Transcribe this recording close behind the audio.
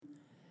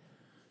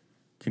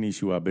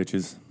Konnichiwa,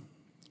 bitches.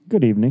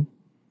 Good evening.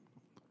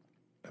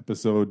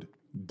 Episode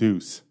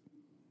Deuce.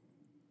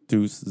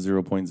 Deuce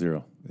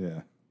 0.0.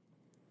 Yeah.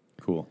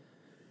 Cool.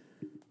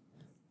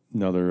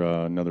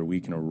 Another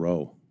week in a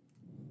row.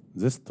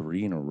 Is this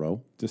 3 in a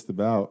row? Just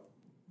about.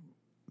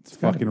 It's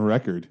fucking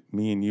record.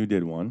 Me and you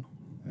did one.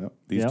 Yep.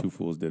 These two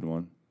fools did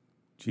one.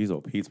 Jeez,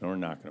 oh, Pete's, man, we're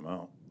knocking them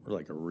out. We're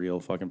like a real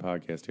fucking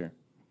podcast here.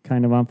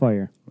 Kind of on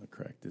fire. I'm going to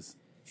crack this.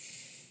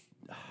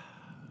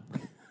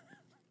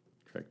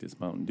 Crack this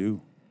Mountain Dew.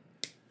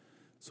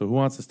 So who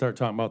wants to start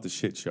talking about the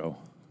shit show?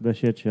 The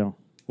shit show.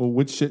 Well,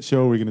 which shit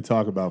show are we going to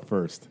talk about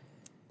first?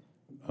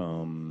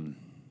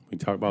 We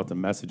talk about the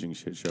messaging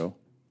shit show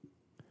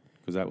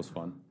because that was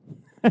fun.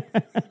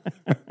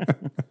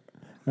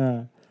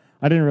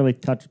 I didn't really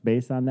touch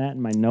base on that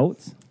in my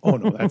notes. Oh,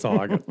 no, that's all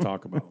I got to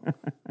talk about.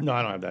 No,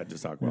 I don't have that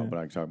to talk about, but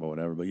I can talk about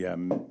whatever. But yeah,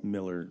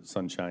 Miller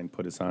Sunshine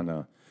put us on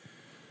a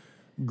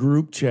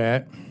group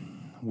chat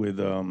with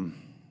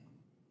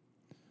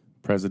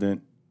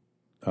President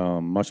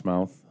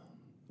Mushmouth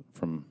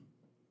from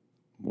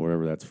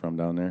wherever that's from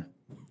down there.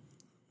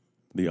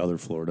 The other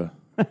Florida.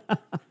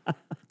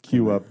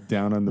 Cue up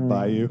Down on the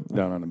Bayou.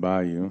 Down on the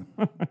bayou.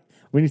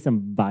 We need some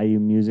Bayou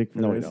music for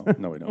No, we this. don't.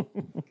 No, we don't.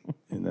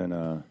 And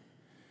then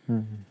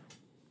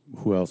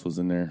who else was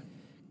in there?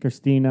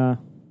 Christina,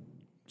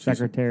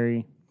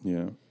 secretary,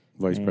 Yeah,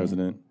 Vice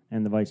President.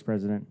 and the vice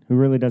president, who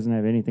really doesn't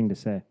have anything to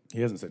say.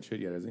 He hasn't said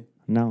shit yet, has he?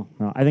 No.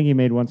 I think he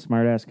made one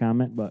smart-ass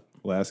comment, but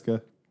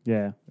Alaska.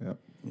 yeah. Yep.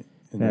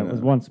 And Yeah, then, it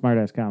was one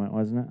smart-ass comment,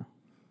 wasn't it?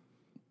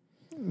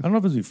 I don't know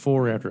if it was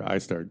before or after I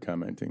started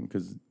commenting,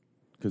 because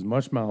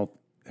Mushmouth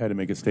had to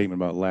make a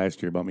statement about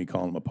last year about me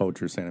calling him a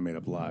poacher, saying I made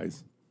up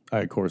lies. I,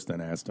 of course,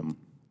 then asked him,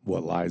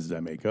 what lies did I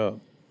make up?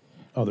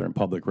 Other than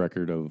public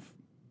record of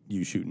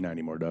you shooting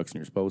 90 more ducks than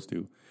you're supposed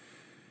to.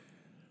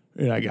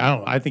 And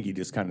I think he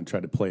just kind of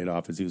tried to play it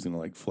off as he was going to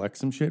like flex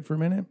some shit for a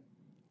minute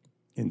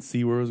and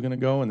see where it was going to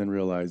go, and then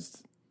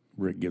realized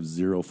Rick gives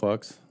zero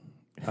fucks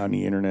on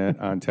the internet,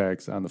 on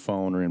text, on the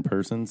phone, or in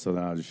person. So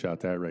then I just shot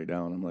that right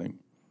down. I'm like,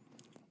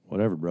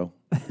 whatever, bro.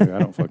 Like, I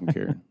don't fucking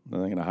care. I'm not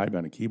going to hide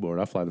behind a keyboard.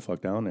 I'll fly the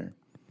fuck down there.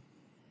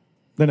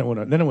 Then it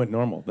went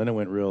normal. Then it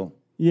went real.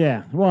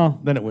 Yeah, well,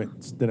 Then it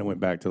went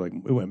back to like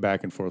it went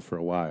back and forth for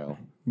a while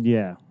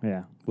yeah.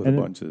 with And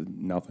a bunch of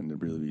nothing to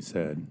really be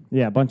said.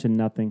 Yeah, a bunch of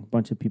nothing,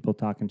 bunch of people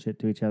talking shit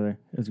to each other.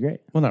 It was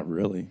great. Well, not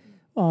really.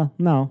 Well,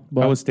 no,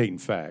 but I was stating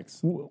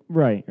facts,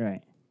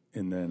 right.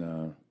 and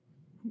then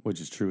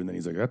which is true. And then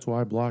he's like, "That's why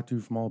I blocked you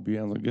from all BS."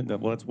 I was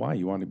like, "Well, that's why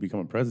you wanted to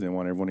become a president.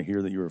 Want everyone to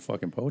hear that you were a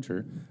fucking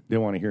poacher.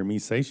 Didn't want to hear me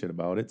say shit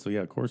about it. So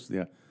yeah, of course,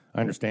 yeah, I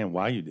understand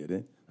why you did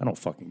it. I don't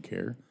fucking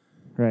care."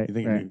 Right. You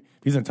think right. if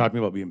he's going to talk to me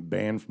about being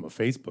banned from a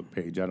Facebook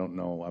page, I don't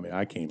know. I mean,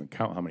 I can't even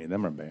count how many of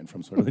them are banned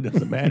from, so it really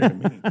doesn't matter to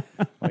me.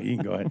 Like, you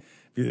can go ahead.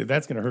 If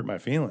that's going to hurt my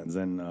feelings,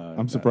 then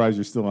I'm surprised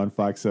you're still on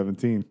Fox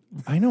 17.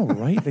 I know,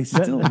 right? They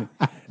still.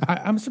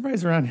 I'm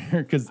surprised around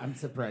here because I'm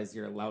surprised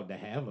you're allowed to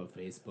have a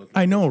Facebook.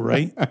 I know,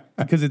 right?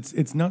 Because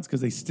it's nuts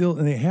because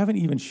they haven't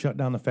even shut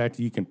down the fact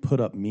that you can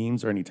put up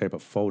memes or any type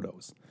of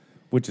photos,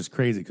 which is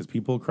crazy because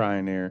people cry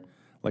in there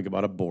like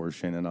about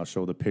abortion, and I'll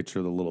show the picture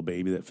of the little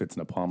baby that fits in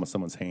the palm of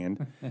someone's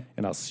hand,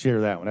 and I'll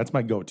share that one. That's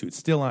my go-to. It's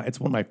still on. It's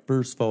one of my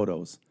first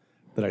photos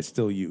that I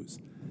still use.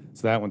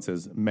 So that one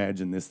says,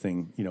 "Imagine this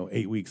thing,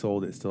 8 weeks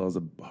old. It still has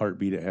a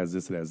heartbeat. It has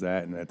this. It has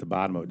that." And at the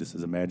bottom of it just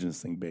says, "Imagine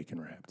this thing bacon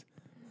wrapped."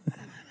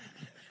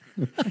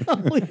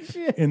 Holy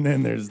shit. And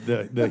then there's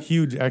the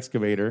huge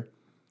excavator,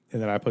 and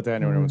then I put that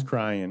in there when everyone's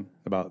crying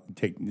about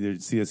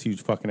see this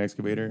huge fucking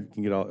excavator?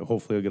 You can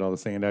hopefully it'll get all the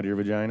sand out of your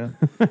vagina.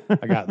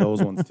 I got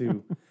those ones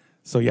too.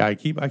 So yeah, I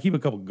keep a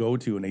couple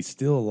go-to, and they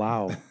still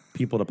allow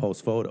people to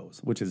post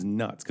photos, which is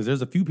nuts because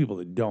there's a few people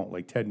that don't,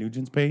 like Ted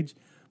Nugent's page.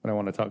 When I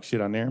want to talk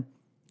shit on there,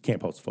 can't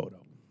post a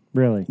photo.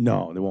 Really?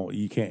 No, they won't.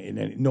 You can't.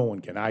 And no one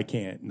can. I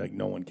can't. Like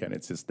no one can.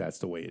 It's just that's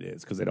the way it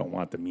is because they don't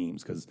want the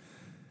memes because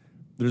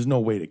there's no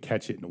way to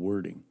catch it in the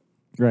wording.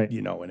 Right.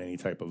 In any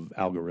type of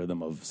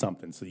algorithm of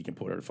something, so you can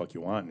put whatever the fuck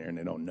you want in there, and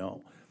they don't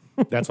know.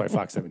 That's why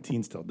Fox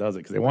 17 still does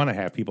it because they want to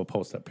have people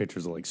post up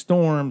pictures of like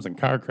storms and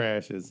car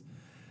crashes.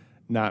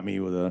 Not me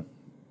with a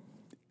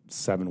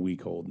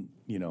 7-week-old,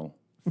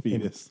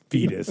 Fetus.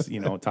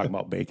 Talking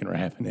about bacon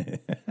wrapping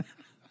it.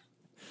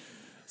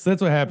 So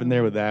that's what happened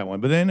there with that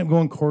one. But they ended up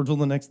going cordial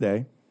the next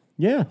day.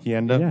 Yeah. He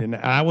ended up, and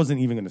I wasn't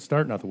even going to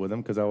start nothing with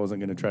him because I wasn't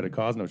going to try to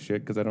cause no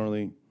shit because I don't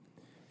really,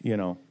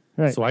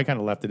 Right. So I kind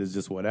of left it as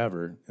just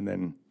whatever, and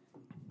then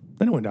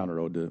it went down the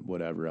road to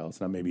whatever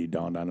else. And maybe it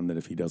dawned on him that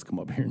if he does come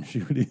up here and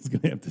shoot, he's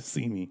going to have to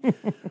see me.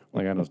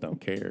 Like I just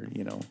don't care,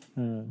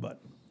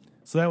 But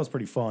so that was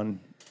pretty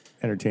fun.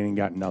 Entertaining,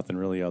 got nothing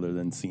really other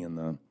than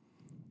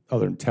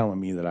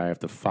telling me that I have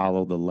to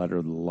follow the letter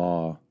of the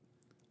law.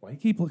 Why do you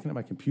keep looking at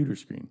my computer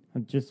screen?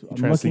 I'm trying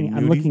to see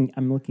nudies?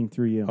 I'm looking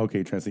through you.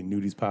 Okay, trying to see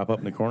nudies pop up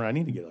in the corner. I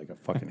need to get like a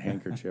fucking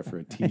handkerchief or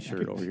a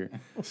T-shirt over here.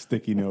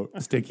 Sticky note.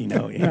 Sticky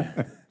note,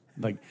 yeah.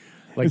 like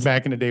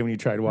back in the day when you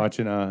tried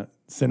watching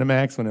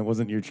Cinemax when it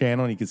wasn't your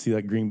channel and you could see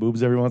like green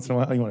boobs every once in a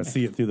while. You want to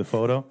see it through the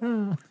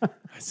photo.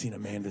 I seen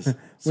Amanda's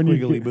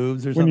squiggly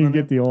boobs or something. When you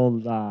get the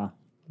old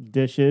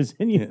dishes,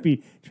 and you'd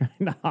be trying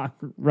to hawk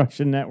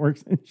Russian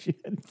networks and shit.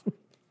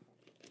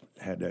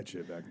 Had that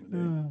shit back in the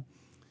day.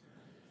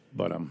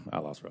 But I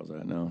lost where I was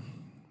at now.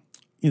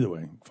 Either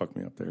way, fucked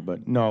me up there.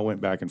 But no, I went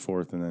back and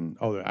forth, and then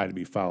I had to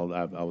be followed.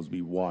 I was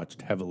be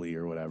watched heavily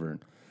or whatever.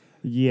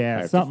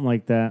 Yeah, something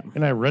like that.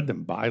 And I read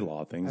them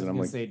bylaw things, I was and I'm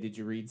gonna like, say, did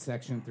you read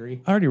Section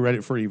 3? I already read it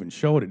before you even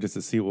showed it, just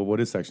to see what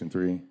is Section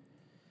 3.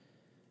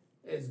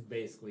 It's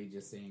basically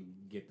just saying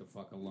get the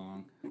fuck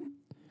along.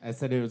 I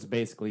said it was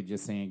basically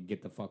just saying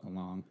get the fuck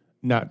along.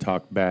 Not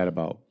talk bad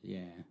about.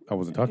 Yeah. I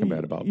wasn't talking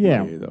bad about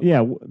Yeah, BAA, though.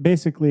 yeah.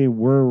 Basically,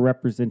 we're a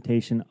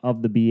representation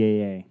of the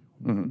BAA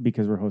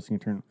because we're hosting a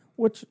tournament.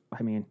 Which,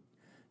 I mean,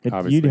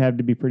 Obviously. you'd have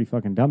to be pretty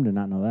fucking dumb to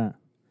not know that.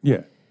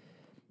 Yeah.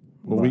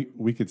 Well,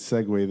 we could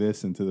segue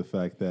this into the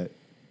fact that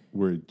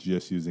we're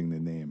just using the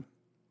name.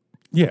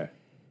 Yeah.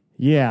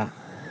 Yeah.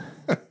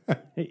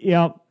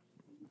 Yep.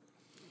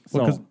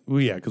 Well,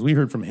 because we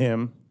heard from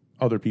him,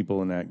 other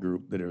people in that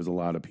group, that there was a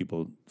lot of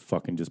people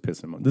fucking just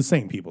piss and moan. The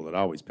same people that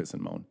always piss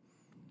and moan.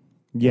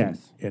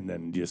 Yes. And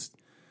then just,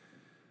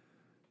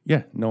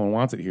 no one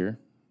wants it here.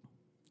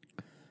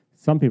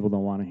 Some people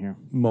don't want to hear.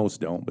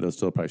 Most don't, but they'll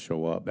still probably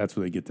show up. That's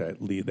where they get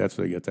that lead. That's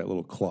where they get that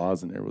little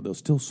clause in there where they'll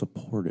still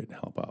support it and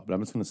help out. But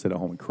I'm just going to sit at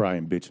home and cry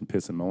and bitch and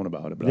piss and moan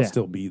about it, but I'll Yeah.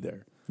 still be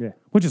there. Yeah.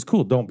 Which is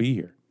cool. Don't be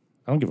here.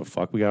 I don't give a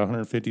fuck. We got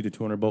 150 to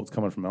 200 boats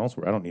coming from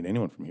elsewhere. I don't need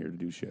anyone from here to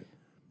do shit.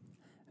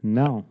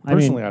 No.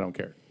 Personally, I don't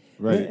care.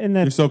 Right. And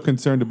that's- You're so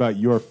concerned about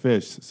your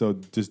fish, so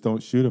just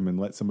don't shoot them and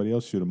let somebody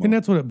else shoot them. And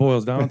that's what it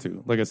boils down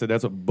to. Like I said,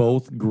 that's what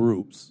both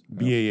groups,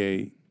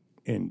 BAA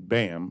and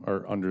BAM,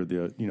 are under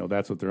the,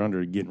 that's what they're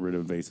under, getting rid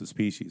of invasive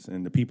species.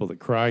 And the people that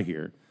cry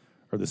here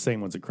are the same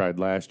ones that cried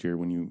last year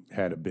when you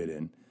had a bid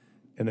in.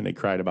 And then they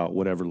cried about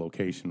whatever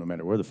location, no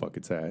matter where the fuck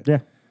it's at. Yeah.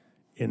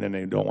 And then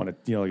they don't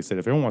want to, like I said,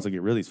 if everyone wants to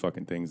get rid of these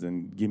fucking things,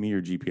 then give me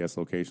your GPS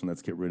location.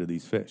 Let's get rid of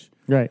these fish.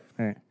 Right.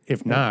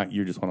 If not,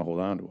 you just want to hold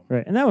on to them.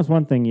 Right. And that was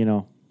one thing,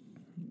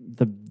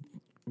 the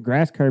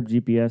grass carp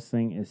GPS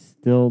thing is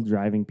still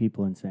driving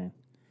people insane.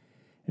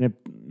 And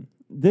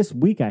this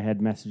week I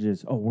had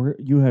messages,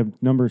 you have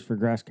numbers for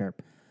grass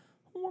carp.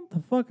 What the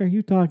fuck are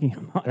you talking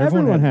about?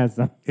 Everyone has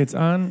them. It's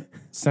on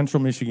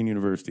Central Michigan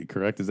University,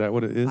 correct? Is that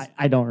what it is?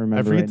 I don't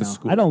remember forget right the now.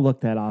 school. I don't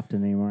look that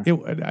often anymore.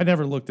 I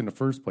never looked in the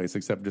first place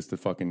except just to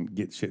fucking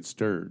get shit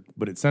stirred.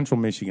 But at Central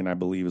Michigan, I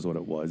believe is what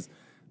it was.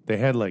 They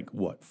had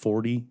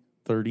 40,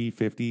 30,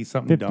 50,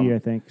 something 50, dumb I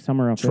think.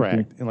 Somewhere around 50.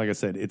 tracked. And like I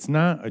said, it's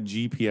not a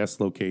GPS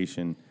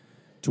location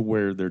to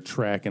where they're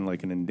tracking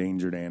like an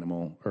endangered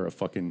animal or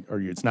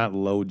it's not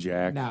low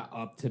jack. Not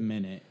up to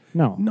minute.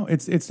 No. No,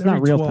 it's every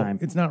not real 12 time.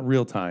 It's not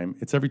real time.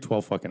 It's every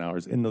 12 fucking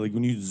hours. And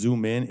when you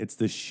zoom in, it's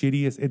the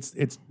shittiest.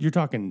 It's you're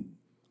talking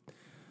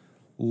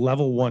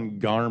level 1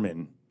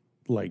 Garmin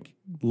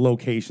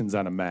locations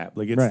on a map.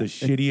 Like it's Right. the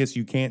shittiest.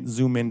 You can't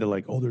zoom into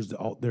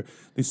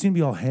they seem to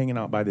be all hanging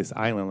out by this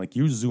island. Like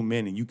you zoom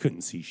in and you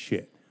couldn't see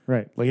shit.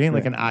 Right. Like it ain't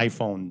like an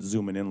iPhone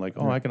zooming in. Like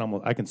I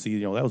can see.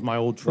 That was my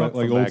old truck.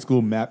 like from old back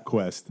school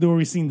MapQuest. where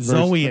we seen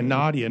Zoe and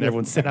Nadia and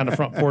everyone sitting on the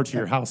front porch of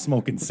your house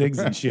smoking cigs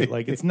and shit.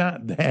 Like it's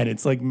not that.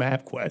 It's like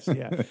MapQuest,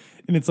 yeah.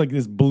 And it's like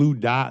this blue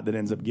dot that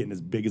ends up getting as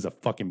big as a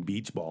fucking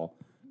beach ball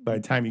by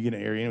the time you get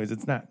in an area. Anyways,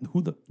 it's not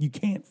you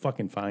can't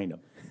fucking find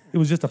them. It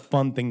was just a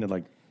fun thing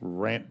to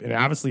ramp, and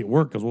obviously it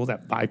worked because what was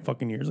that 5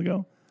 fucking years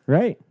ago?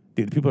 Right.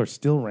 Dude, people are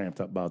still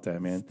ramped up about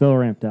that, man. Still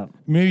ramped up.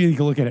 Maybe you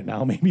can look at it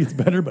now. Maybe it's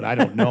better, but I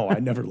don't know. I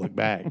never look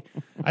back.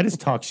 I just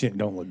talk shit and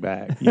don't look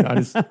back.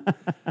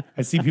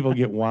 I see people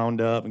get wound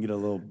up and get a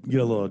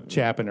little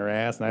chap in their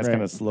ass, and I just Right.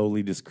 kind of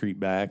slowly just creep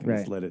back and Right.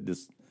 just let it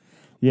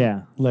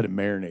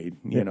marinate.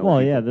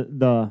 Well, yeah,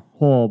 the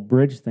whole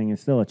bridge thing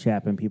is still a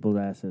chap in people's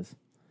asses.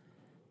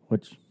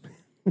 Which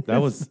that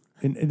was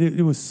and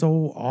it was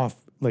so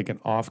off, like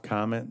an off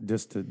comment,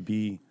 just to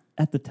be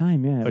at the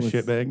time, yeah. a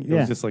shitbag. It Yeah.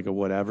 was just like a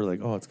whatever. Like,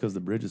 it's because the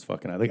bridge is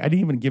fucking. I didn't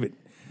even give it.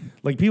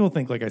 Like people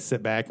think I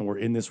sit back and we're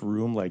in this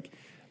room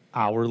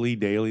hourly,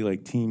 daily,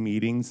 team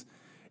meetings,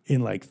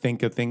 and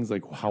think of things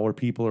like how are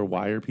people or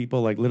why are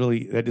people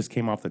literally that just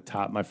came off the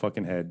top of my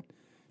fucking head,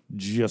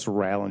 just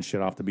rattling shit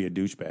off to be a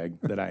douchebag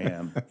that I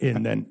am,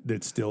 and then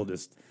it's still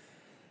just.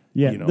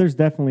 Yeah, there's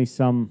definitely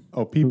some.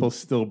 Oh, people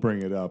still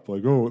bring it up.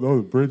 Like,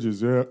 the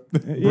bridges, yeah.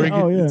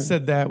 Brig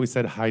said that. We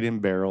said hide in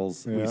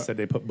barrels. We said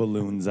they put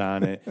balloons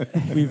on it.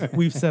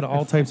 We've said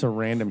all types of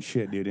random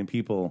shit, dude, and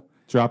people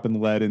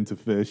Dropping lead into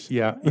fish.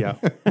 Yeah.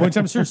 Which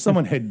I'm sure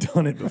someone had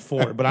done it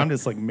before, but I'm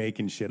just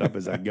making shit up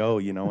as I go,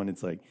 and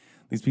it's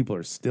these people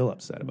are still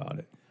upset about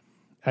it.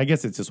 I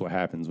guess it's just what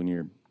happens when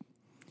you're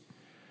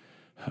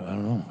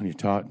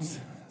taught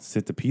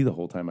sit to pee the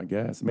whole time, I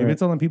guess. Maybe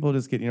it's all them people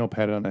just get,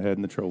 patted on the head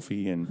and the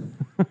trophy, and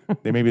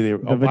the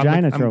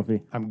vagina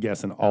trophy. I'm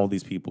guessing all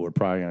these people were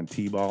probably on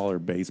t-ball or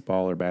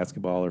baseball or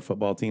basketball or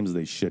football teams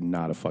they should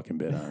not have fucking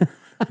been on.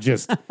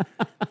 Just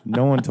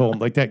no one told them.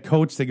 Like that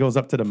coach that goes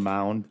up to the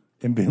mound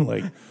and been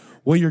like,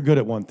 well, you're good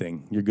at one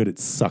thing. You're good at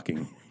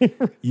sucking.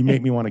 You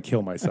make me want to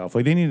kill myself.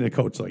 They needed a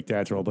coach like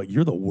that to roll.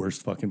 You're the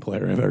worst fucking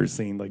player I've ever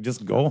seen.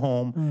 Just go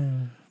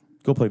home.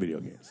 Go play video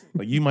games.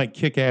 Like you might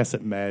kick ass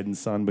at Madden,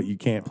 son, but you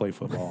can't play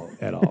football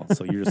at all.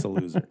 So you're just a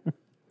loser.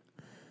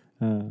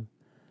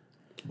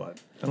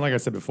 But and like I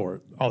said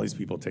before, all these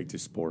people take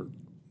this sport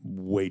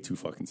way too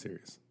fucking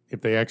serious.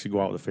 If they actually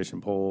go out with a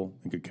fishing pole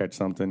and could catch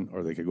something,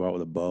 or they could go out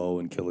with a bow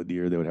and kill a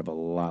deer, they would have a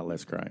lot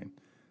less crying.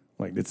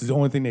 Like this is the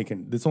only thing they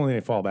can. This is the only thing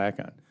they fall back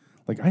on.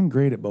 Like I'm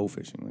great at bow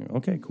fishing. Like,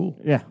 okay, cool.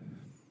 Yeah.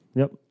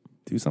 Yep.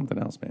 Do something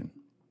else, man.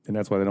 And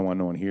that's why they don't want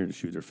no one here to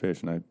shoot their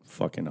fish. And I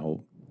fucking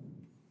hope.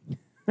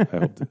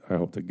 I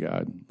hope to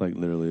God, like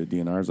literally, the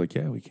DNR's like,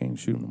 yeah, we came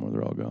shooting them, or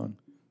they're all gone.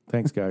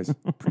 Thanks, guys.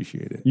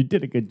 Appreciate it. You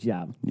did a good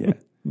job. Yeah.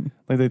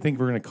 Like they think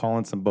we're gonna call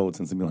in some boats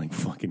and it's gonna be like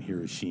fucking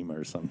Hiroshima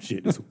or some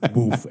shit. Just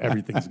woof,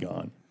 everything's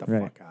gone. The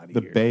Right. fuck out of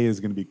The here. bay is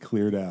going to be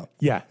cleared out.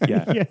 Yeah.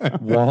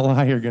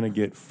 Walleye are gonna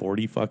get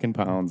 40 fucking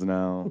pounds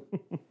now.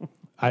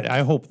 I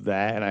hope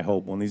that, and I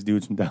hope when these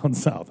dudes from down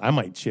south, I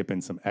might chip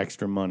in some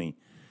extra money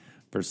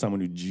for someone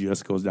who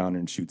just goes down there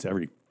and shoots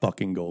every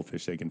fucking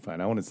goldfish they can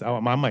find.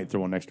 I might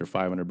throw an extra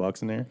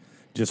 $500 in there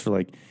just for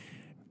like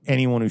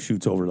anyone who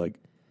shoots over like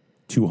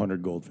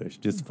 200 goldfish.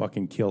 Just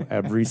fucking kill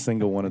every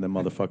single one of them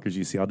motherfuckers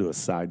you see. I'll do a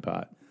side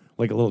pot,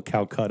 like a little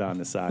Calcutta on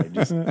the side.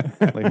 Just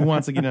like who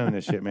wants to get in on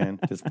this shit, man?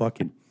 Just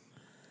fucking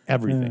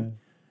everything.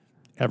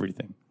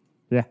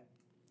 Yeah.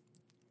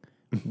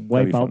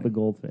 Wipe be out funny. the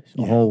goldfish.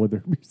 Yeah. Oh, would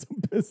there be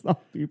some pissed off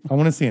people? I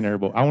want to see an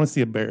airboat. I want to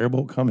see a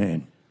airboat come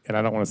in, and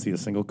I don't want to see a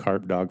single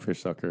carp, dogfish,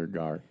 sucker, or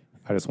gar.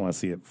 I just want to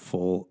see it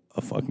full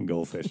of fucking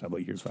goldfish. I'm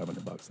like, here's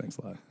 $500. Thanks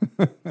a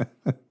lot.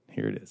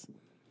 Here it is.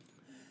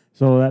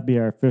 So that'd be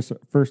our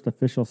first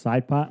official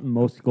side pot and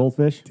most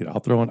goldfish. Dude, I'll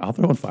throw in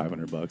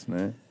 $500,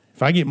 man.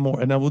 If I get more,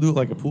 and then we'll do it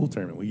like a pool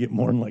tournament. We get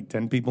more than like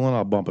 10 people in,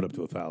 I'll bump it up to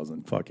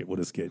 1,000. Fuck it, we'll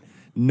just get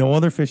no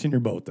other fish in your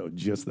boat though,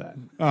 just that.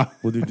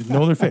 We'll do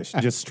no other fish,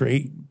 just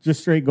straight.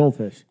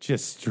 Goldfish.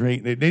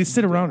 They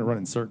sit around and run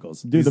in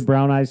circles. Do the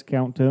brown eyes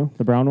count too?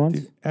 The brown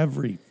ones?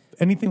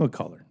 Anything with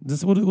color.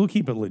 We'll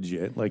keep it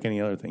legit, like any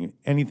other thing.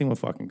 Anything with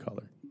fucking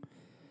color.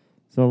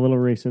 So a little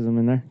racism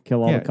in there.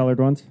 Kill all Yeah. the colored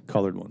ones.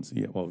 Colored ones.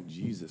 Yeah. Well,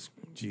 Jesus.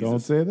 Don't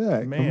say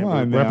that. Man, Come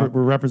on we're, now.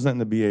 we're representing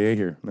the BAA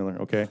here, Miller.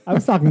 Okay. I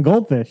was talking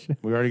goldfish.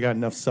 We already got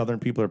enough Southern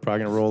people that are probably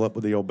going to roll up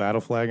with the old battle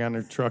flag on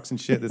their trucks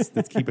and shit.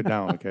 Let's keep it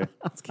down, okay?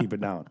 Let's keep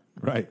it down.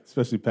 Right.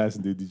 Especially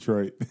passing through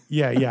Detroit.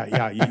 Yeah.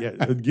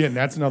 Again,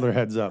 that's another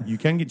heads up. You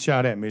can get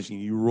shot at Michigan.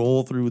 You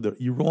roll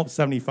up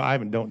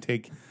 75 and don't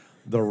take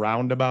the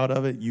roundabout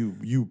of it.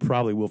 You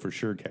probably will for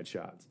sure catch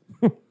shots.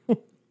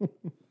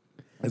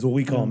 That's what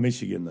we call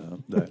Michigan,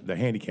 the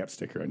handicap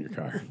sticker on your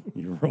car.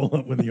 You roll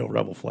up with the old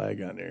rebel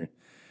flag on there.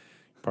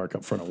 Park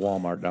up front of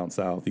Walmart down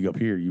south. You go up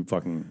here, you're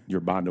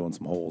bondoing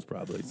some holes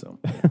probably. So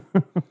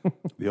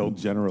The old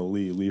General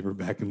Lee, leave her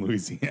back in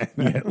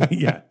Louisiana.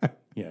 yeah.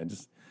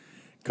 Just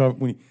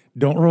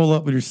don't roll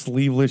up with your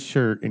sleeveless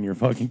shirt and your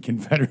fucking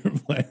Confederate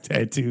flag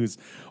tattoos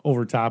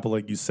over top of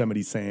like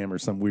Yosemite Sam or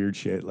some weird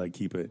shit. Like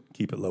keep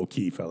it low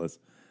key, fellas.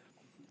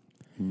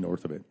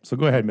 North of it. So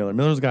go ahead, Miller.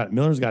 Miller's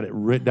got it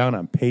written down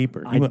on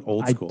paper. He went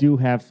old school. I do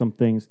have some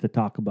things to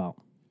talk about.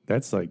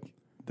 That's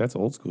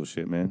old school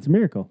shit, man. It's a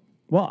miracle.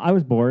 Well, I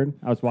was bored.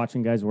 I was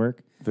watching guys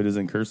work. If it is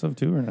in cursive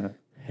too or not?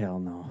 Hell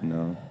no.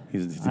 No,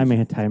 he's I'm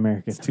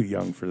anti-American. too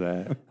young for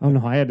that. Oh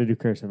no, I had to do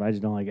cursive. I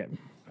just don't like it.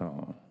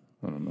 Oh,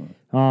 I don't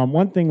know.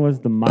 One thing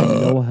was the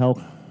no help.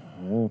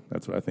 Oh,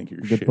 That's what I think.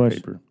 Your Good shit push.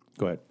 paper.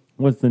 Go ahead.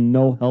 was the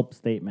no help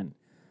statement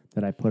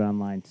that I put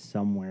online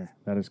somewhere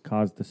that has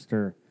caused a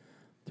stir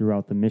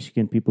throughout the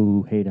Michigan people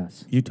who hate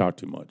us. You talk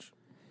too much.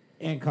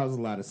 And cause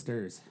a lot of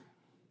stirs.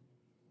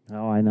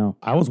 Oh, I know.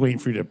 I was waiting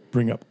for you to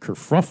bring up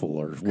kerfuffle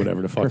or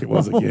whatever the fuck it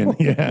was again.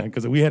 Yeah,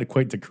 because we had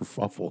quite the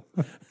kerfuffle.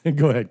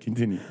 Go ahead,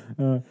 continue.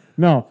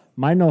 No,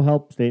 my no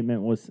help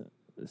statement was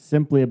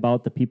simply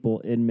about the people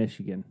in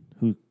Michigan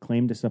who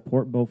claim to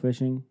support bow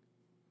fishing,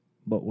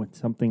 but when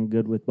something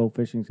good with bow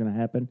fishing is going to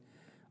happen,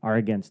 are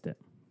against it.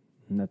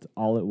 And that's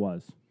all it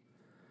was.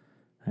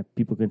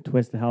 People can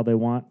twist it how they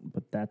want,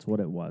 but that's what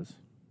it was.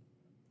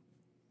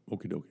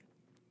 Okie dokie.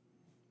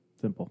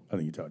 Simple. I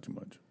think you talk too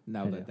much.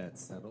 Now that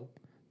that's settled.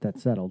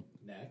 That's settled.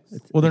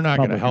 Next. Well, they're not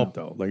going to public help,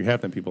 now. though. Like,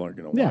 half the people aren't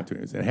going to Yeah. want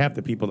to. And half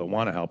the people that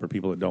want to help are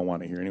people that don't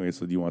want to hear anyway,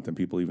 so do you want them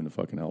people even to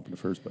fucking help in the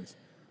first place?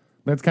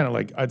 That's kind of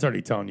like, I was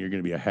already telling you, you're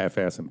going to be a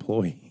half-ass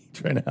employee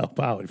trying to help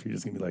out if you're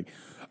just going to be like,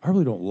 I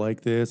really don't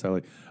like this.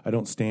 I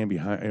don't stand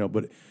behind,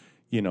 but,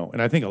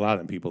 and I think a lot of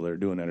them people that are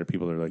doing that are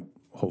people that are like,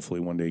 hopefully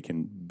one day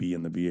can be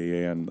in the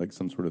BAA on like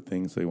some sort of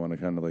thing, so they want to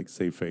kind of like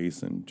save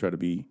face and try to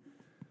be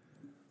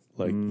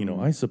like,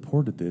 I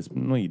supported this.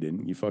 No, you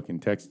didn't. You fucking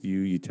text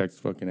you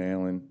text fucking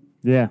Alan.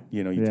 Yeah.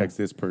 You Yeah. text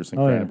this person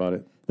Oh, crying yeah. about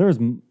it. There was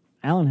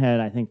Alan had,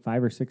 I think,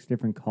 5 or 6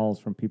 different calls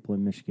from people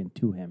in Michigan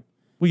to him.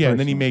 Well, yeah, and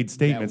then he Personally. made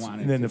statements.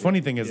 wanted And then to the funny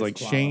thing is, like,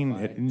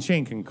 disqualify.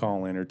 Shane can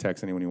call in or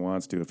text anyone he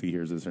wants to if he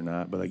hears this or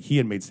not. But, like, he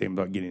had made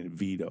statements about getting it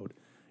vetoed.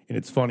 And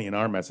it's funny, in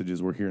our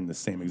messages, we're hearing the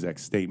same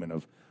exact statement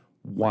of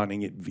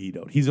wanting it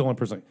vetoed. He's the only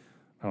person, like,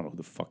 I don't know who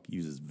the fuck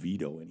uses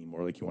veto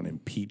anymore. Like you want to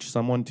impeach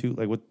someone too?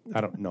 Like what?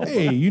 I don't know.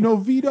 Hey, you know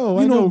Vito.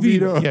 I You know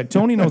Vito. Yeah,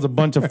 Tony knows a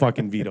bunch of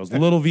fucking vetoes.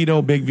 Little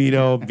veto, big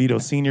veto, veto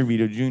senior,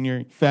 veto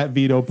junior. Fat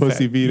Vito,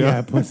 pussy Vito.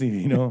 Yeah, pussy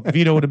veto.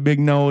 Vito with a big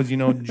nose,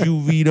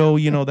 Jew veto,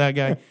 that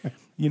guy.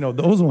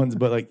 Those ones,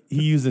 but like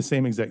he used the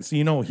same exact.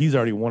 So he's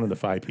already one of the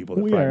 5 people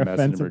that We are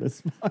probably messaged offensive as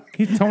him. fuck.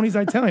 Tony's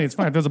Italian. It's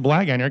fine. If there's a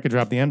black guy in here, I could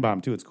drop the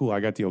N-bomb too. It's cool.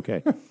 I got the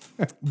okay.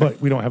 But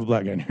we don't have a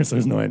black guy in here, so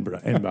there's no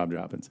N-bomb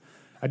droppings.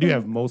 I do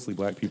have mostly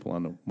black people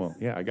on the well.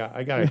 Yeah, I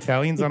got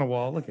Italians on a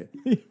wall. Look at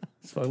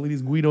so look at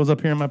these Guidos up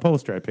here in my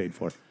poster I paid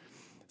for.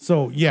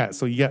 So yeah,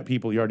 so you got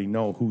people you already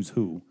know who's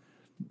who.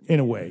 In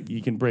a way,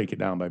 you can break it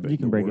down by You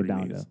can break it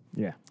down to,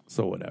 yeah.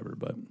 So whatever,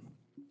 but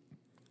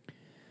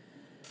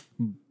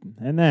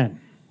And then,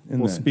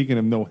 Speaking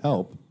of no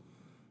help,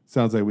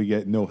 sounds like we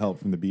get no help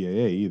from the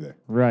BAA either.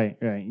 right.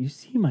 You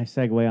see my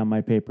segue on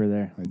my paper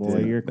there. Boy,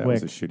 did. you're that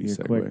quick. was a shitty You're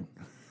segue. quick.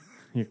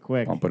 You're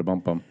quick. Bump it,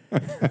 bump bump.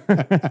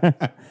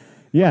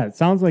 Yeah, it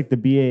sounds like the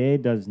BAA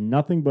does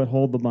nothing but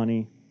hold the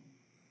money,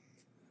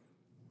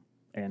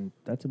 and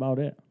that's about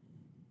it.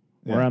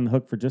 We're Yeah. on the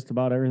hook for just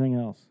about everything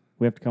else.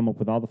 We have to come up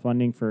with all the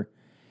funding for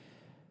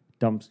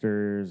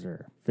dumpsters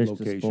or fish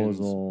Locations.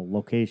 disposal,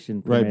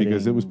 location Right,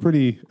 because it was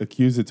permitting. pretty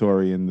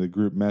accusatory in the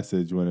group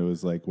message when it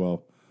was like,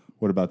 well,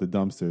 what about the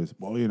dumpsters?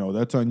 Well,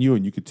 that's on you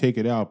and you could take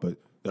it out, but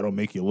that'll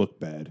make you look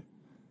bad.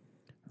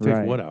 Take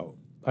Right. what out?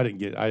 I didn't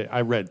get.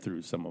 I read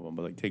through some of them,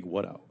 but like take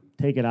what out?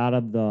 Take it out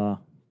of the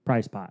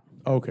price pot.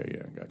 Okay,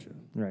 yeah, gotcha.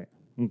 Right.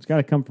 It's got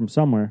to come from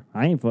somewhere.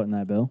 I ain't footing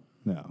that bill.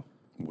 No.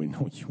 We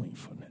know you ain't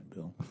footing that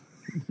bill.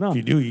 No. If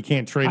you do, you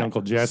can't trade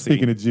Uncle Jesse.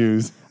 Speaking of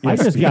Jews, I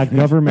just got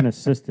government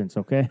assistance,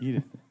 okay?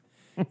 You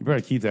better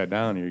keep that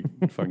down. Your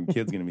fucking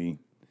kid's gonna be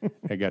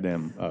at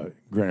goddamn Grand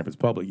Rapids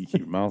Public. You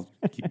keep your mouth,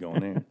 keep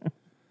going there.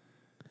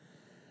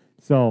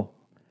 So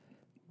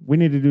we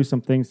need to do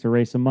some things to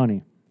raise some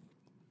money.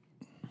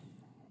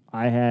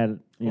 I had,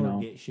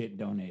 Or get shit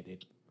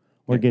donated.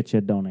 or get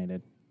shit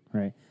donated,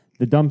 right?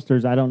 The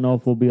dumpsters, I don't know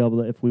if we'll be able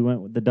to, if we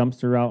went with the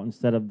dumpster route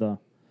instead of the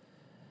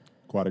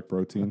aquatic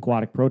protein.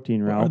 aquatic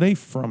protein route. Are they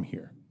from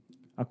here?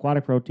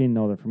 Aquatic protein,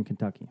 no, they're from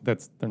Kentucky. They're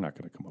not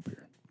gonna come up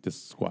here.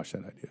 Just squash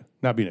that idea.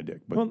 Not being a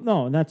dick, but Well,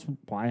 no, and that's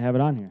why I have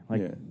it on here.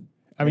 Like, yeah.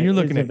 I mean, you're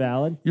looking is it at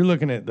valid? You're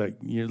looking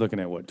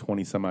at what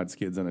 20 some odd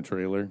skids on a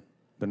trailer.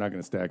 They're not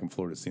going to stack them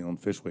floor to ceiling.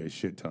 Fish weigh a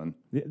shit ton.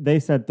 They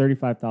said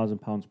 35,000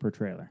 pounds per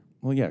trailer.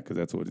 Well, yeah, because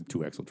that's what a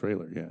 2-axle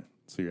trailer. Yeah,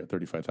 so you're at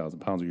 35,000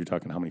 pounds. Or you're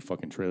talking how many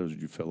fucking trailers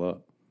did you fill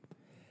up?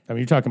 I mean,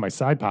 you're talking my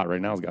side pot right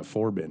now has got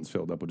 4 bins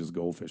filled up with just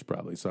goldfish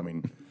probably. So I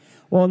mean,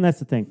 Well, and that's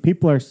the thing.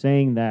 People are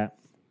saying that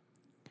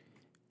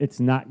it's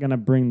not going to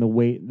bring the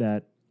weight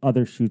that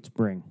other shoots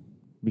bring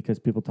because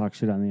people talk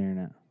shit on the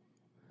internet.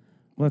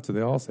 well, that's what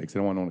they all say because they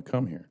don't want no one to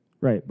come here.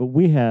 Right, but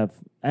we have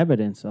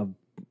evidence of,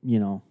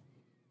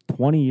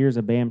 20 years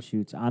of BAM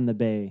shoots on the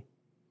bay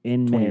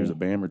in 20 May. years of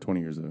BAM or 20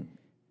 years of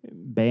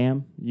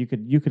BAM. You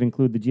could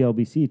include the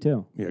GLBC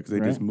too. yeah, because they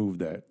Right. just moved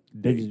that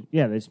They date.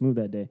 they just moved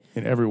that day.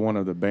 And every one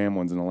of the BAM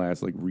ones in the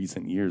last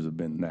recent years have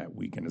been that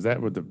weekend. Is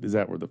that where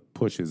the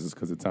push is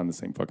because it's on the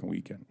same fucking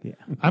weekend? Yeah.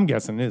 I'm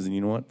guessing it is. And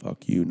you know what?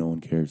 Fuck you. No one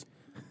cares.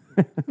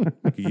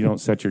 You don't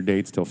set your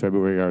dates till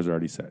February. Ours are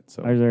already set.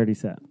 So Ours already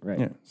set, right?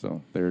 yeah.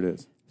 So there it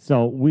is.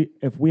 So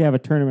if we have a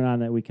tournament on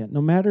that weekend,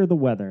 no matter the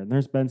weather, and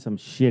there's been some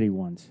shitty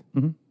ones.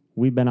 Mm-hmm.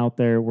 We've been out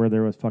there where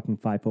there was fucking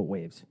 5-foot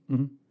waves.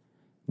 Mm-hmm.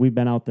 We've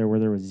been out there where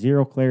there was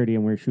zero clarity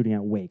and we were shooting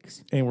at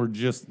wakes. And we're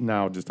just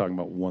talking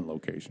about one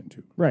location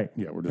too. Right.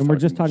 Yeah, we're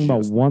just talking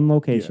about one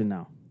location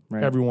now.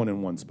 Right. Everyone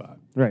in one spot.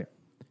 Right.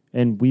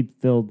 And we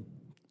filled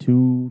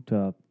 2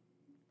 to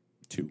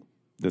 2.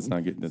 That's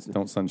not getting.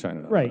 Don't sunshine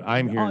it up. right. But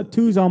I'm here.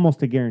 2's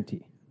almost a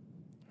guarantee.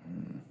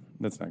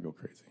 Let's not go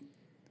crazy.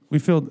 We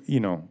filled,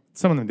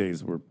 some of the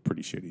days were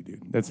pretty shitty,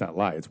 dude. That's not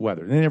lie. It's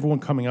weather. And everyone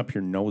coming up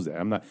here knows that.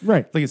 I'm not,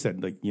 Right. Like I said,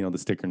 the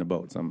sticker in the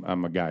boats.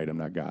 I'm a guide. I'm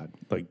not God.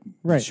 Like,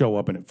 Right. show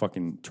up in a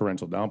fucking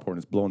torrential downpour and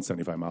it's blowing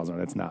 75 miles an hour.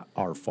 That's not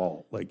our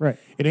fault. Like, Right.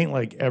 It ain't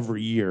like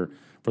every year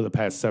for the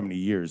past 70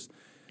 years,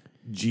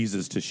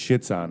 Jesus just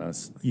shits on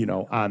us,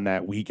 on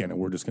that weekend. And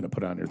we're just going to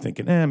put on there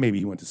thinking, maybe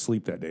he went to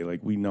sleep that day.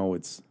 Like, we know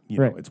it's,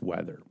 Right. it's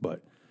weather.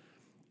 But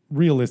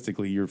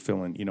realistically, you're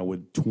filling,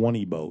 with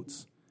 20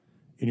 boats.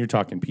 And you're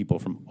talking people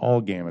from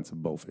all gamuts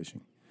of bow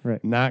fishing.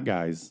 Right. Not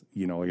guys,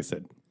 like I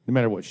said, no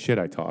matter what shit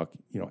I talk,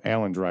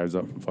 Alan drives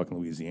up from fucking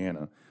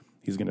Louisiana.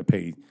 He's going to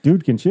pay.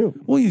 Dude can shoot.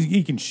 Well,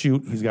 he can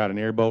shoot. He's got an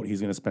airboat.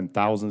 He's going to spend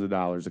thousands of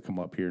dollars to come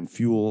up here and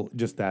fuel,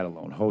 just that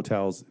alone.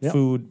 Hotels, Yep.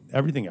 food,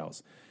 everything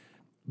else.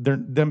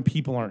 Them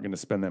people aren't going to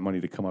spend that money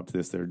to come up to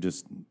this. They're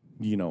just,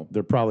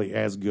 they're probably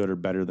as good or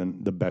better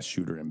than the best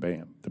shooter in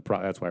BAM.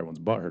 That's why everyone's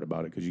butthurt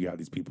about it, because you got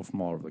these people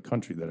from all over the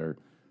country that are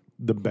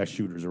the best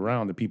shooters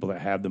around, the people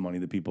that have the money,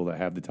 the people that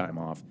have the time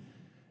off.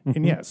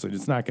 And yeah, so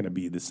it's not going to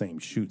be the same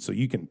shoot. So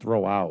you can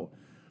throw out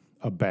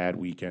a bad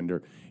weekend,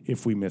 or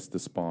if we miss the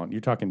spawn,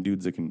 you're talking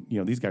dudes that can,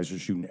 these guys are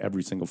shooting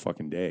every single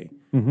fucking day,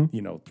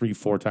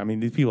 3-4 times. I mean,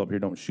 these people up here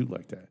don't shoot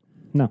like that.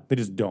 No. They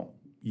just don't,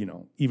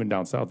 even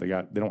down south, they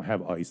don't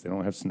have ice. They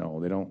don't have snow.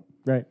 They don't,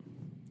 Right.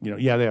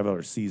 Yeah, they have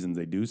other seasons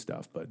they do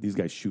stuff, but these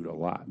guys shoot a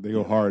lot. They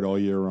go hard all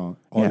year long.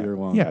 Year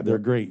long. Yeah, they're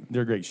great.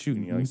 They're great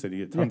shooting. Like I said, you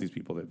get tons of these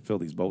people that fill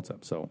these boats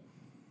up. So,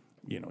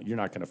 you're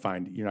not going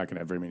to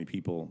have very many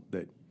people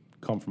that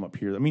come from up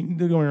here. I mean,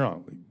 don't get me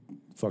wrong. Like,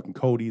 fucking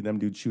Cody, them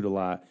dudes shoot a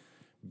lot.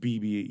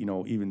 BB,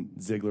 even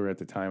Ziegler at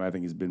the time, I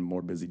think he's been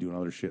more busy doing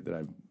other shit that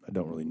I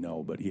don't really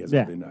know, but he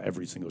hasn't been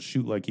every single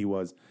shoot like he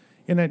was.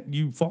 And that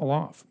you fall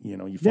off.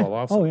 You fall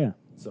off. Oh, yeah.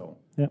 So,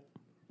 Yep.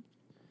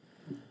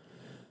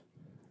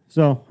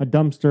 So a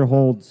dumpster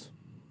holds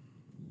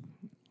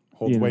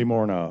way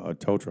more than a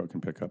tow truck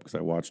can pick up because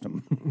I watched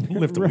them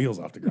lift the wheels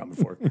off the ground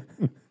before.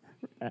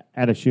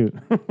 at a shoot.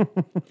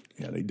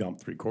 Yeah, they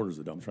dumped 3/4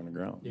 of the dumpster on the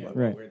ground. Yeah, But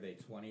Right. were they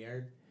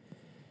 20-yard?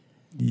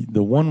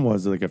 the one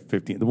was like a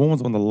 15. The one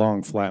was on the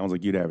long flat ones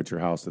like you'd have at your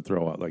house to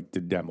throw out, like to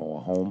demo a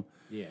home.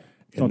 Yeah.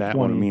 And So that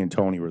 20. one, me and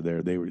Tony were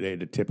there. They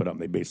had to tip it up.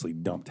 And they basically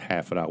dumped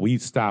half it out. We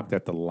stopped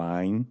at the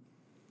line,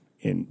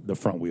 and the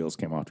front wheels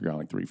came off the ground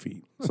like 3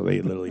 feet. So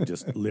they literally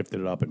just lifted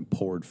it up and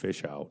poured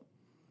fish out.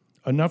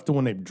 Enough to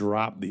when they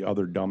dropped the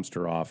other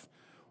dumpster off,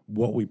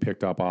 what we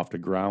picked up off the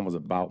ground was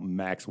about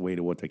max weight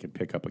of what they could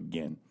pick up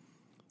again.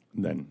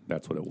 And then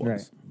that's what it was.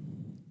 Right.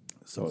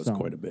 So it's So-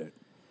 quite a bit.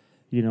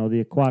 The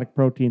aquatic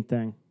protein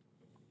thing.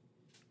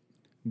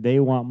 They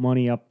want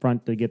money up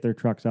front to get their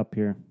trucks up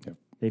here. Yep.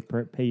 They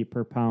pay you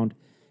per pound.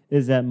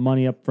 Is that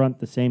money up front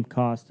the same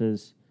cost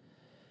as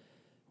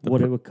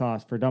what it would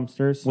cost for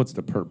dumpsters? What's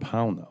the per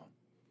pound though?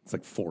 It's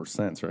like 4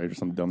 cents, right, or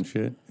some dumb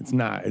shit. It's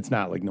not. It's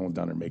not like no one's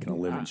down there making a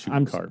living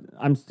shooting carp.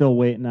 I'm still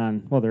waiting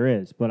on. Well, there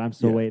is, but I'm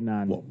still Yeah. waiting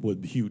on. Well,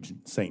 with huge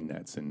seine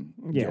nets and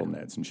Yeah. gill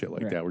nets and shit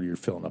like Right. that, where you're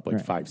filling up like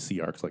Right. 5 sea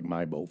arcs, like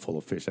my boat full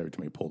of fish every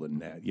time you pull the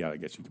net. Yeah, I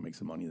guess you can make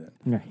some money then.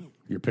 Right.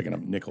 You're picking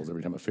up nickels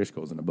every time a fish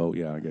goes in the boat.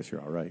 Yeah, I guess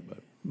you're all right.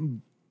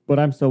 But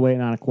I'm still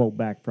waiting on a quote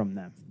back from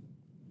them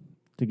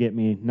to get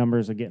me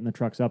numbers of getting the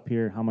trucks up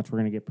here, how much we're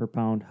going to get per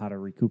pound, how to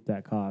recoup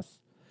that cost.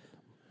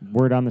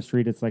 Word on the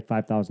street, it's like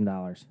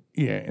 $5,000.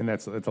 yeah, and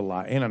that's a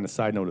lot. And on the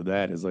side note of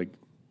that is like,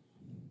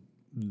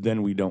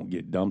 then we don't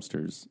get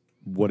dumpsters.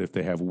 What if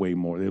they have way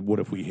more? What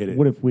if we hit it?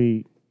 What if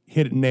we?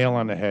 Hit it nail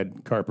on the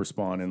head, carper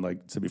spawn, and like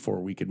said before,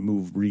 we could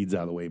move reeds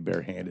out of the way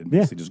barehanded and Yeah.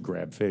 basically just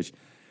grab fish.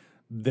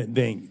 Then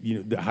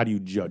how do you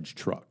judge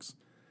trucks?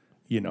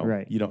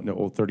 Right. You don't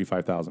know.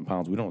 35,000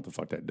 pounds. We don't know what the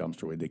fuck that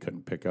dumpster weighed. They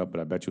couldn't pick up,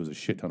 but I bet you it was a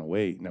shit ton of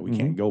weight. Now we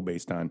can't go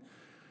based on.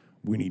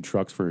 We need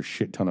trucks for a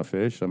shit ton of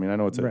fish. I mean, I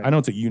know it's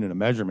a unit of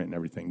measurement and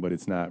everything, but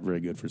it's not very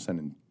good for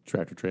sending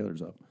tractor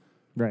trailers up.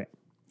 Right.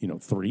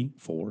 3,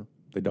 4.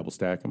 They double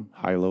stack them,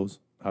 high lows.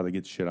 How they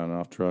get shit on and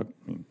off truck.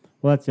 I mean,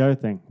 Well, that's the other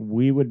thing.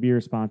 We would be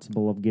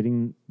responsible of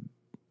getting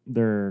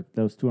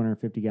those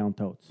 250-gallon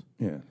totes.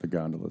 yeah, the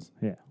gondolas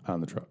Yeah.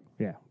 on the truck.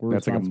 Yeah. We're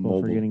That's like a responsible for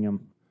mobile- getting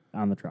them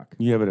on the truck.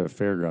 You have it at a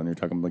fairground. You're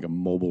talking like a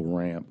mobile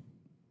ramp.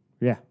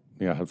 Yeah.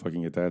 Yeah, how the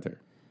fucking get that there?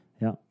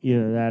 Yeah.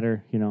 Either that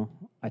or,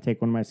 I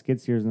take one of my skid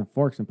steers and the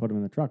forks and put them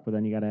in the truck, but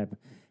then you got to have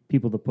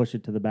people to push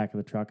it to the back of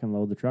the truck and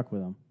load the truck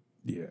with them.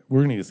 Yeah, we're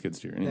gonna need a skid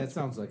steer. Anyway. That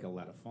sounds like a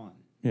lot of fun.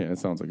 Yeah, that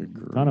sounds like a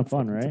great Ton of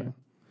fun, fucking right?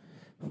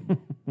 time.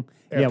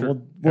 Yeah, After,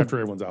 we'll- after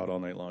everyone's out all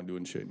night long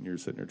doing shit, and you're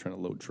sitting there trying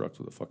to load trucks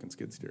with a fucking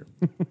skid steer.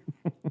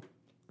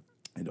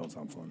 It don't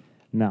sound fun.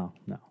 No,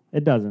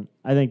 it doesn't.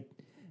 I think,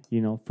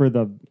 for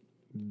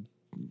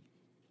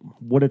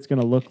what it's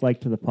going to look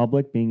like to the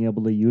public, being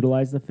able to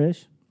utilize the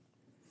fish,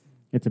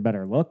 it's a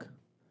better look.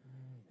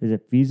 Is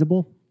it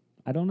feasible?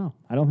 I don't know.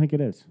 I don't think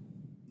it is.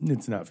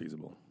 It's not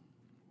feasible.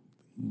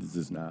 This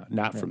is not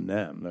from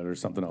them.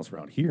 There's something else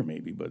around here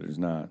maybe, but there's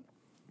not.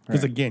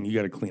 Because again, you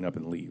got to clean up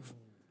and leave.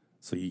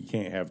 So you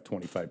can't have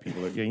 25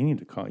 people. Like, yeah, you need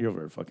to call. You're over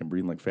there fucking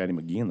breathing like Fatty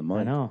McGee in the mic.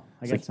 I know.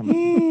 I It's got like,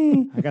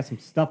 some. I got some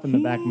stuff in the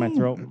back of my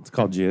throat. It's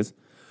called jizz.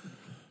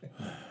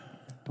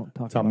 Don't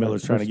talk. Tom about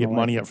Miller's his trying to get personal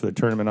money life. up for the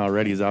tournament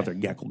already. He's out there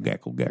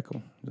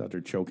gackle. He's out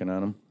there choking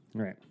on him.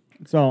 Right.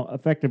 So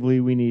effectively,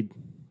 we need.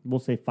 We'll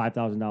say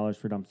 $5,000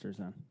 for dumpsters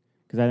then,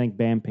 because I think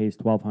BAM pays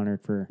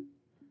 $1,200 for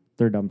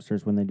their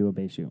dumpsters when they do a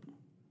base shoot.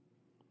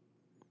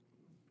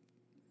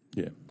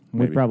 Yeah, We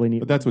maybe. probably need.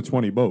 But that's with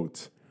 20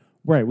 boats.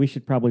 Right. We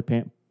should probably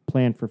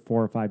plan for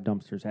 4 or 5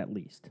 dumpsters at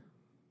least.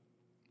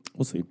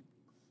 We'll see.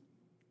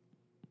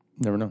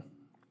 Never know.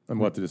 And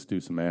we'll have to just do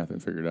some math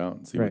and figure it out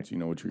and see Right. what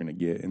you're going to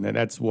get. And then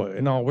that's what.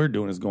 And all we're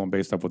doing is going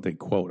based off what they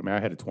quote. I mean, I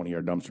had a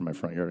 20-yard dumpster in my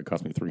front yard. It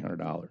cost me $300.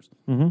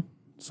 Mm-hmm.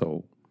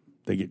 So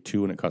they get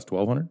 2 and it costs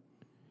 $1,200.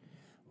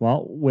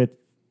 Well,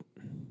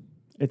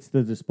 it's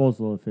the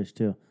disposal of the fish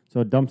too. So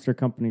a dumpster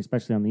company,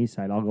 especially on the east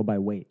side, I'll go by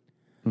weight.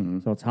 Mm-hmm.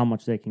 So it's how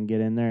much they can get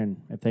in there, and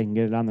if they can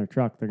get it on their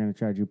truck, they're going to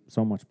charge you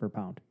so much per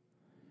pound.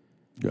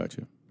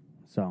 Gotcha.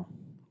 So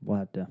we'll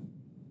have to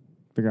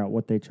figure out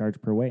what they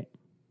charge per weight.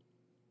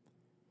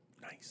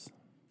 Nice.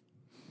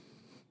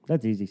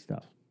 That's easy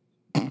stuff.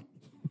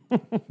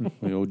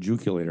 The old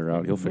jukulator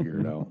out. He'll figure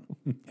it out.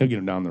 He'll get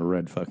him down the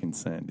red fucking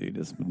cent, dude.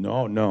 Just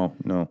no.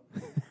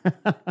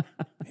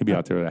 He'll be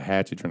out there with a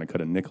hatchet trying to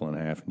cut a nickel in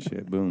half and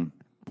shit. Boom.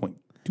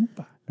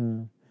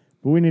 0.25.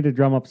 But we need to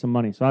drum up some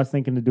money. So I was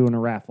thinking of doing a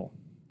raffle.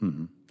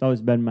 Mm-hmm. It's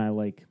always been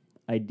my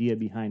idea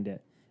behind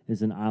it.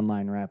 is an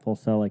online raffle.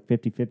 Sell like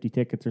 50-50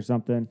 tickets or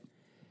something.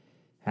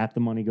 Half the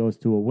money goes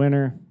to a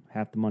winner.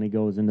 Half the money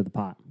goes into the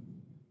pot.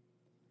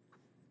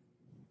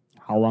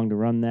 How long to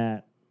run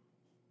that?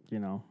 You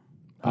know.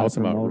 I was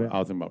thinking promote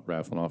it. about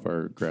raffling off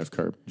our grass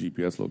carp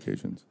GPS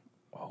locations.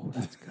 Oh,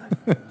 that's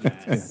good.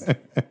 Yes.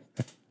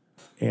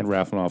 And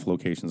raffling off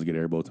locations to get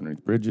airboats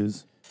underneath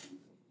bridges.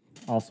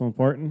 Also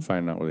important.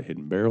 Finding out where the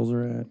hidden barrels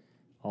are at.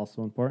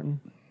 Also important.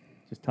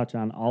 Just touch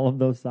on all of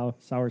those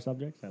sour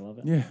subjects. I love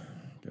it. Yeah,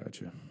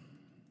 gotcha.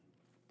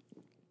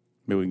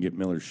 Maybe we can get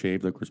Miller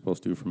shaved like we're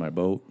supposed to do for my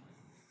boat.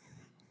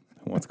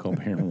 What's called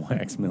hair and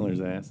wax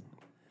Miller's ass.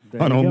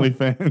 There On you go.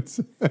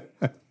 OnlyFans.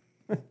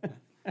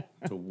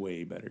 It's a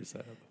way better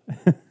setup.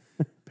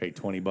 Pay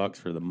 $20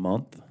 for the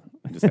month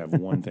and just have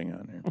one thing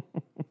on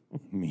there.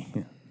 Me,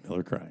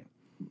 Miller crying.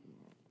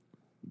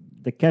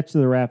 The catch to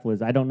the raffle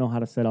is I don't know how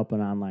to set up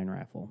an online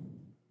raffle.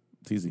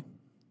 It's easy.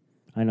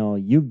 I know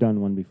you've done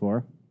one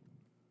before.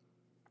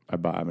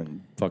 I'm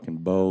in fucking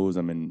bows.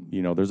 I'm in,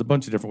 there's a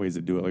bunch of different ways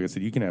to do it. Like I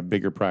said, you can have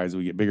bigger prizes.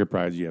 We get bigger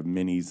prizes. You have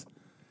minis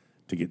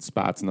to get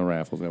spots in the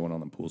raffles. I went on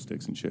the pool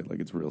sticks and shit. Like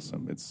it's real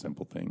simple. It's a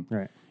simple thing.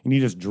 Right. And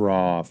you just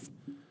draw off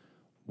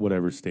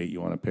whatever state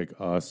you want to pick,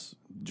 us,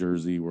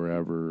 Jersey,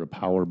 wherever, a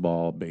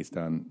Powerball based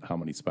on how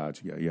many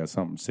spots you got. You got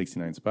something,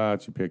 69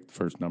 spots. You pick the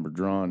first number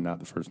drawn, not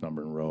the first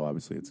number in a row.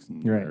 Obviously, it's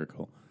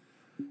numerical.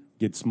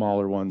 Get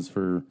smaller ones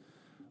for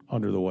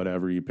under the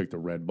whatever. You pick the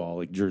red ball.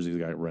 Like Jersey's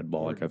got a red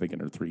ball, like I think in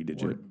their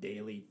 3-digit. Or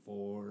daily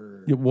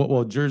for. Yeah,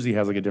 well, Jersey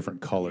has like a different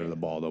color of the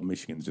ball, though.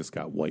 Michigan's just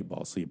got white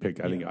balls. So you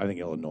pick, I think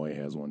Illinois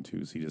has one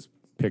too. So you just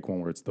pick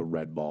one where it's the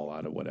red ball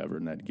out of whatever,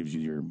 and that gives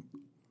you your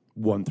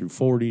 1 through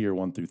 40 or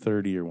 1 through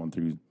 30 or 1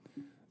 through.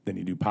 Then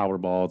you do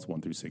Powerball. It's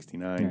 1 through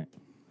 69. Right.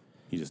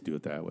 You just do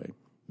it that way.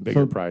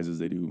 Bigger prizes,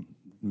 they do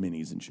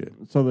minis and shit.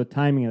 So the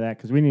timing of that,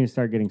 because we need to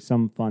start getting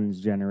some funds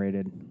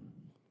generated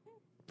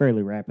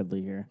fairly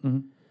rapidly here.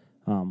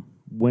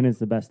 When is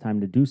the best time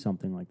to do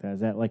something like that? Is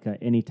that like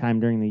any time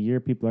during the year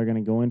people are going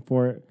to go in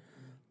for it?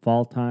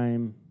 Fall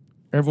time?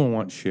 Everyone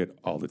wants shit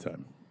all the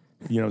time.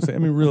 You know what I'm saying? I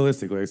mean,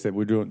 realistically, like I said,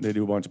 they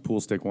do a bunch of pool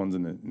stick ones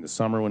in the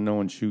summer when no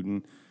one's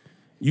shooting.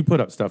 You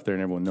put up stuff there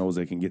and everyone knows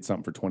they can get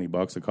something for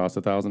 $20 that costs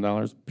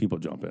 $1,000. People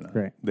jump in on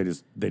Right.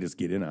 it. They just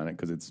get in on it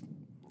because as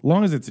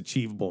long as it's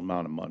achievable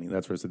amount of money.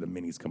 That's where I said the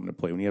minis come into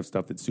play. When you have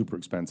stuff that's super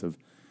expensive,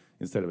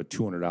 instead of a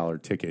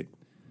 $200 ticket,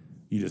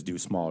 you just do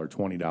smaller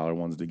 $20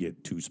 ones to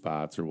get 2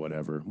 spots or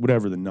whatever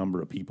the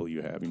number of people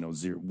you have.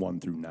 1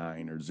 through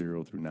 9 or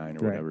 0 through 9 or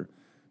Right. whatever,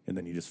 and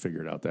then you just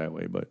figure it out that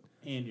way. But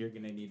And you're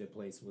going to need a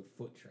place with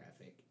foot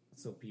traffic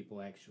so people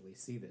actually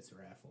see this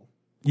raffle.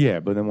 yeah,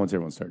 but then once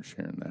everyone starts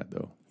sharing that,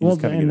 though, you Well,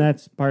 just kinda and get it.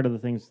 that's part of the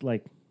things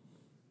like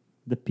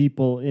the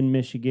people in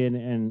Michigan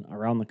and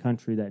around the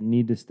country that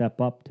need to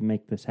step up to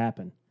make this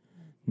happen.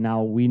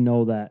 Now we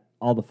know that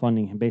all the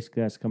funding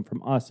basically has to come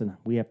from us and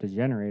we have to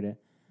generate it.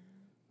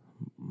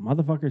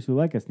 Motherfuckers who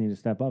like us need to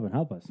step up and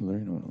help us. Well, there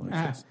ain't no one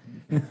that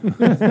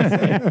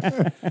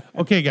likes us.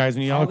 Okay, guys,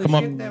 when y'all All the come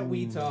up, shit that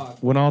we talk.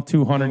 when all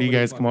 200 of you Nobody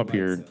guys come up fucking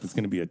here, likes us. it's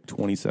going to be a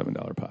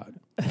 $27 pot,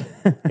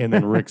 and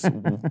then Rick's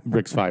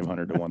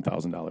 $500 to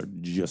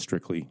 $1,000 just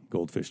strictly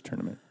goldfish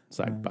tournament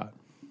side pot.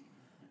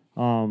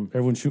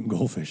 Everyone's shooting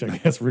goldfish. I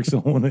guess Rick's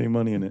don't want any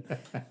money in it.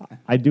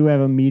 I do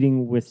have a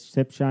meeting with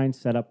Sipshine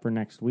set up for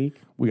next week.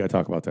 We got to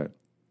talk about that.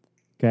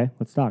 Okay,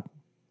 let's talk.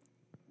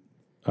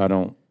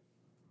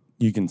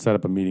 You can set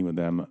up a meeting with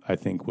them. I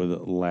think with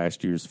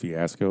last year's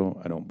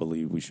fiasco, I don't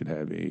believe we should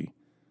have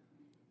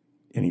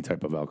any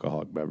type of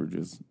alcoholic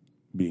beverages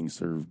being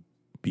served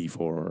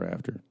before or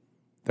after.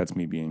 That's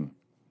me being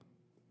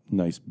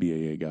nice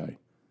BAA guy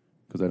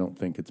because I don't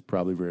think it's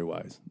probably very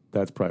wise.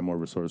 That's probably more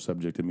of a sort of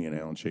subject to me and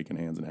Alan shaking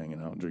hands and hanging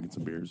out and drinking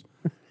some beers.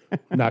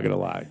 Not gonna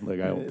lie,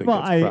 like I don't think.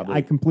 Well, that's probably,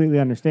 I completely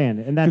understand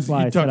it, and that's 'cause why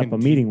you're I set up talking a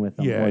meeting with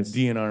them. Yeah, was-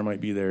 DNR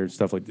might be there,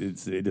 stuff like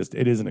this. It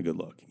isn't a good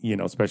look,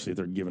 especially if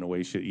they're giving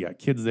away shit. You got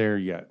kids there,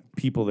 you got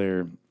people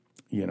there,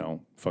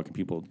 fucking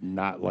people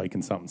not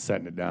liking something,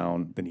 setting it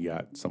down. Then you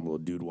got some little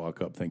dude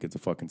walk up, think it's a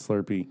fucking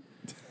Slurpee.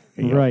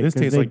 And you go, Right, this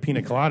 'cause tastes they- like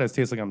pina coladas.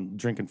 Tastes like I'm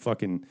drinking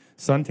fucking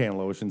suntan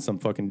lotion. Some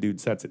fucking dude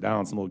sets it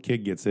down. Some little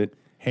kid gets it,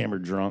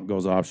 hammered drunk,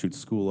 goes off, shoots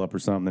school up or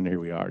something. Then here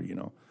we are,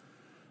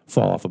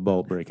 fall off a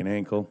boat, break an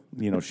ankle,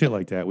 shit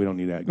like that. We don't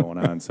need that going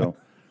on. So,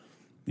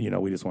 we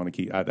just want to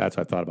keep. That's what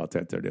I thought about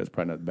that the other day. It's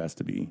probably not the best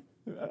to be,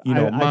 I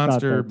thought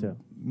monster, that too.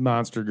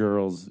 monster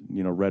girls,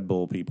 Red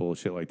Bull people,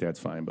 shit like that's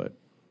fine. But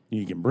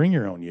you can bring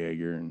your own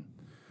Jaeger and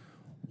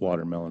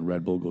watermelon.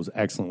 Red Bull goes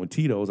excellent with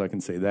Tito's. I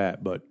can say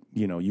that. But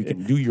you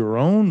can do your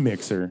own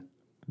mixer.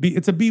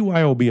 It's a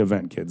BYOB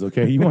event, kids.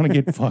 Okay, you want to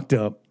get fucked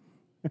up?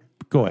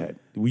 Go ahead.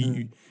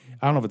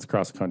 I don't know if it's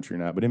across the country or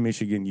not, but in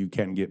Michigan, you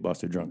can get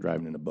busted drunk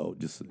driving in a boat.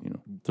 Just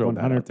throw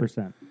that out there.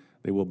 100%.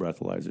 They will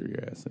breathalyzer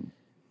your ass. And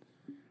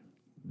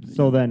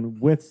So then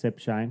with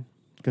Sipshine,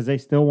 because they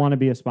still want to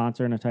be a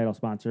sponsor and a title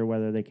sponsor,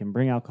 whether they can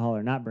bring alcohol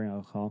or not bring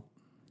alcohol,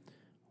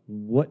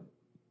 what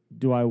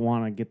do I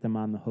want to get them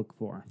on the hook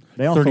for?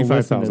 They also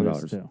listen to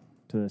this $35,000. too.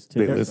 To this too.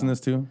 they listen to this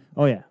too.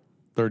 Oh yeah.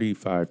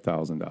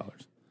 $35,000.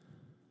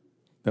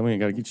 Then we ain't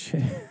got to get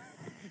shit.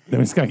 Then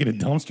we just gotta get a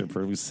dumpster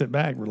for it. We sit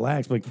back,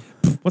 relax. Like,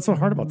 what's so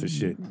hard about this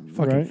shit?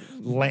 Fucking Right.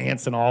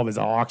 Lance and all of his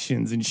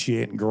auctions and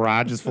shit and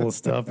garages full of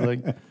stuff. Like,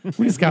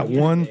 we just got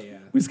one.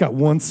 We just got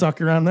one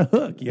sucker on the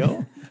hook,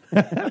 yo.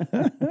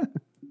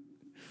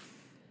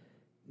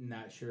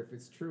 Not sure if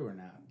it's true or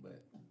not,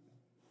 but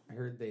I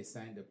heard they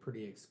signed a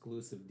pretty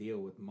exclusive deal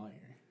with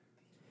Meyer.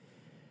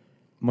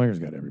 Meyer's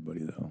got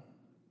everybody though.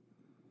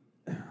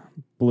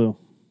 Blue.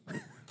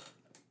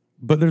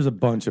 But there's a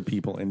bunch of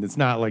people, and it's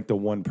not like the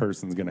one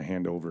person's going to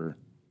hand over.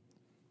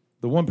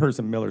 The one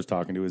person Miller's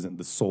talking to isn't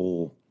the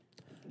sole.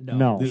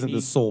 No. we Isn't need,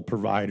 the sole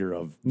provider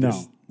of No.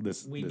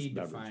 this. we this need to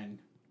beverage. find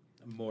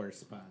more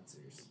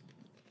sponsors.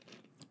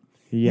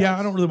 Yes. Yeah,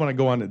 I don't really want to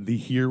go on to the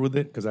here with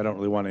it because I don't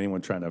really want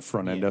anyone trying to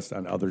front end Yeah. us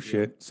on other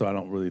shit. So I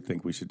don't really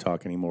think we should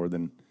talk any more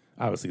than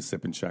obviously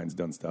Sip and Shine's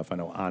done stuff. I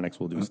know Onyx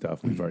will do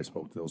stuff. We've already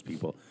spoke to those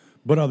people.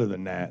 But other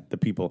than that, the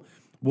people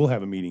we'll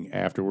have a meeting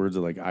afterwards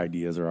of like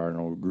ideas or our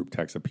own group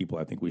text of people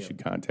I think we should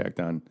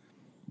contact on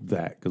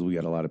that because we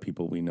got a lot of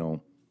people we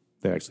know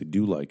that actually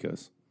do like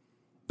us,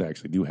 that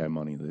actually do have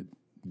money that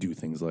do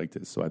things like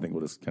this. So I think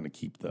we'll just kind of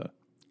keep the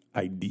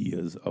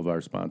ideas of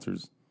our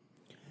sponsors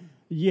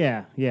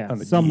Yeah, on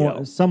the somewhat,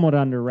 DL. somewhat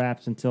under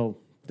wraps until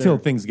till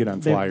things get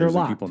on they're flyers and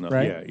locked, people know.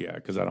 right? Yeah,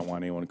 because I don't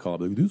want anyone to call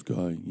up like this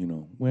guy,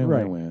 wah,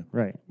 right, wah, wah.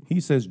 right. He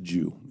says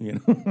Jew, We'll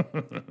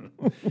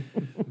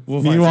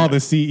find Meanwhile, some- the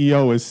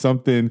CEO is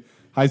something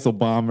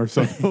Heiselbaum or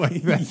something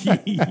like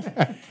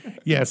that.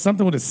 yeah,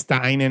 something with a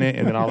Stein in it,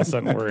 and then all of a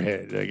sudden we're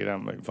hit. Like,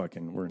 I'm like,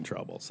 fucking, we're in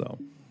trouble. So,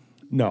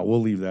 no,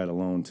 we'll leave that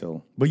alone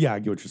till. But yeah, I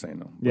get what you're saying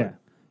though. Yeah.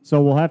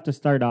 So we'll have to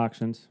start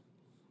auctions,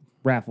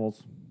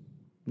 raffles,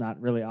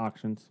 not really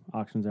auctions.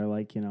 Auctions are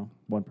like,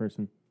 one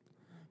person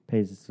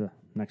pays, the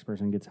next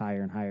person gets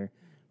higher and higher.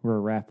 We're a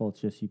raffle.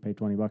 It's just you pay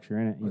 $20, you're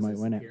in it. You Was might this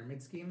win a it.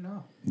 pyramid scheme?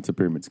 No. It's a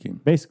pyramid scheme.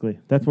 Basically,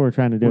 that's what we're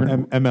trying to do.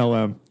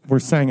 MLM. We're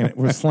slanging it.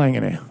 We're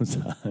slanging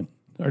Amazon.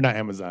 Or not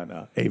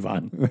Amazon,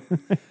 Avon.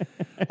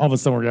 All of a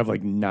sudden, we're going to have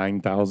like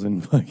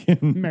 9,000 fucking.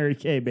 Mary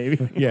Kay,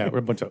 baby. Yeah, we're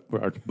a bunch of.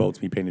 Our boats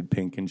be painted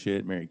pink and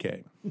shit. Mary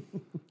Kay.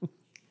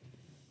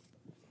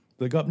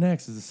 Like, up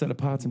next is a set of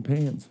pots and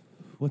pans.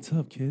 What's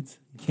up, kids?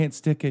 You can't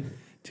stick it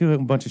to a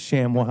bunch of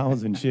sham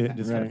wows and shit.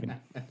 Just Right. fucking.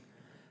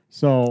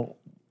 So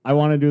I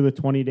want to do the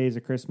 20 days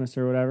of Christmas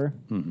or whatever.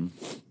 Mm-hmm.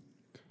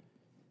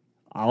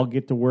 I'll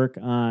get to work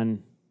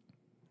on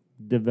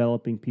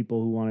developing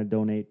people who want to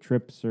donate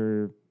trips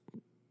or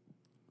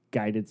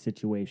guided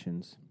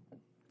situations.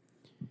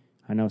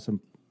 I know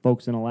some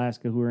folks in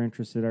Alaska who are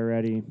interested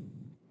already.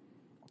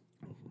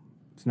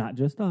 It's not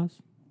just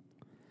us.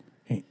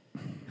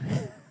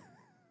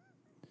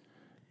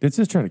 Let's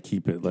just try to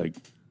keep it like.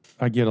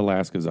 I get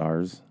Alaska's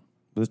ours.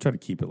 Let's try to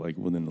keep it like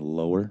within the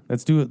lower.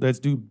 Let's do it. Let's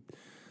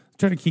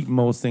try to keep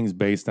most things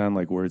based on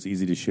like where it's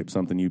easy to ship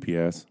something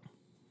UPS.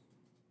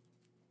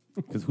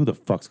 Because who the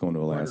fuck's going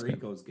to Alaska?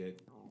 Puerto Rico's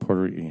good.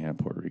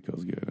 Puerto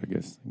Rico's good, I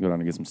guess. Go down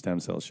and get some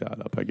stem cells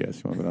shot up, I guess.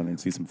 You want to go down there and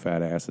see some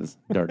fat asses,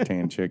 dark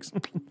tan chicks.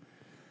 But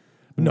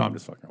no, I'm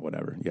just fucking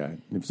whatever. Yeah.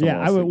 If someone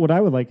Yeah, else think- what I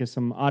would like is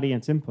some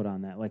audience input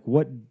on that. Like,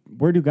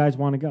 where do guys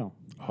want to go?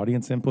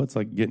 audience input's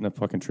like getting a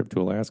fucking trip to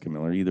Alaska,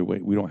 Miller. Either way,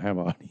 we don't have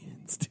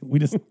audience. We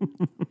just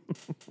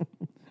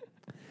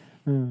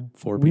 4 We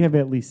people. have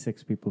at least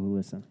 6 people who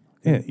listen.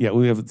 Yeah,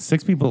 we have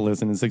 6 people who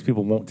listen, and 6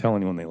 people won't tell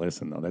anyone they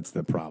listen. Though that's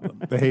the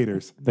problem. The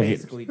haters. The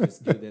haters. Basically,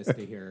 just do this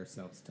to hear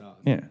ourselves talk.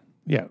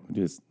 Yeah.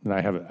 Just and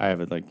I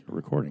have it like a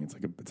recording.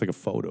 It's like a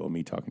photo of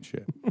me talking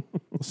shit.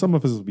 Well, some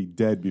of us will be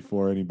dead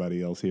before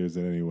anybody else hears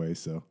it anyway,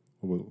 so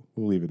we'll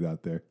leave it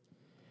out there.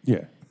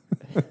 Yeah,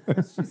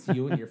 It's just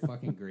you and your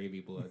fucking gravy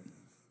blood.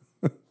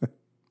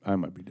 I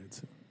might be dead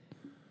soon.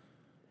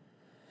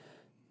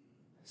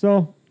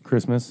 So,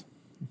 Christmas.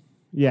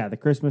 yeah, the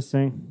Christmas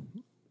thing.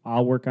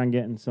 I'll work on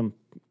getting some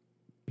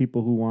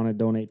people who want to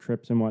donate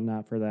trips and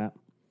whatnot for that.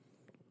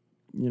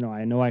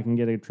 I know I can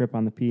get a trip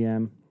on the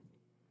PM.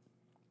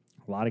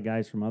 A lot of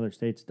guys from other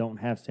states don't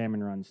have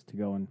salmon runs to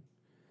go and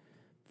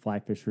fly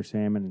fish for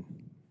salmon.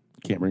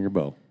 Can't bring your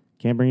bow.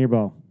 Can't bring your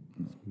bow.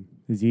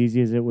 As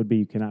easy as it would be,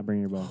 you cannot bring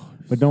your bow.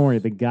 But don't worry,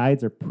 the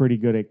guides are pretty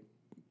good at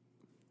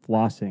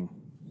flossing.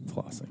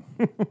 Flossing.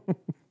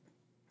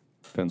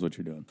 Depends what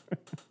you're doing.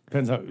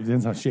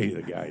 Depends how shady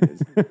the guide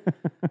is.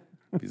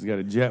 If he's got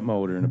a jet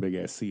motor and a big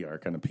ass sea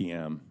arc on a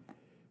PM,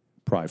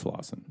 probably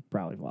flossing.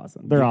 Probably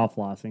flossing. They're all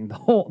flossing the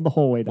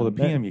whole way down. Well,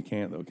 the PM you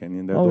can't though, can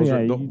you? Oh Those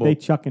yeah, are, they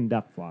chuck and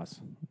duck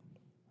floss.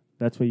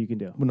 That's what you can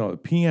do. Well, no, the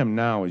PM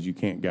now is you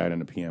can't guide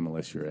on a PM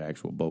unless you're an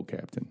actual boat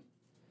captain.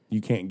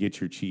 You can't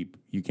get your cheap.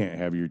 You can't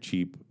have your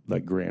cheap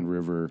like Grand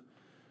River,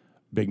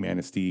 Big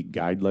Manistee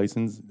guide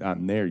license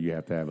on there. You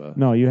have to have a.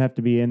 No, you have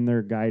to be in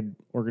their guide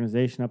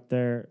organization up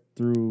there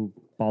through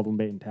Baldwin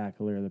Bait and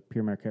Tackle or the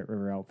Pure Marquette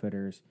River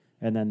Outfitters,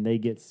 and then they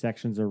get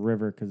sections of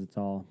river because it's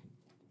all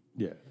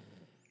Yeah.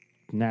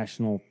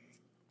 national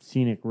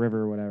scenic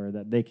river or whatever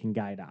that they can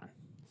guide on.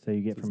 So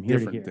you get from It's here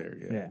to different here.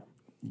 there. Yeah.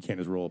 You can't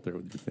just roll up there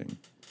with your thing.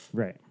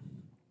 Right.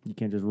 You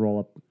can't just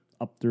roll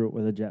up through it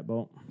with a jet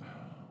boat.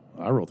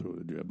 I roll through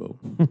with a jet boat.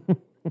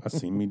 I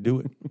seen me do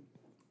it,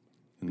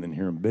 and then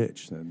hear him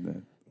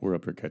bitch. we're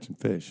up here catching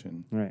fish,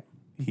 and Right.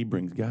 he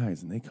brings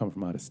guys, and they come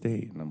from out of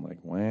state, and I'm like,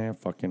 wah,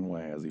 fucking wah,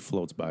 as he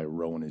floats by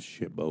rowing his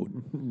shit boat.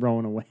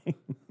 Rowing away.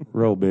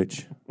 Row,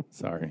 bitch.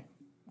 Sorry,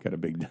 got a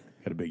big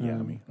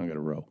yami. I got to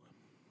row.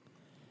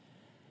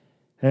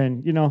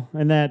 And,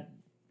 and that,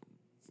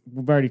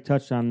 we've already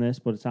touched on this,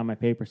 but it's on my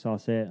paper, so I'll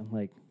say it.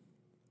 Like,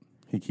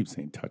 He keeps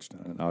saying touched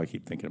on it. All I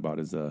keep thinking about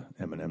is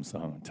Eminem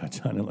song,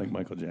 touch on it like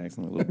Michael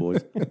Jackson, the little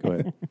boys. Go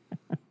ahead.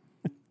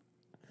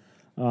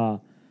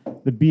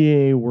 the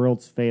BAA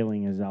World's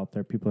Failing is out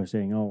there. People are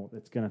saying, oh,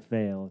 it's going to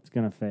fail. It's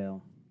going to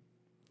fail.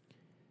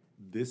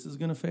 This is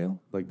going to fail?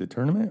 Like the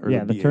tournament? Or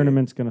Yeah, the BAA?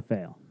 tournament's going to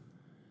fail.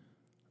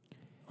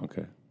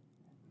 Okay.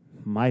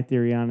 My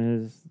theory on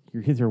it is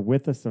you're either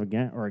with us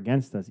or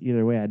against us.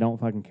 Either way, I don't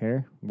fucking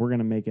care. We're going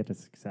to make it a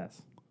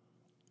success.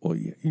 Well,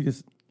 yeah,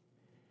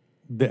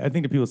 I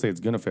think the people say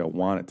it's going to fail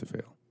want it to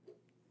fail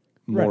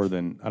more Right.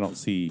 than I don't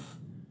see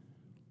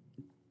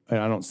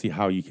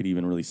how you could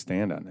even really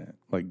stand on that.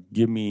 Like,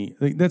 give me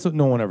that's what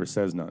no one ever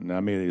says. Nothing. Now,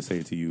 maybe they say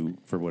it to you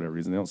for whatever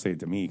reason. They don't say it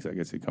to me because I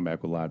guess they come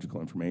back with logical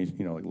information,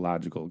 like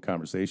logical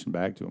conversation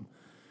back to them,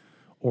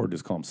 or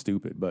just call them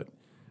stupid. But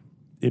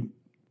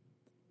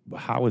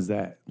how is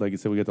that? Like I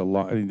said, we got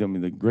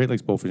the Great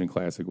Lakes Bowfishing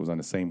Classic was on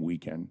the same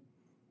weekend.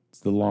 It's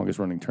the longest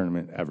running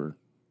tournament ever.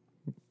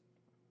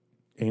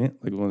 Ain't it?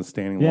 Like one of the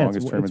standing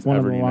longest tournaments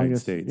ever in the United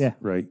States. Yeah.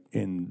 Right?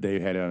 And they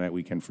had it on that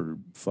weekend for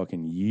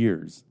fucking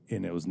years.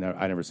 And it was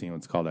I never seen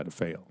what's called that a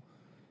fail.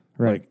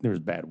 Right. Like there's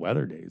bad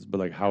weather days, but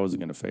like how is it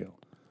going to fail?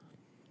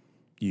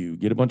 You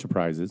get a bunch of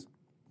prizes,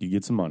 you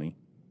get some money,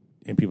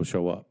 and people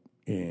show up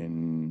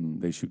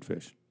and they shoot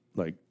fish.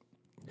 Like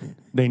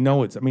they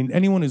know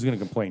anyone who's going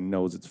to complain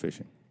knows it's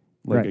fishing.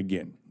 Like Right.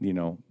 again,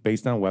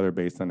 based on weather,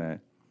 based on that,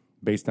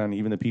 based on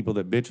even the people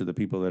that bitch are the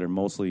people that are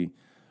mostly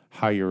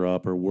higher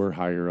up or were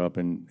higher up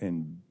and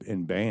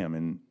BAM,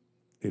 and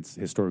it's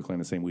historically on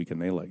the same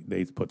weekend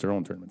they put their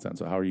own tournaments on.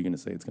 So how are you going to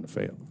say it's going to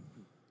fail?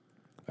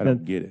 I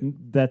don't get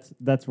it.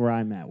 That's where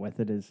I'm at with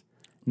it is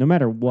no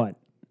matter what,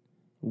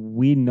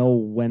 we know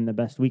when the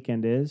best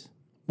weekend is.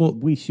 Well,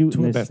 we shoot to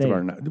in the this best state.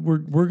 of our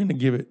we're going to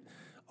give it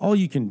all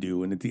you can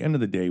do, and at the end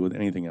of the day, with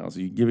anything else,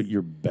 you give it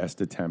your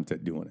best attempt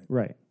at doing it,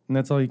 Right. and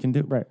that's all you can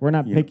do. Right. We're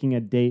not You picking a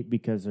date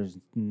because there's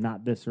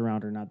not this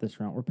around or not this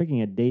around. We're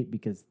picking a date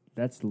because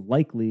that's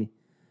likely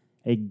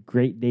a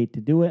great date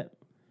to do it.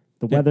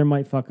 The weather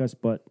might fuck us,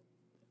 but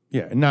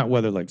Yeah, and not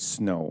weather like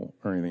snow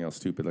or anything else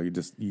stupid. Like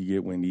you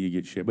get windy, you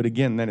get shit. But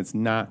again, then it's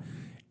not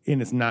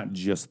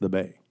just the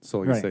bay. So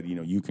like I Right. said,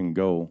 you can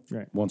go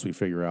Right. once we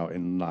figure out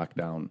and lock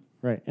down.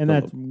 right. And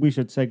that's we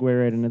should segue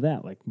right into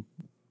that. Like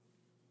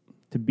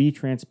to be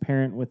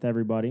transparent with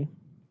everybody,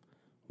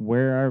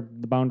 where are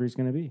the boundaries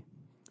going to be?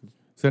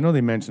 So I know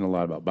they mention a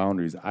lot about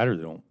boundaries. I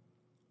really don't.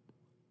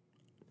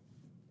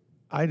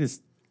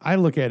 I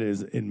look at it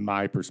as in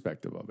my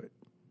perspective of it.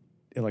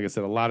 And like I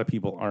said, a lot of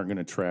people aren't going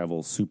to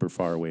travel super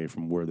far away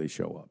from where they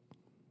show up.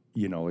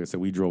 Like I said,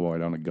 we drove all the way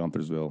down to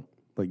Gunther'sville.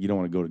 Like, you don't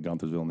want to go to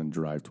Gunther'sville and then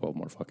drive 12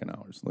 more fucking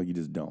hours. Like, you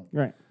just don't.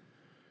 Right.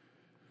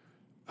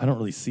 I don't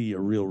really see a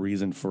real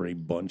reason for a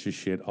bunch of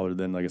shit other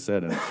than, like I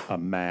said, a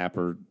map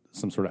or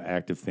some sort of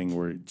active thing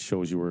where it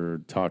shows you where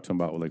talk to them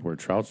about like where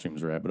trout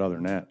streams are at. But other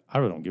than that, I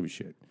really don't give a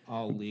shit.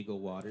 All legal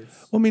waters.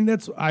 Well, I mean,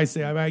 that's what I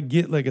say. I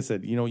get, like I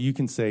said, you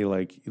can say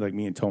like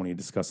me and Tony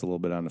discussed a little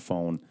bit on the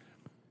phone.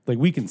 Like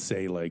we can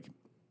say like,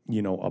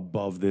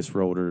 above this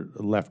road or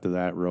left of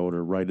that road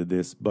or right of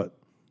this, but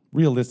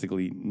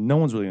realistically, no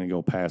one's really going to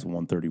go past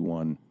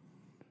 131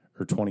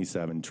 or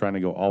 27 trying to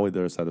go all the way to the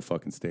other side of the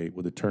fucking state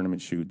with a tournament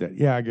shoot that,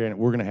 again,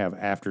 we're going to have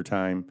after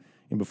time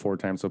and before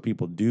time. So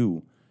people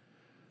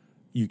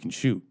you can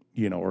shoot,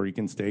 or you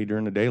can stay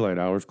during the daylight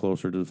hours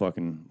closer to the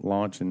fucking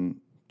launch and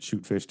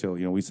shoot fish till,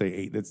 we say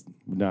 8, that's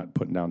not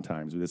putting down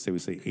times. We say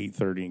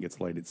 8:30 and gets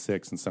light at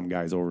 6 and some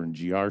guy's over in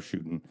GR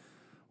shooting.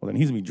 Well, then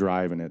he's going to be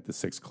driving at the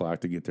 6 o'clock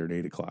to get there at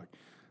 8 o'clock.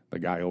 The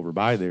guy over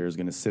by there is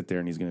going to sit there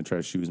and he's going to try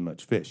to shoot as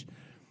much fish.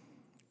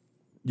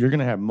 You're going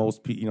to have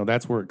most people,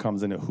 that's where it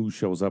comes into who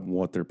shows up and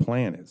what their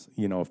plan is.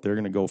 If they're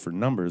going to go for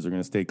numbers, they're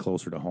going to stay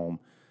closer to home,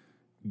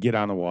 get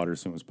on the water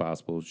as soon as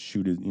possible,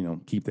 shoot it,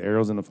 keep the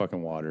arrows in the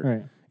fucking water, Right.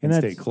 and And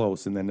stay that's-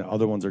 close. And then the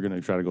other ones are going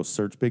to try to go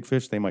search big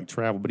fish. They might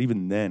travel, but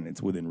even then,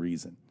 it's within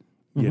reason,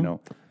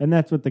 And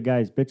that's what the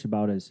guys bitch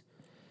about is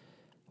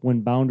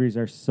when boundaries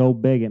are so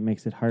big, it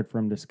makes it hard for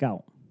them to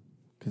scout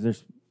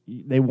because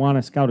they want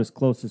to scout as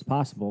close as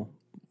possible.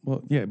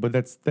 Well, yeah, but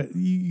that's that.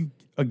 You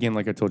again,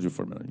 like I told you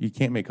for a minute, you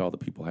can't make all the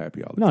people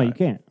happy all the No, time. you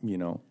can't.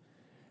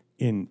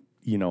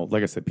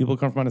 Like I said, people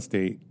come from out of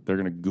state. They're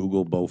going to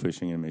Google bow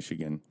fishing in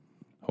Michigan.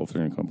 Hopefully,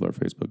 they're going to come to our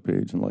Facebook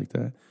page and like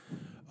that.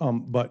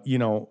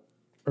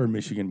 Or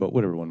Michigan, but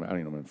whatever one. I don't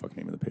even know the fucking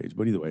name of the page.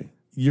 But either way,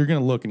 you're going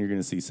to look and you're going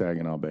to see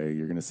Saginaw Bay.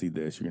 You're going to see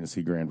this. You're going to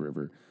see Grand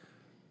River.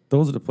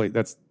 Those are the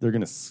places. They're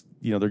going to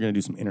they're going to do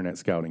some internet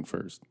scouting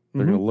first.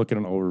 They're going to look at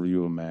an overview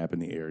of a map in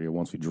the area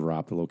once we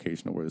drop the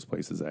location of where this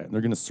place is at. And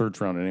they're going to search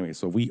around it anyway.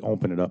 So if we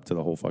open it up to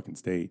the whole fucking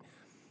state,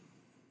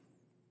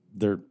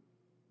 they're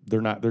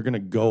they're going to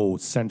go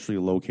centrally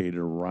located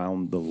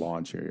around the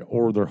launch area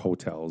or their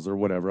hotels or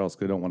whatever else.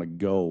 They don't want to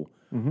go,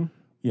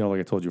 like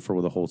I told you,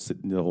 for the whole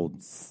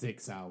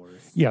 6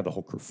 hours. Yeah, the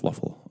whole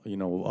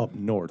kerfluffle, up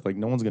north. Like,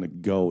 no one's going to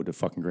go to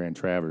fucking Grand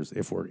Traverse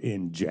if we're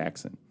in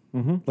Jackson.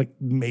 Like,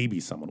 maybe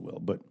someone will,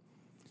 but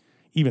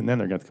even then,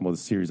 they're going to come up with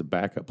a series of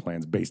backup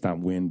plans based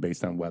on wind,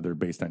 based on weather,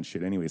 based on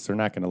shit anyway. So they're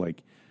not going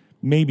to,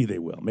 maybe they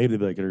will. Maybe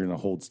they're going to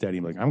hold steady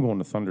and be like, I'm going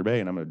to Thunder Bay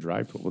and I'm going to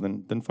drive to it. Well,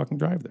 then fucking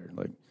drive there.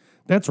 Like,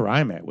 that's where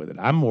I'm at with it.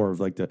 I'm more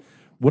of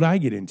what I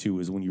get into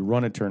is when you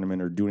run a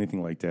tournament or do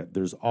anything like that,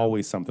 there's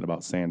always something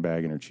about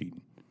sandbagging or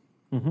cheating.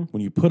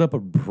 When you put up a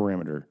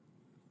perimeter,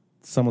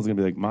 someone's going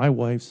to be like, my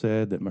wife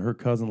said that her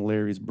cousin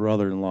Larry's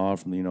brother-in-law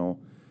from,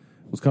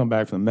 was coming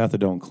back from the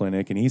methadone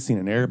clinic and he's seen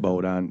an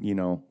airboat on,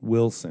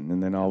 Wilson.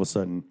 And then all of a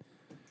sudden,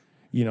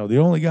 the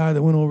only guy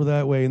that went over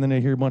that way, and then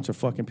they hear a bunch of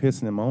fucking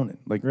pissing and moaning.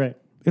 Like, Right.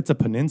 It's a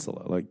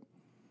peninsula. Like,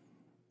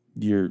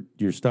 you're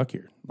stuck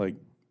here. Like,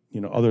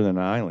 other than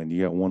an island,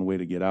 you got one way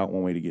to get out,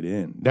 one way to get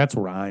in. That's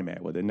where I'm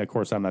at with it. And of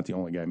course, I'm not the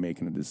only guy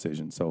making the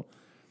decision. So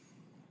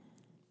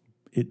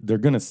they're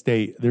going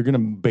to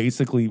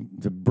basically,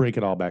 to break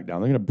it all back down,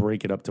 they're going to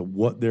break it up to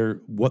what they're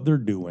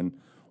doing,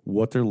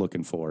 what they're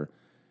looking for.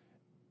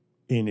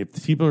 And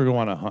if people are going to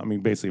want to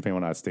hunt, basically, if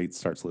anyone out of state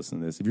starts listening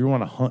to this, if you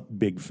want to hunt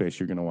big fish,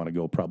 you're going to want to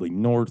go probably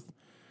north,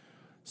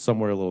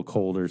 somewhere a little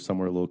colder,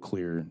 somewhere a little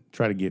clearer,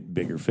 try to get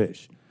bigger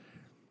fish.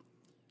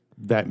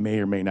 That may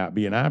or may not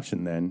be an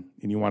option then,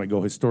 and you want to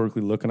go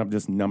historically looking up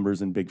just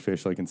numbers and big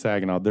fish like in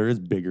Saginaw. There is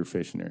bigger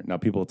fish in there. Now,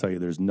 people will tell you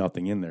there's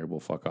nothing in there. Well,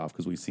 fuck off,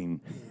 because we've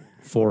seen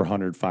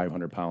 400,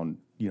 500-pound,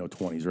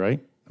 20s, right?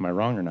 Am I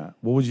wrong or not?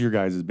 What was your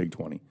guys' big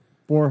 20?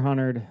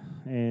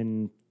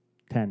 410.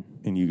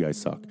 And you guys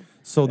suck.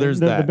 So there's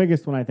the that. The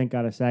biggest one I think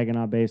out of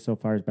Saginaw Bay so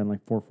far has been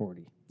like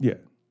 440. Yeah.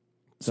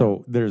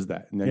 So there's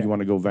that. And then Yeah. you want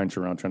to go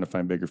venture around trying to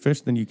find bigger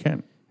fish, then you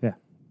can. Yeah.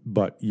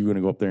 But you're going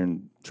to go up there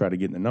and try to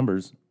get in the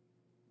numbers.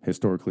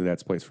 Historically,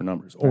 that's place for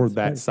numbers. Or That's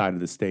that right. side of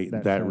the state,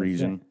 That's that right,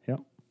 region. Yeah.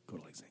 Yep. Go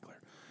to Lake St.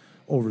 Clair.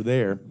 Over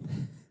there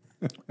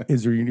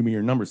is there going to be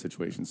your number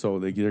situation. So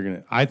they're going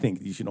to, I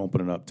think you should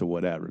open it up to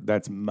whatever.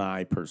 That's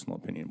my personal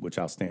opinion, which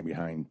I'll stand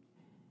behind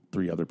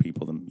 3 other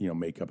people to,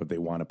 make up. If they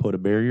want to put a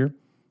barrier,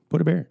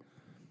 put a barrier.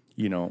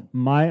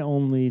 My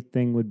only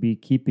thing would be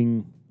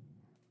keeping,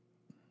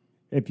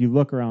 if you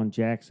look around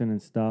Jackson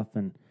and stuff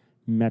and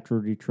Metro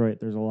Detroit,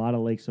 there's a lot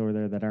of lakes over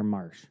there that are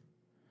marsh.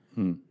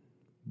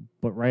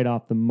 But right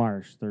off the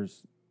marsh,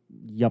 there's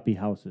yuppie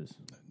houses.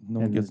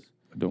 No one gets,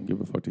 I don't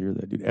give a fuck to hear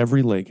that, dude.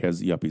 Every lake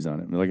has yuppies on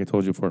it. Like I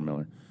told you before,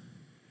 Miller.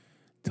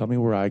 Tell me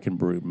where I can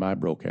brew my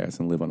broke ass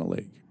and live on a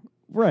lake.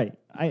 Right.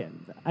 I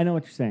know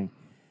what you're saying.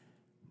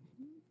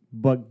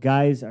 But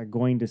guys are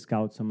going to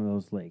scout some of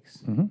those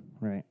lakes.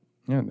 Right.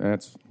 Yeah,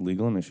 that's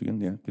legal in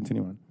Michigan. Yeah,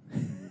 continue on.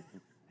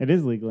 It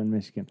is legal in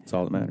Michigan. That's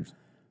all that matters.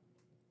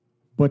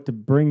 But to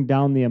bring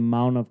down the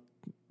amount of,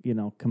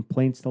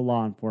 complaints to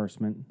law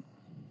enforcement,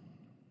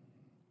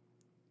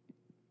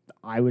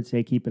 I would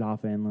say keep it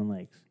off of inland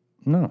lakes.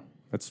 No,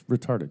 that's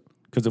retarded.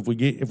 Because if we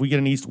get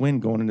an east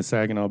wind going into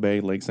Saginaw Bay,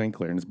 Lake St.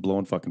 Clair, and it's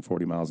blowing fucking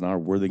 40 miles an hour,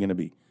 where are they going to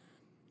be?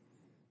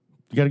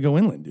 You got to go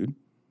inland, dude.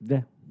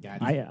 Yeah.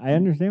 I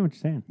understand what you're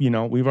saying.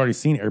 We've already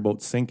seen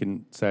airboats sink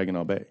in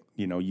Saginaw Bay.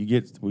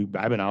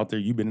 I've been out there.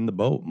 You've been in the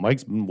boat.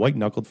 Mike's been white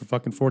knuckled for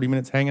fucking 40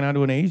 minutes hanging out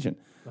to an Asian.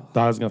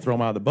 Thought I was going to throw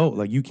him out of the boat.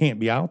 Like, you can't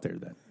be out there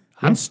then.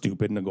 I'm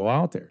stupid to go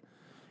out there.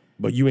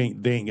 But they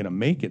ain't going to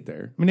make it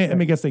there.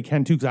 I guess they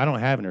can too, because I don't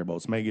have an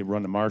airboat. Somebody could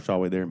run the marsh all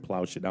the way there and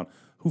plow shit down.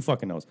 Who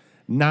fucking knows?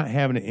 Not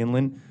having it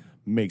inland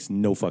makes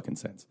no fucking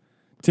sense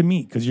to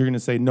me, because you're going to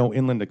say no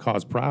inland to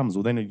cause problems.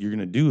 Well, then what you're going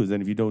to do is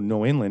then if you don't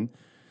know inland,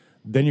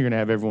 then you're going to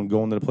have everyone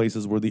going to the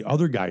places where the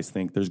other guys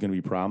think there's going to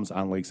be problems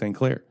on Lake St.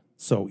 Clair.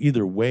 So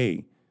either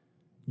way,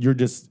 you're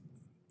just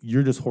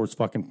horse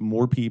fucking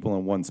more people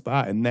in one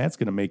spot, and that's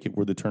going to make it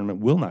where the tournament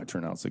will not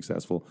turn out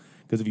successful.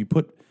 Because if you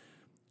put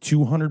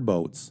 200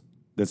 boats,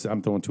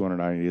 I'm throwing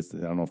 200 ideas. I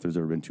don't know if there's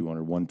ever been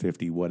 200,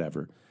 150,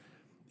 whatever,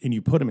 and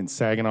you put them in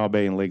Saginaw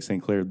Bay and Lake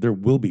St. Clair, there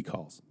will be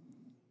calls.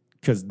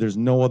 Because there's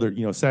no other,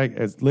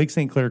 as Lake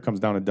St. Clair comes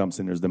down and dumps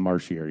in, there's the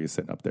marshy area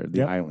sitting up there,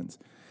 the islands.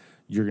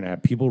 You're going to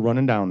have people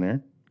running down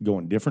there,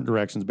 going different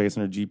directions based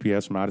on their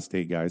GPS from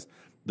out-of-state guys.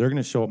 They're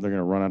going to show up. They're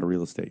going to run out of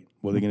real estate.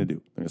 What are they going to do?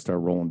 They're going to start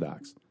rolling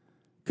docks.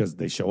 Because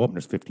they show up and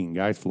there's 15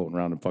 guys floating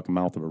around in the fucking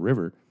mouth of a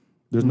river.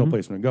 There's no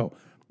place for them to go.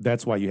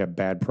 That's why you have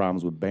bad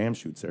problems with BAM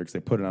shoots there, because they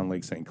put it on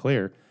Lake St.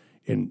 Clair,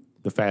 and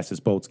the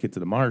fastest boats get to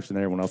the marsh, and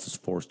then everyone else is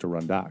forced to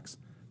run docks.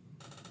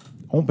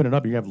 Open it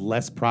up, you have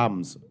less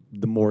problems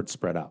the more it's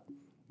spread out.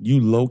 You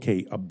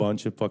locate a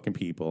bunch of fucking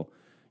people.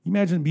 You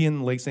imagine being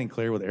in Lake St.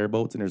 Clair with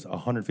airboats and there's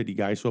 150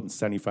 guys show up and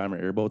 75 are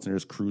airboats and they're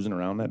just cruising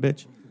around that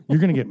bitch. You're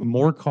going to get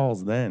more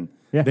calls then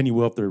than you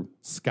will if they're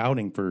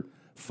scouting for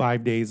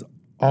 5 days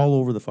all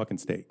over the fucking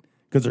state.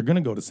 Because they're going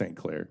to go to St.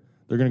 Clair.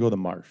 They're going to go to the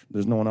marsh.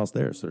 There's no one else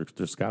there, so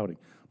they're scouting.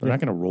 They're not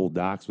going to roll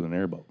docks with an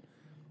airboat.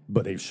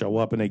 But they show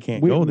up and they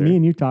can't go there. Me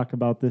and you talked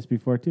about this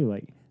before too.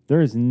 Like,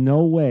 there is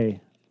no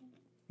way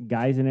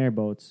guys in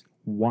airboats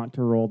want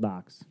to roll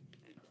docks.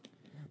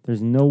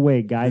 There's no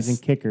way guys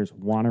and kickers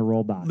want to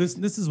roll docks.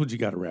 This is what you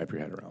got to wrap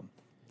your head around.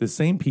 The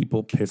same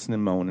people pissing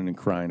and moaning and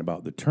crying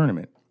about the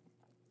tournament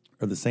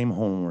are the same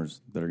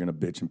homeowners that are going to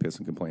bitch and piss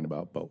and complain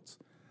about boats.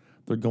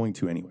 They're going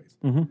to anyways.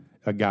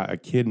 A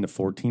kid in a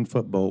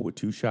 14-foot boat with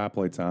 2 shop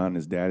lights on,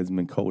 his dad is in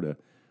Minn Kota,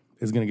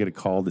 is going to get a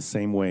call the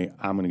same way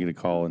I'm going to get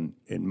a call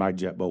in my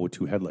jet boat with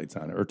 2 headlights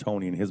on it, or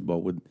Tony in his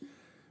boat with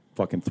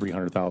fucking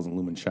 300,000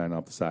 lumens shining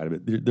off the side of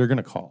it. They're going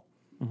to call.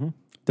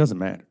 Doesn't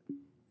matter.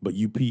 But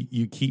you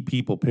keep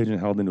people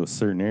pigeonholed into a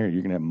certain area,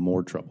 you're going to have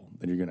more trouble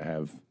than you're going to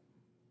have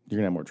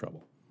more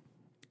trouble.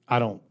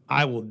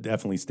 I will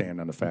definitely stand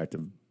on the fact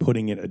of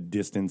putting it a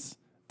distance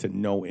to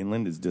no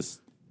inland is just,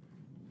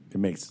 it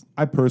makes.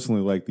 I personally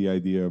like the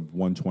idea of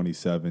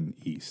 127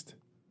 east.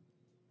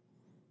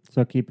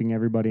 So keeping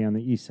everybody on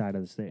the east side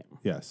of the state.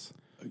 Yes.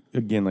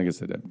 Again, like I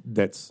said,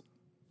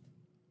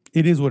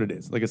 it is what it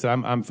is. Like I said,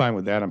 I'm fine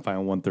with that. I'm fine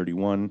with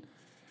 131.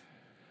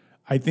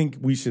 I think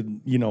we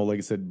should, like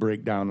I said,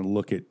 break down and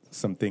look at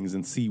some things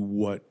and see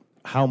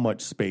how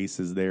much space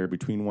is there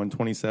between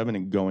 127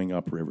 and going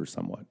upriver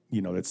somewhat.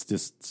 Let's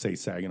just say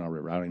Saginaw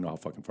River. I don't even know how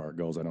fucking far it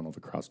goes. I don't know if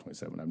it crosses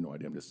 27. I have no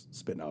idea. I'm just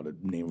spitting out a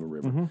name of a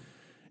river.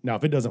 Now,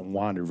 if it doesn't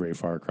wander very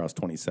far across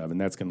 27,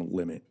 that's going to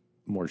limit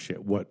more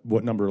shit.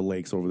 What number of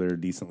lakes over there are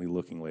decently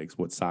looking lakes?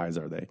 What size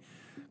are they?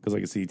 Because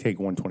like I said, you take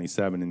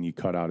 127 and you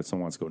cut out, if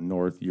someone wants to go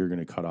north, you're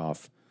going to cut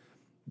off,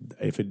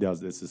 if it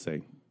does this, to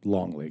say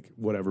Long Lake,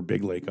 whatever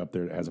big lake up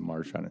there that has a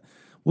marsh on it.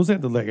 We'll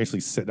just have to actually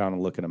sit down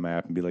and look at a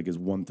map and be like, is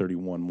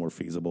 131 more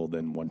feasible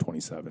than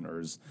 127? Or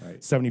is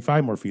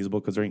 75 more feasible?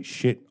 Because there ain't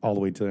shit all the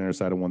way to the other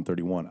side of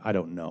 131. I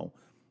don't know.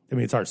 I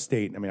mean, it's our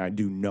state. I mean, I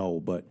do know,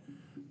 but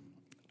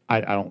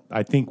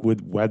I think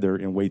with weather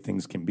and way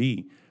things can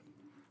be,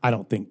 I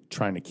don't think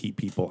trying to keep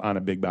people on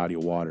a big body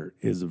of water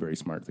is a very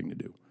smart thing to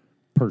do,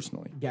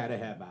 personally. Gotta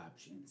have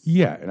options.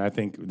 Yeah, and I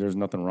think there's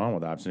nothing wrong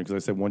with options because,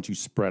 like I said, once you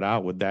spread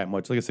out with that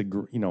much, like I said,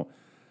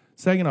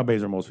 Saginaw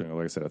Bays are mostly,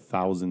 like I said,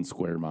 1,000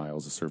 square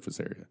miles of surface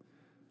area.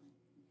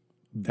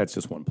 That's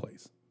just one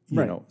place,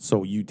 you know.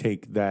 So you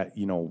take that,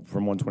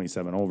 from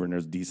 127 over, and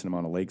there's a decent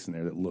amount of lakes in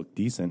there that look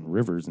decent,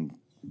 rivers and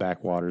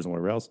backwaters and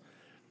whatever else.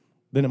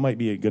 Then it might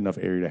be a good enough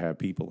area to have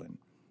people in.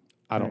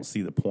 I don't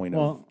see the point of.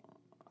 Well,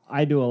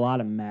 I do a lot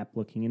of map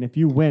looking, and if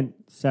you went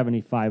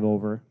 75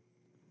 over,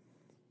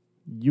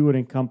 you would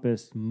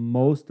encompass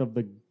most of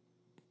the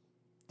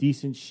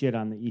decent shit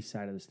on the east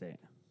side of the state.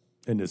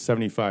 And the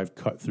 75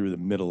 cut through the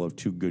middle of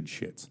 2 good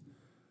shits.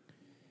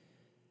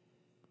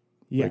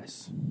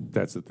 Yes.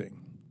 That's the thing.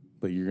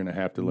 Like you're gonna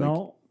have to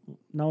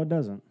No, it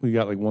doesn't. We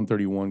got like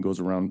 131 goes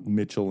around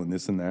Mitchell and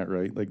this and that,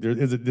 right? Like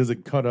does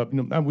it cut up?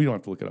 We don't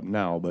have to look it up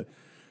now, but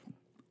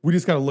we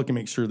just got to look and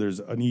make sure there's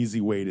an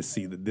easy way to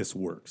see that this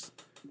works.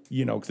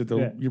 Because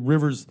your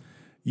rivers,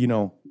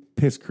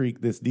 Piss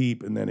Creek this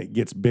deep, and then it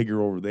gets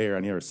bigger over there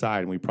on the other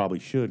side, and we probably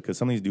should, because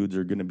some of these dudes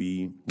are going to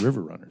be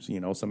river runners.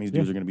 Some of these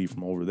dudes are going to be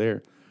from over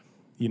there.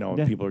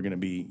 And people are going to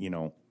be,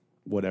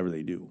 whatever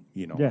they do.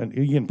 And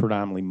again,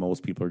 predominantly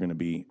most people are going to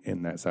be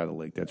in that side of the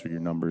lake. That's where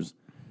your numbers.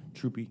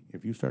 Troopy,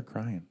 if you start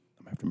crying,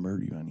 I'm going to have to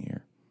murder you on the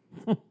air.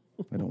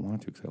 I don't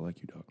want to because I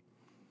like you, dog.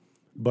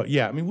 But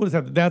yeah, I mean, we'll just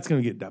have to, that's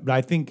going to get done. But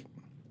I think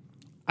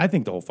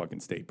the whole fucking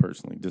state,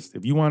 personally, just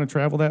if you want to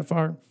travel that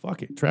far,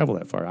 fuck it, travel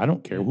that far. I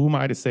don't care. Who am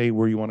I to say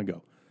where you want to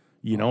go?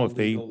 If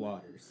they,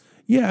 waters.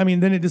 Yeah, I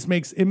mean, then it just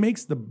makes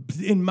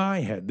in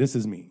my head, this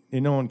is me,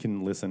 and no one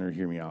can listen or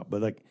hear me out,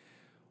 but like,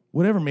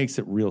 whatever makes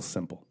it real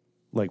simple.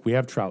 Like, we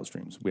have trout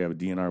streams. We have a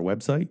DNR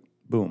website.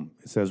 Boom.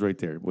 It says right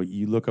there. Well,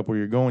 you look up where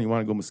you're going. You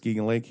want to go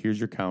Muskegon Lake. Here's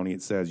your county.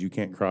 It says you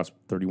can't cross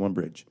 31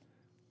 Bridge.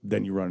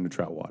 Then you run into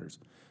trout waters.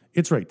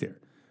 It's right there.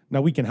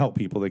 Now, we can help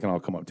people. They can all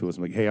come up to us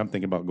and be like, hey, I'm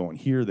thinking about going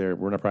here, there.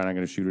 We're probably not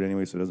going to shoot it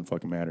anyway, so it doesn't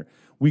fucking matter.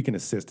 We can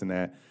assist in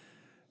that.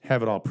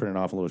 Have it all printed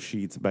off in little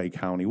sheets by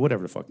county,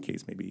 whatever the fucking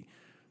case may be.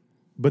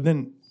 But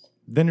then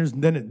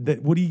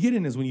what do you get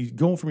in is when you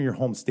go from your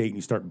home state and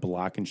you start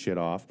blocking shit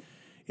off,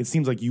 it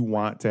seems like you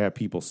want to have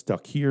people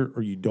stuck here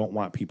or you don't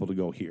want people to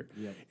go here.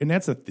 Yep. And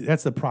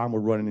that's the problem we're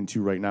running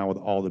into right now with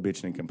all the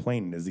bitching and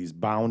complaining is these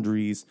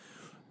boundaries.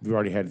 We've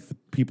already had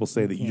people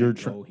say that you're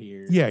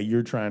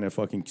you're trying to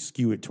fucking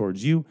skew it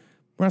towards you.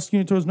 We're not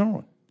skewing it towards no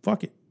one.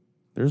 Fuck it.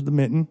 There's the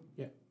mitten.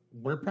 Yeah.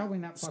 We're probably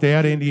not. Stay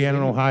out of Indiana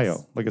and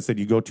Ohio. Like I said,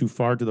 you go too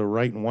far to the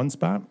right in one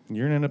spot,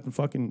 you're going to end up in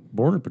fucking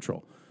Border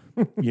Patrol.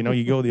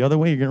 You go the other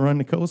way, you're going to run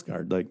the Coast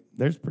Guard. Like,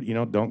 there's,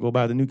 don't go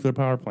by the nuclear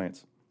power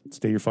plants.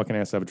 Stay your fucking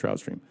ass out of a trout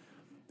stream.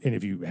 And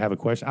if you have a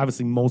question,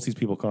 obviously most of these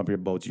people come up here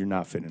boats, you're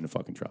not fitting in a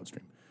fucking trout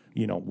stream.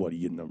 What, are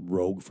you in the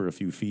rogue for a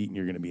few feet and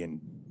you're going to be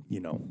in,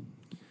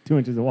 2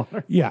 inches of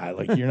water. Yeah,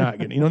 like you're not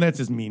going to, that's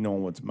just me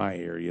knowing what's my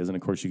area is. And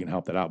of course you can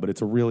help that out, but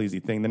it's a real easy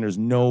thing. Then there's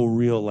no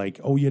real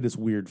this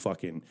weird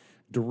fucking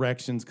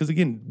directions. Because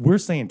again, we're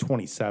saying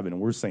 27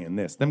 and we're saying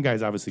this. Them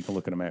guys obviously can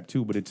look at a map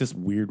too, but it's just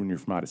weird when you're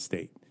from out of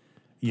state.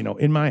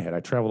 In my head, I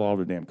traveled all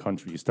over the damn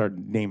country. You start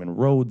naming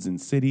roads and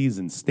cities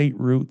and state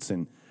routes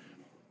and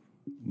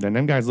Then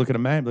them guys look at a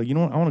map like, you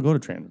know what? I want to go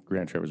to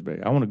Grand Traverse Bay.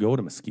 I want to go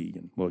to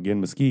Muskegon. Well, again,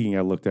 Muskegon,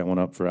 I looked that one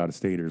up for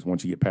out-of-staters.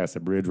 Once you get past the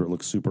bridge where it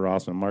looks super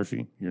awesome and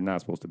marshy, you're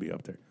not supposed to be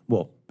up there.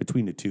 Well,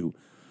 between the two.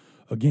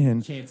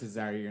 Again, Chances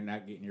are you're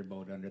not getting your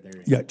boat under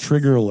there. yeah,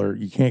 trigger alert.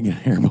 You can't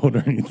get an airboat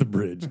underneath the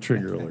bridge.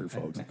 Trigger alert,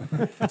 folks.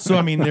 So,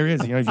 I mean, there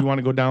is. If you want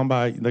to go down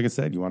by, like I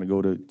said, you want to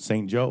go to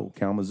St. Joe,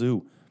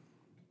 Kalamazoo,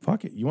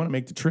 fuck it. You want to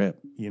make the trip.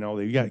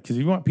 Because if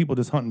you want people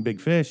just hunting big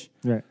fish,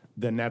 Right.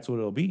 then that's what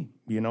it'll be.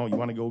 You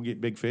want to go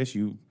get big fish,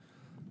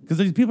 because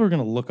these people are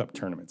going to look up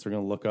tournaments. They're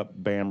going to look up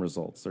BAM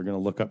results. They're going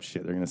to look up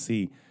shit. They're going to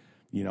see,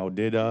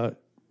 does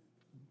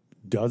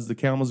the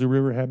Kalamazoo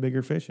River have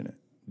bigger fish in it?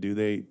 Do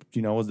they,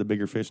 is the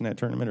bigger fish in that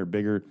tournament or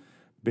bigger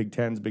Big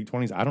 10s, Big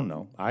 20s? I don't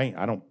know.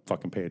 I don't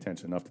fucking pay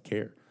attention enough to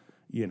care.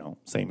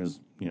 Same as,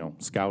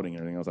 scouting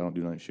and everything else. I don't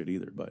do that shit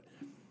either. But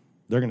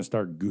they're going to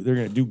they're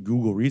going to do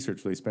Google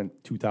research. So they spend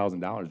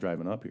 $2,000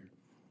 driving up here.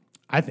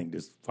 I think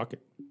just fuck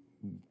it.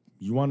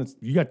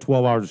 You got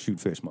 12 hours to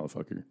shoot fish,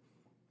 motherfucker.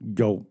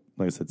 Go,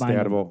 like I said, stay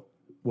out of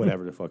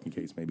whatever the fucking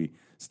case may be.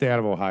 Stay out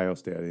of Ohio,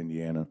 stay out of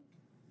Indiana.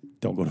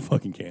 Don't go to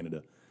fucking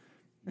Canada.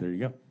 There you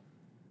go.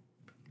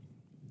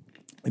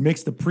 It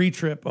makes the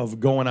pre-trip of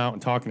going out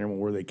and talking to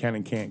everyone where they can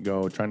and can't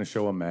go, trying to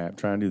show a map,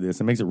 trying to do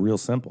this. It makes it real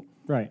simple.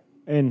 Right.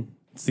 And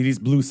see these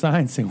blue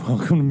signs saying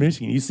 "Welcome to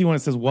Michigan." You see when it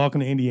says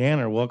 "Welcome to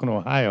Indiana" or "Welcome to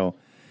Ohio,"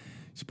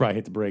 you should probably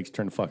hit the brakes,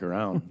 turn the fuck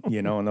around.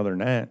 And other than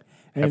that,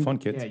 have fun,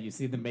 kids. Yeah, you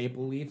see the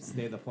maple leaf,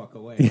 stay the fuck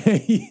away.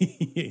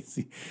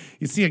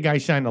 you see a guy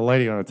shining a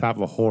light on the top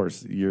of a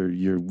horse.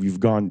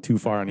 You've gone too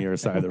far on the other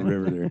side of the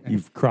river. There,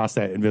 you've crossed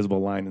that invisible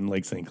line in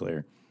Lake St.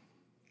 Clair.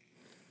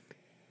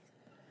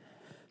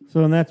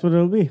 so, and that's what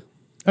it'll be.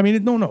 I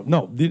mean,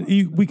 no.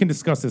 We can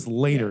discuss this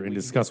later and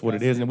discuss what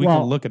it is, and we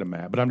can look at a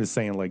map. But I'm just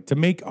saying, like, to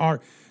make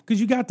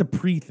because you got the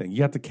pre-thing, you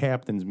got the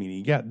captain's meeting,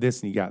 you got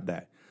this and you got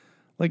that.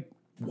 Like,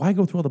 why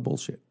go through all the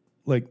bullshit?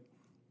 Like,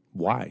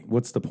 why?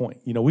 What's the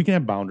point? We can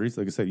have boundaries.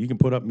 Like I said, you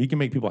can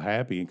make people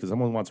happy because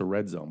someone wants a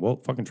red zone.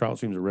 Well, fucking trout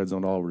streams are red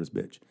zoned all over this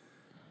bitch.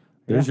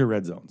 There's your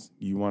red zones.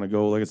 You want to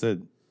go, like I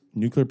said,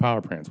 nuclear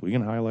power plants. We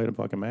can highlight a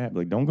fucking map.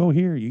 Like, don't go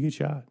here. You get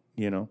shot,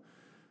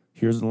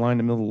 Here's the line in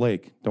the middle of the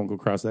lake. Don't go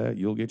across that.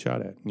 You'll get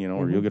shot at,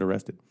 or you'll get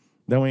arrested.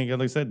 Then we ain't got,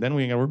 like I said, then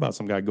we ain't got to worry about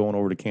some guy going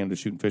over to Canada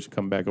shooting fish and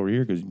coming back over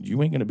here because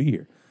you ain't going to be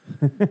here.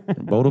 Your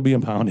boat will be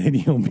impounded.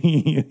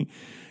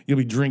 You'll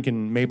be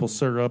drinking maple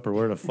syrup or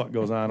whatever the fuck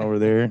goes on over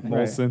there.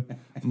 Molson.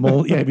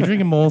 You'll be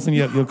drinking Molson.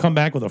 You'll come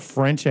back with a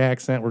French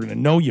accent. We're going to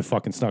know you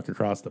fucking snuck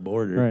across the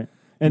border. Right.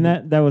 And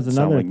that was Sound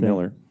another like thing.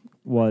 Miller.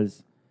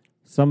 Was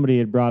somebody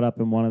had brought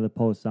up in one of the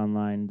posts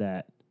online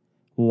that,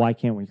 well, why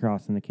can't we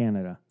cross into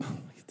Canada?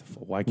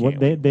 Why can't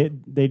we?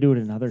 They do it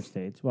in other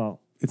states. Well,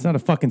 it's not a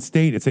fucking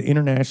state. It's an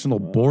international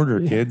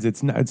border, kids.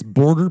 It's not. It's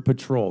border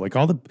patrol. Like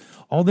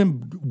all them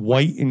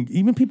white and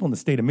even people in the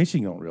state of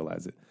Michigan don't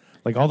realize it.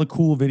 Like all the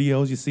cool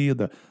videos you see of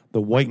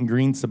the white and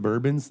green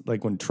Suburbans,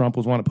 like when Trump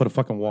was wanting to put a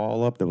fucking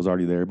wall up that was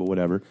already there, but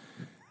whatever.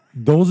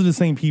 Those are the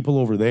same people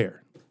over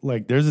there.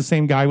 Like there's the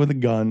same guy with the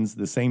guns,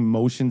 the same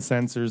motion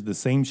sensors, the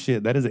same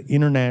shit. That is an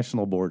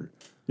international border.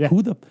 Yeah.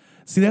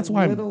 See, that's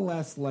why a little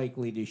less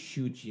likely to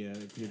shoot you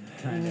if you're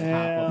trying to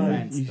hop a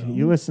fence.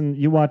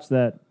 you watch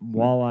that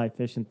walleye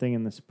fishing thing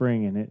in the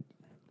spring, and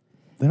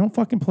they don't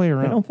fucking play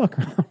around. they don't fuck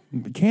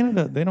around.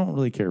 Canada, they don't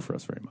really care for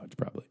us very much,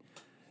 probably.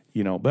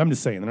 But I'm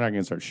just saying they're not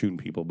going to start shooting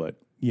people. But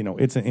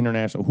it's an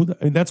international.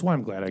 That's why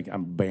I'm glad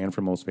I'm banned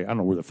from most. I don't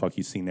know where the fuck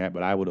you've seen that,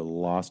 but I would have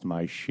lost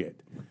my shit.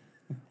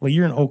 Like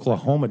you're in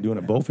Oklahoma doing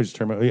a bowfish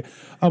tournament.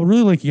 I would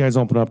really like you guys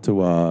to open up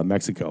to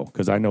Mexico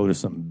because I know there's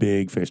some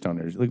big fish down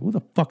there. Like, what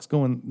the fuck's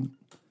going?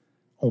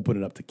 Open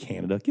it up to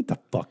Canada. Get the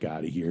fuck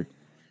out of here.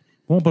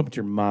 We'll open up to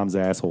your mom's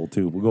asshole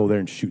too. We'll go there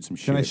and shoot some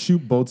shit. Can I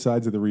shoot both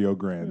sides of the Rio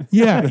Grande?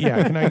 Yeah.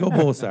 Can I go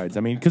both sides? I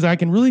mean, because I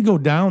can really go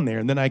down there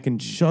and then I can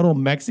shuttle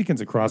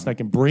Mexicans across and I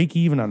can break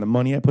even on the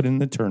money I put in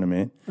the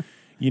tournament.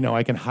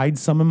 I can hide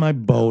some in my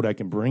boat. I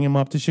can bring them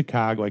up to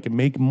Chicago. I can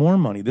make more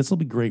money. This will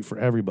be great for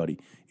everybody.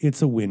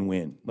 It's a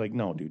win-win. Like,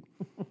 no, dude.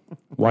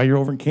 While you're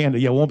over in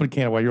Canada, we'll open to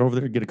Canada. While you're over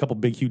there, get a couple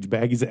big, huge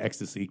baggies of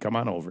ecstasy. Come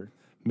on over.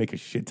 Make a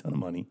shit ton of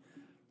money.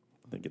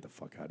 Then get the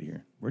fuck out of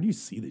here. Where do you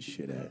see this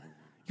shit at?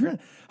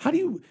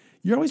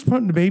 You're always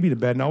putting the baby to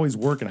bed and always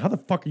working. How the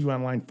fuck are you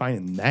online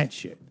finding that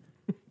shit?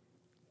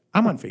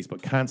 I'm on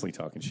Facebook constantly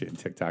talking shit and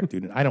TikTok,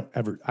 dude. And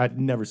I've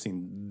never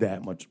seen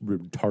that much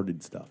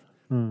retarded stuff.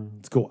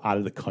 Let's go out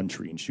of the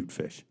country and shoot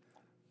fish.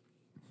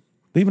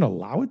 They even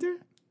allow it there? I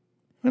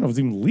don't know if it's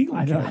even legal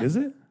in Canada, is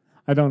it?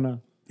 I don't know.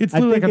 It's I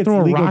literally think like I it's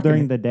throw a legal rock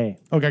during the day.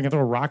 Okay, I can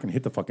throw a rock and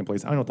hit the fucking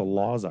place. I don't know what the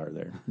laws are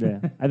there. Yeah,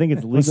 I think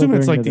it's legal. I'm assuming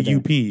it's during like the day.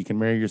 UP. You can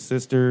marry your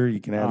sister. You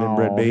can have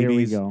inbred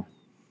babies. Here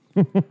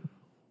we go.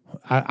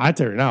 I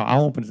tell you now,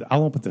 I'll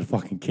open to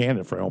fucking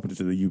Canada before I open it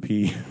to the UP.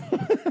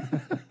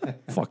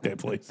 Fuck that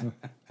place.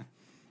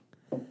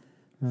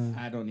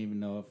 I don't even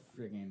know if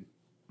friggin'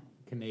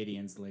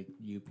 Canadians like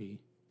UP.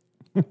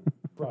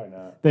 Probably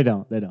not. They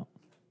don't.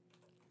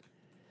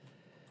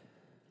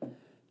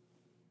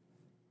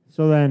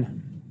 So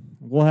then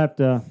we'll have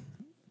to,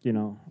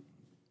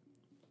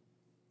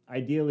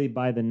 ideally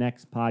by the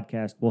next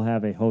podcast, we'll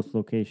have a host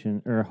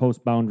location or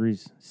host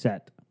boundaries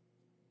set,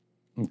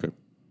 Okay.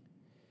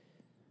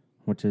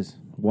 which is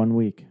 1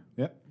 week.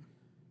 Yep.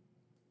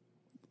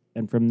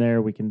 And from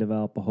there, we can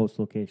develop a host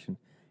location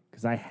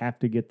because I have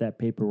to get that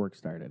paperwork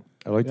started.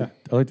 I like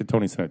that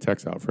Tony sent a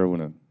text out for everyone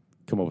to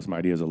come up with some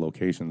ideas of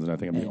locations, and I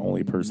think I'm the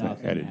only person that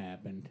Nothing added.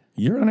 happened.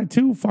 You're on it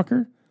too,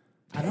 fucker.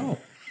 I know.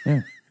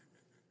 Yeah.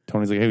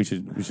 Tony's like, hey, we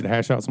should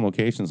hash out some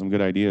locations, some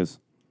good ideas.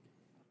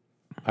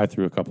 I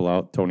threw a couple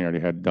out. Tony already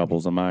had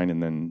doubles of mine,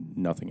 and then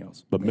nothing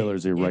else. But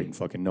Miller's here writing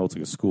fucking notes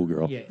like a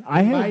schoolgirl. Yeah,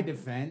 I in had- my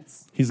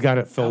defense, He's got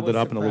it I folded was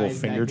up in a little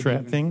surprised I finger could trap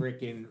even thing.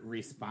 Freaking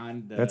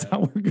respond. To That's how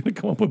we're gonna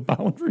come up with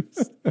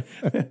boundaries.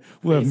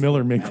 We'll have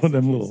Miller make one of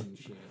them little. messages and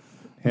shit.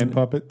 Hand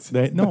puppets. You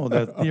ever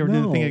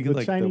did the thing the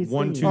like Chinese the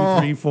 1, thingy.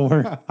 2, 3,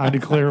 4? I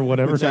declare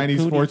whatever. The Chinese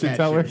cootie fortune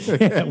teller. catcher.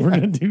 Yeah, we're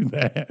gonna do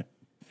that.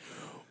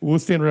 We'll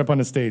stand right up on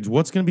the stage.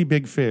 What's gonna be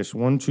big fish?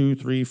 1, 2,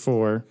 3,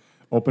 4.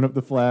 Open up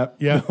the flap.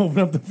 Yeah, open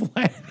up the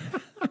flat.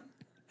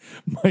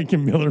 Mike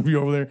and Miller be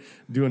over there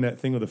doing that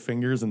thing with the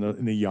fingers and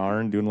the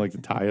yarn, doing like the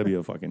tie-up. Be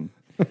a fucking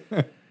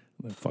that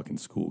fucking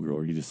schoolgirl.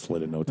 Where you just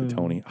slid a note to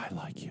Tony. I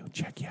like you.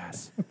 Check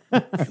yes.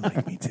 If you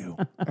like me too.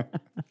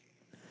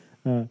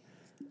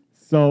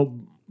 So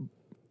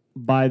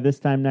by this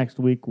time next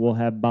week, we'll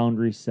have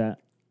boundaries set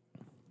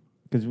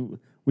because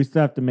we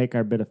still have to make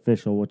our bid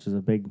official, which is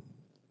a big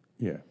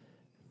Yeah.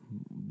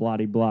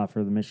 bloody blah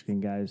for the Michigan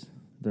guys.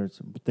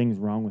 There's things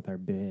wrong with our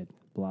bid.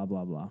 Blah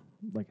blah blah.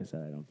 Like I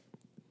said, I don't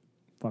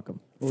fuck them.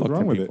 What's Fuck wrong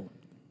them with people.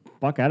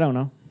 Fuck, I don't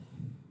know.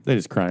 They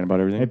just crying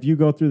about everything. If you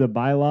go through the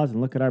bylaws and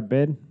look at our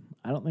bid,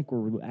 I don't think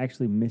we're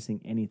actually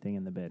missing anything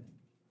in the bid.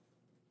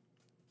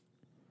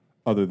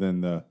 Other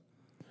than the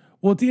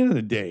Well, at the end of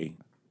the day,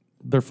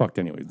 they're fucked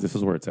anyways. This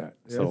is where it's at.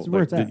 So this is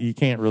where it's at. You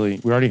can't really.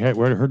 We already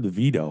heard the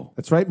veto.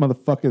 that's right,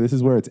 motherfucker. This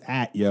is where it's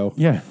at, yo.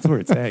 Yeah, that's where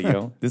it's at,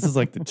 yo. This is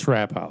like the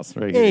trap house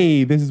right here.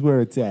 Hey, this is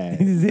where it's at.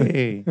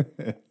 Hey,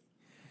 you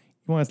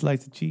want a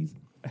slice of cheese?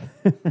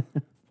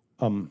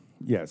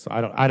 Yeah. So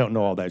I don't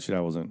know all that shit.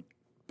 I wasn't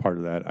part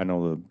of that. I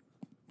know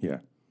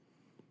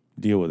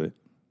deal with it.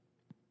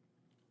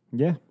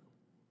 Yeah.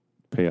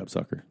 Pay up,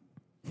 sucker.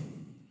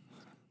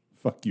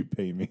 Fuck you,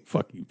 pay me.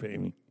 Fuck you, pay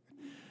me.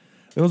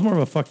 It was more of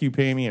a fuck you,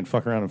 pay me, and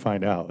fuck around and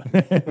find out.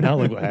 Now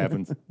look what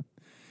happens.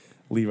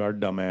 Leave our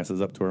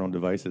dumbasses up to our own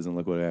devices, and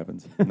look what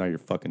happens. Now you're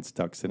fucking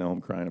stuck sitting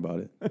home crying about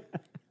it.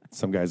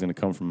 Some guy's gonna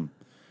come from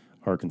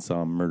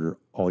Arkansas and murder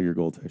all your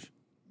goldfish.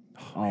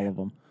 All of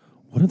them.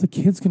 What are the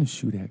kids gonna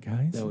shoot at,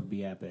 guys? That would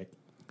be epic.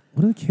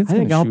 What are the kids I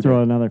think gonna I'll shoot throw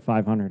at? another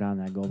 500 on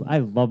that gold. I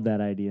love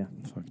that idea.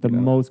 Fuck The it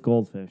up. most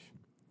goldfish.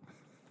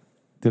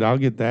 Dude, I'll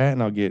get that,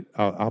 and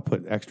I'll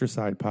put extra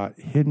side pot,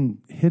 hidden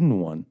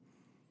one,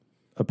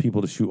 of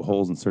people to shoot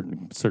holes in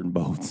certain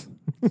boats.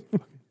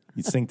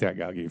 You sink that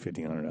guy, I'll give you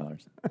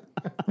 $1,500.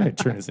 I'm gonna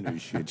turn this into a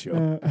shit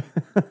show.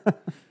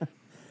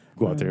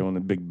 Go out there on the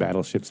big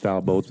battleship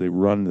style boats. They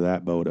run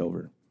that boat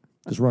over.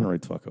 Just run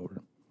right the fuck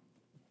over.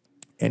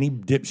 Any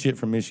dipshit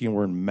from Michigan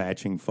wearing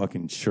matching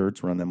fucking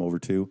shirts, run them over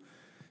too.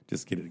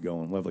 Just get it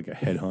going. We'll have like a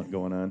headhunt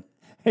going on.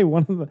 Hey,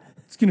 one of the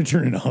It's gonna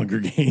turn into Hunger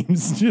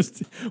Games.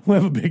 Just we'll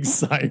have a big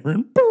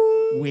siren.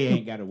 Boom. We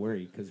ain't got to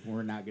worry because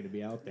we're not going to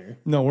be out there.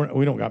 No,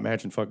 we don't got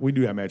matching fuck. We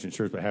do have matching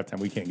shirts, but halftime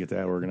we can't get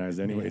that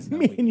organized anyways.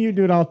 me and you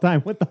do it all the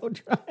time without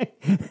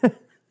trying.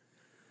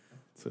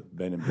 So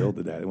Ben and Bill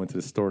did that. They went to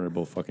the store and they're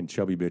both fucking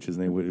chubby bitches, and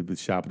they would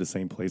shop at the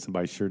same place and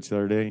buy shirts the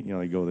other day. You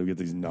know, they get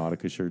these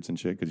Nautica shirts and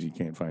shit because you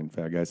can't find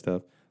fat guy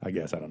stuff. I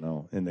guess I don't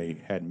know. And they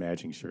had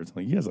matching shirts.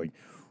 I'm like, you guys like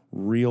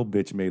real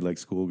bitch made like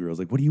schoolgirls.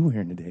 Like, what are you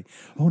wearing today?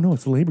 Oh no,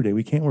 it's Labor Day.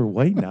 We can't wear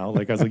white now.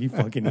 Like I was like, you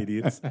fucking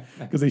idiots,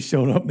 because they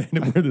showed up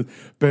and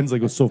Ben's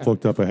like, was so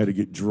fucked up. I had to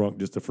get drunk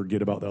just to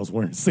forget about that I was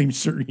wearing the same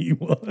shirt he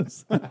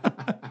was.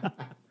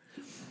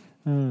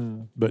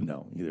 But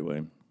no, either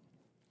way.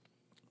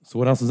 So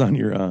what else is on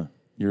your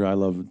I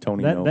love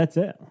Tony note? That's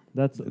it.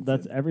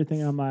 That's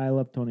everything on my I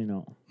love Tony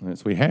note. All right,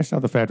 so we hashed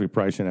out the fact we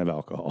probably shouldn't have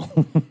alcohol.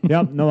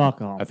 Yep, no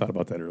alcohol. I thought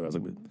about that earlier. I was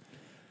like,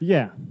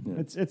 Yeah,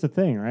 it's a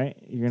thing, right?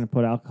 You're gonna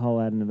put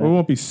alcohol at an We event,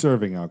 won't be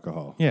serving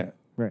alcohol. yeah.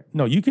 right?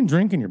 No, you can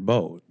drink in your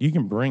boat. You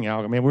can bring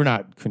alcohol. I mean, we're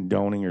not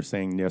condoning or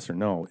saying yes or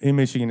no. In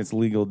Michigan, it's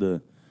legal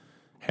to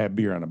have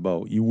beer on a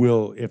boat. You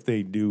will, if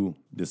they do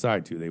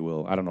decide to, they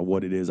will. I don't know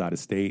what it is out of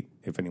state.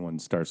 If anyone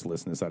starts to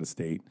listen to this out of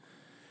state,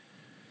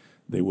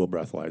 they will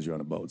breathalyze you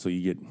on a boat. So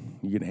you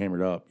get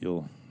hammered up.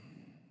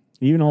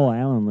 Even old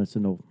Alan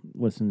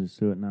listens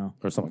to it now.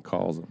 Or someone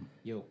calls them.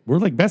 Yo, We're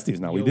like besties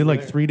now. We You'll did like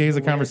wear- 3 days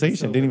of you'll wear the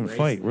conversation. Didn't even silver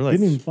fight. We're like,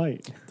 Didn't even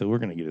fight. so we're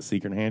gonna get a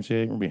secret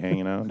handshake. We'll be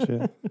hanging out and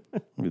shit.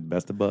 We'll be the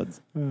best of buds,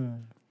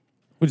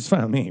 which is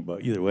fine with me.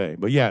 But either way,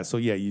 so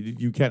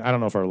you can't. I don't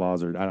know if our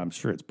laws are. I'm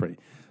sure it's pretty.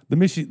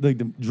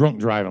 The drunk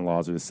driving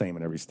laws are the same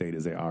in every state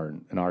as they are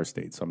in our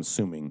state. So I'm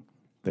assuming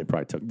they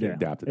probably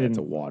adapted that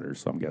to water.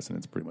 So I'm guessing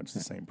it's pretty much the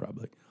same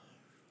probably.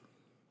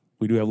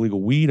 We do have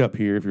legal weed up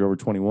here. If you're over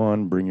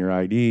 21, bring your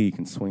ID. You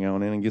can swing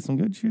out in and get some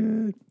good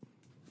shit.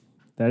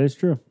 That is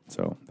true.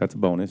 So that's a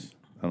bonus.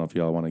 I don't know if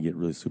y'all want to get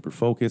really super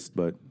focused,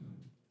 but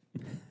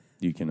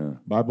You can,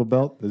 Bible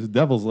Belt. There's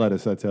devil's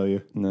lettuce, I tell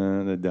you.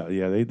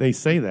 they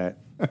say that,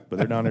 but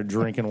they're down there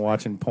drinking,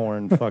 watching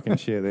porn, fucking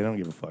shit. They don't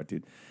give a fuck,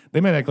 dude. They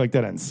might act like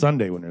that on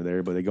Sunday when they're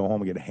there, but they go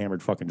home and get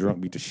hammered, fucking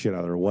drunk, beat the shit out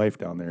of their wife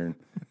down there and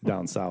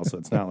down south. So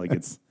it's not like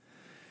it's,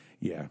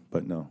 yeah,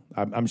 but no.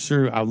 I'm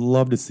sure I'd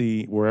love to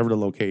see wherever the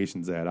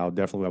location's at. I'll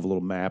definitely have a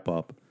little map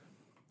up,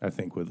 I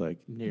think, with like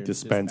Near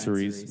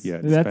dispensaries. dispensaries. Yeah,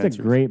 That's dispensaries.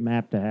 a great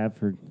map to have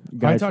for I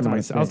guys. talked to from my,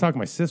 out of I was state. talking to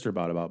my sister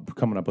about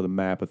coming up with a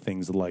map of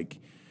things like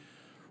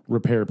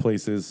repair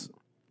places,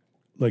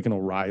 like an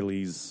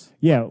O'Reilly's.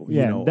 Yeah,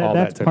 know, all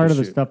that's that type part of of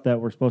the shit. stuff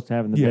that we're supposed to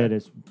have in the Yeah, bid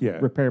is yeah.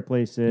 repair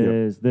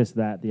places, this,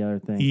 that, the other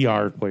thing.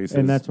 ER places.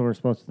 And that's what we're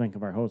supposed to think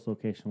of our host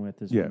location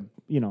with is, Yeah.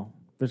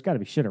 There's got to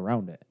be shit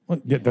around it. Well,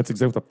 yeah, that's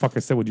exactly what the fuck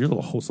I said with your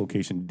little host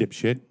location,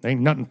 dipshit. There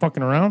ain't nothing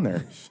fucking around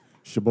there.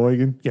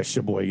 Sheboygan. Yeah,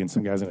 Sheboygan.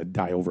 Some guy's gonna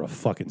die over a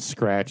fucking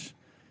scratch.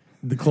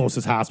 The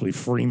closest hospital,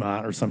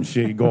 Fremont or some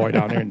shit. You go right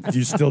down there and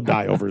you still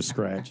die over a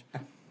scratch.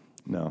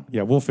 No,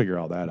 yeah, we'll figure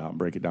all that out and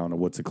break it down to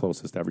what's the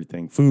closest to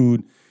everything.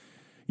 Food,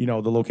 the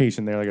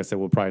location there. Like I said,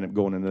 we'll probably end up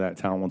going into that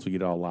town once we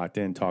get it all locked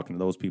in, talking to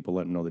those people,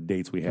 letting them know the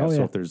dates we have. Oh, So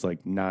yeah. if there's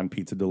like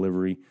non-pizza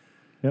delivery,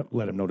 Yep.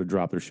 let them know to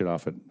drop their shit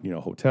off at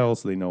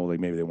hotels, so they know like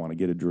maybe they want to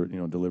get a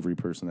delivery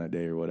person that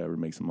day or whatever,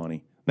 make some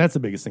money. That's the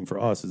biggest thing for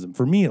us, is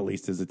for me at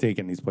least, is to take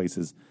in these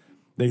places.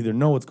 They either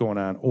know what's going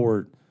on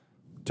or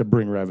to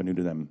bring revenue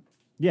to them.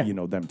 Yeah.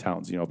 Them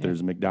towns. If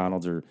there's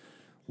McDonald's or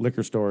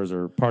liquor stores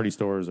or party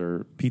stores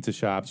or pizza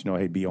shops,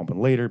 hey, be open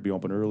later, be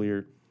open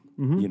earlier.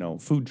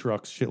 Food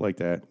trucks, shit like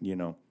that.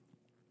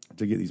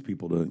 To get these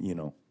people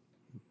to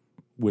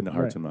win the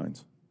hearts Right. and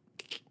minds.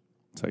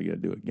 That's how you got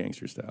to do it,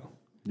 gangster style.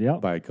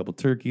 Yep. Buy a couple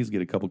turkeys,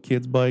 get a couple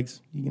kids'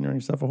 bikes. You can earn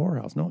yourself a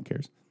whorehouse. No one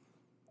cares.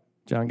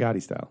 John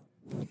Gotti style.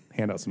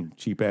 Hand out some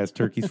cheap ass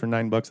turkeys for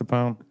 $9 a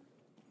pound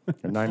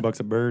or $9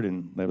 a bird,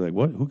 and they'll be like,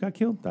 "What? Who got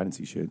killed? I didn't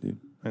see shit, dude.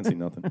 I didn't see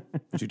nothing.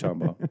 What you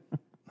talking about?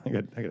 I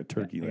got a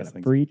turkey last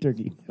thing. Free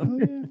turkey. Oh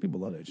yeah, people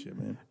love that shit,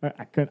 man.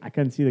 I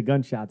couldn't see the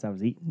gunshots I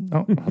was eating.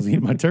 Oh, I was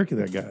eating my turkey.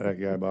 That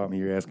guy bought me.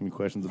 You're asking me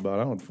questions about.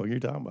 I don't know what the fuck you're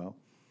talking about.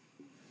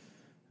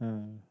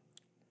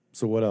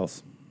 So what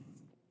else?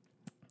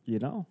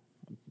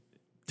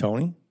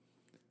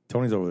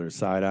 Tony's over there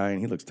side eyeing.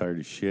 He looks tired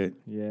as shit.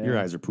 Yeah. Your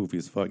eyes are poofy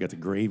as fuck. Got the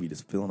gravy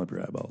just filling up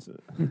your eyeballs.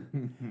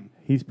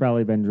 He's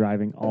probably been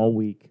driving all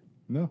week.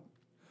 No,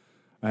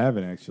 I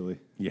haven't actually.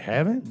 You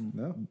haven't?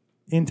 No,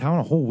 In town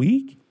a whole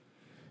week?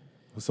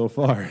 so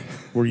far.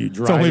 Were you It's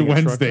driving? only a truck?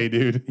 Wednesday,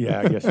 dude. Yeah,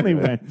 I guess. Only you're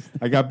right. Wednesday.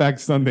 I got back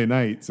Sunday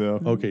night, so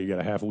Okay, you got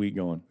a half a week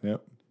going.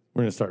 yep.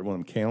 We're gonna start one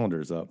of them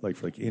calendars up, like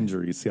for like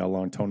injuries. See how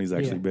long Tony's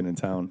actually Yeah. been in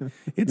town.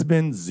 It's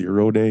been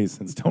 0 days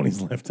since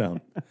Tony's left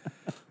town.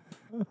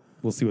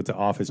 We'll see what's the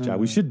office job.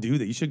 We should do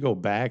that. You should go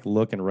back,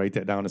 look, and write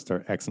that down and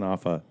start Xing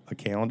off a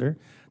calendar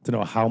to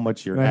know how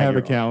much you're. I at have a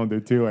your- calendar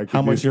too. I How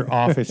could much do. your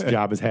office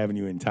job is having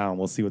you in town.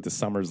 We'll see what the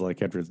summer's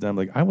like after it's done.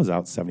 Like I was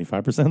out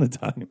 75% of the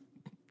time.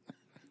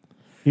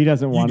 He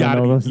doesn't You want to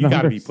gotta know those be, you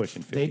gotta be numbers.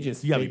 pushing 50. They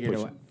just you gotta be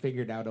pushing.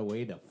 figured out a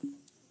way to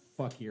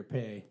fuck your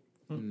pay,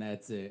 and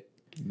that's it.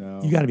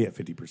 No, You got to be at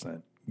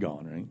 50%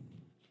 gone, right?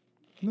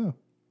 no,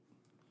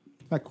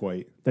 not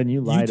quite. Then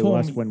you lie to told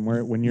us me-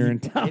 when you're in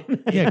town.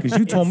 Yeah, because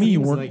you told me you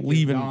Seems weren't like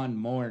leaving. You're gone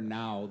more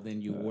now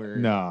than you were.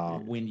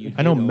 No. when you.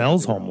 I know did over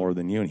Mel's the home road. more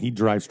than you, and he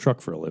drives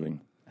truck for a living.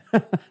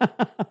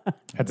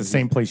 At the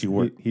same place you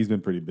work. He's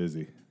been pretty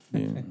busy.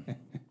 Yeah.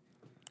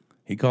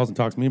 He calls and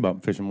talks to me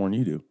about fishing more than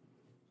you do.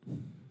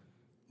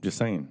 Just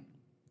saying.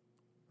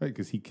 Right,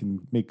 because he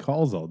can make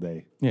calls all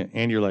day. Yeah,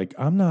 and you're like,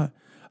 I'm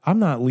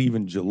not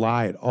leaving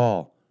July at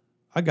all.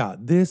 I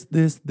got this,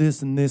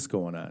 and this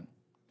going on.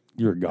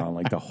 You're gone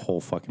like the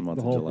whole fucking month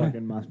The of whole July.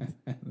 fucking month.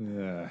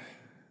 Yeah,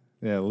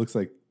 yeah. It looks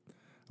like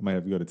I might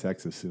have to go to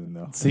Texas soon,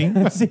 though. See?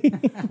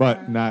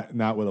 But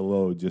not with a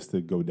load, just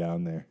to go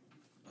down there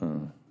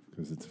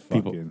because it's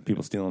fucking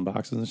People stealing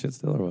boxes and shit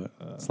still, or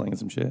what? Slinging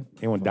some shit.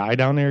 Anyone die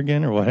down there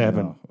again, or what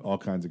happened? all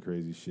kinds of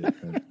crazy shit.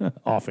 man.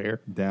 Off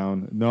air.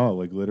 Down, no,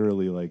 like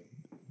literally, like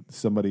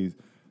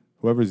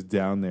whoever's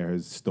down there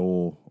has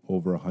stole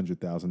over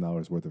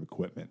 $100,000 worth of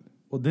equipment.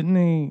 Well, didn't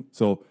they?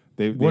 So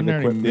they've Wasn't there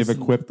any they've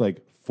missing- equipped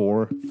like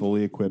 4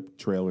 fully equipped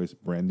trailers,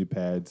 brand new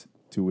pads,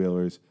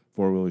 2-wheelers,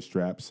 4-wheeler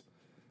straps.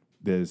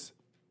 There's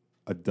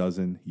a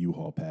dozen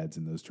U-Haul pads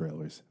in those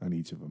trailers on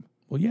each of them.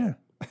 Well, yeah.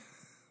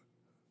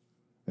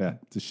 Yeah,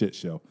 it's a shit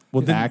show.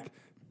 Well, then- pack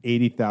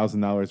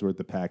 $80,000 worth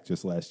of pack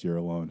just last year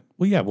alone.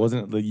 Well, yeah.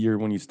 Wasn't it the year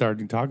when you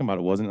started talking about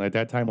it? Wasn't it at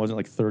that time? Wasn't it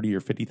like $30,000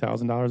 or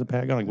 $50,000 a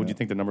pack? Like, would you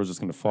think the number's just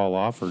going to fall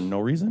off for no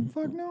reason?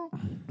 Fuck no.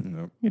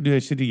 Nope. You do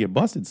that shit to get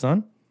busted,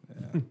 son.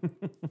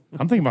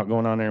 I'm thinking about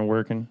going on there and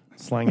working,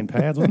 slanging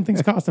pads. What do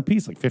things cost a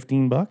piece? Like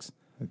 $15?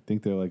 I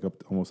think they're like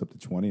almost up to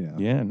 20 now.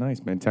 Yeah,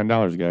 nice, man.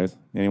 $10, guys.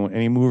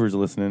 Any movers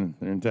listening?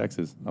 They're in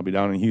Texas. I'll be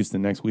down in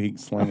Houston next week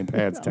slanging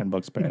pads,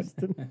 $10 a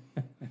pad.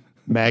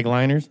 Mag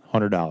liners,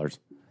 $100.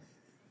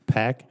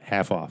 Pack,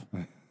 half off.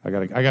 I got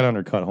to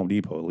undercut Home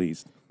Depot at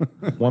least.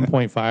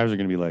 1.5s are going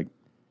to be like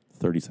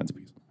 30 cents a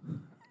piece.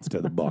 instead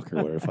of the buck or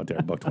whatever. Fuck there,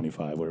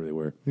 $1.25, whatever they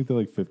were. I think they're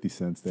like 50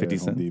 cents there 50 at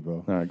Home cents.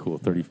 Depot. All right, cool.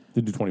 30.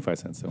 They do 25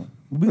 cents. So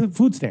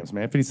food stamps,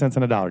 man. 50 cents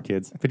on a dollar,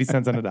 kids. 50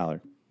 cents on a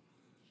dollar.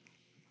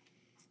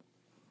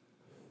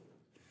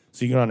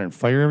 So you go down there and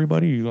fire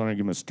everybody, or you want to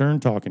give them a stern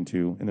talking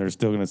to, and they're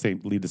still going to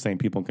leave the same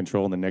people in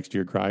control, and the next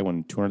year cry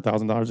when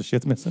 $200,000 of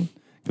shit's missing?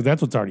 Because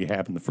that's what's already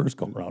happened the first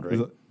go round, right?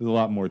 There's a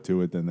lot more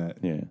to it than that.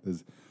 Yeah.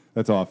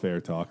 That's all fair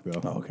talk, though.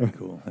 Oh, okay,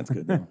 cool. That's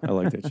good, though. I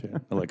like that shit.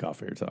 I like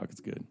off-air talk.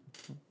 It's good.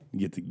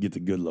 You get the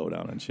good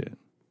lowdown on shit.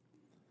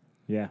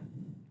 Yeah.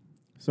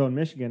 So in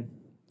Michigan,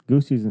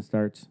 goose season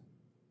starts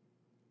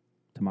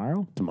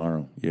tomorrow.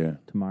 Yeah.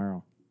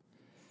 Tomorrow.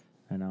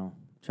 I know.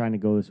 Trying to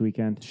go this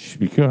weekend.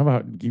 How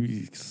about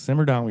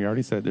simmer down? We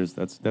already said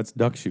that's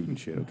duck shooting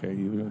shit. Okay,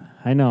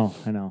 I know.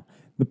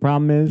 The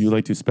problem is you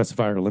like to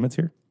specify our limits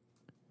here.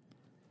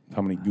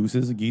 How many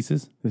geeses?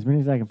 as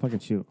many as I can fucking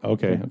shoot.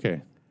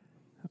 Okay.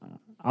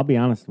 I'll be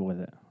honest with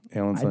it.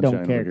 Alan I Sunshine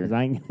don't care over here. because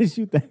I ain't gonna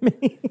shoot that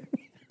many.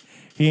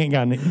 He ain't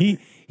got.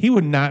 He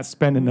would not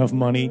spend enough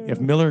money if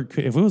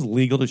it was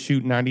legal to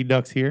shoot 90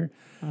 ducks here.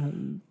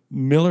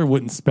 Miller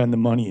wouldn't spend the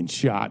money in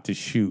shot to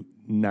shoot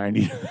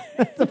 90.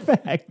 That's a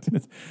fact.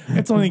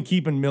 That's only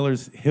keeping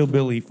Miller's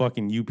hillbilly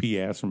fucking UP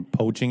ass from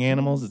poaching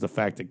animals is the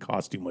fact it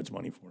costs too much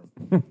money for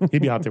him.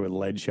 He'd be out there with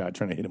lead shot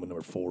trying to hit him with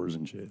number 4s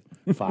and shit,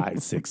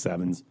 5, 6,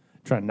 7s,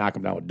 trying to knock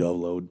him down with dove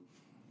load.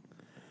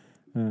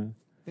 I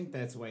think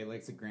that's why he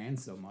likes the Grand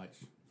so much.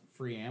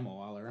 Free ammo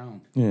all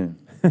around. Yeah.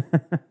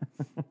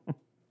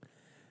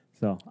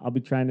 So I'll be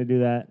trying to do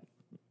that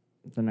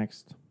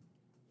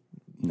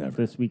Never.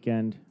 this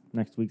weekend,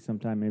 next week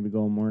sometime, maybe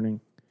go morning.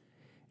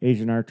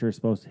 Asian Archer is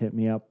supposed to hit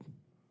me up.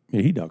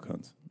 Yeah, he duck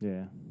hunts.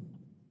 Yeah.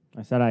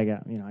 I said I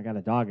got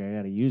a dog. I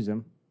got to use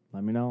him.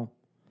 Let me know.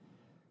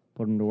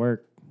 Put him to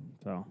work.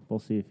 So we'll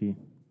see if he.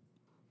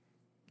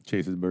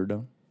 Chases bird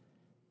down.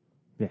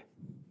 Yeah.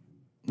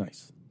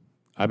 Nice.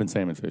 I've been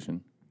salmon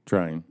fishing,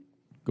 trying.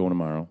 Going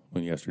tomorrow.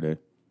 Went yesterday.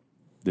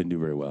 Didn't do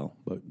very well,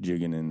 but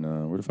jigging in,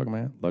 where the fuck am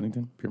I at?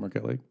 Ludington? Pure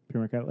Marquette Lake?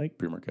 Pure Marquette Lake.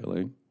 Pure Marquette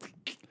Lake.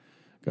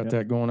 Got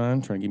that going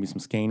on. Trying to give me some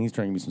scannies,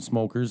 trying to give me some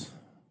smokers.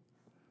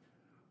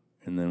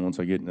 And then once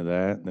I get into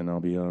that, then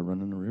I'll be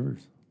running the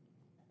rivers.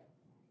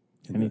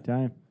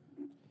 Anytime.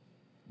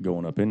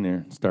 Going up in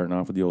there, starting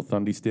off with the old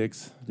Thundy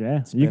sticks. Yeah.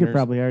 You Spinners. could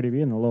probably already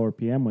be in the lower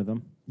PM with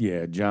them.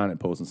 Yeah, John had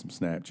posted some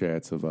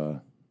Snapchats of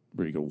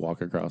where you could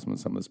walk across them in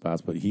some of the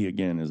spots, but he,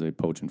 again, is a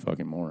poaching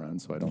fucking moron,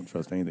 so I don't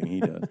trust anything he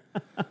does.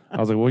 I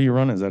was like, what are you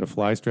running? Is that a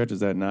fly stretch?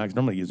 Is that Knox?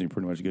 Normally he gives me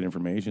pretty much good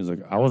information. He's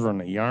like, I was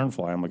running a yarn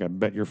fly. I'm like, I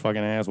bet your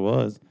fucking ass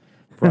was.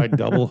 Probably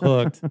double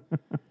hooked.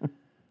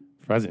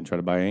 Surprised he didn't try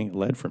to buy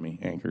lead for me.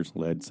 Anchors,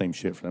 lead, same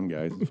shit for them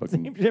guys.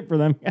 Fucking, Same shit for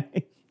them guys.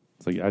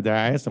 it's like I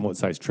asked him what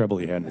size treble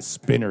he had in the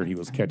spinner he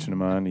was catching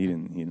them on. He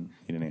didn't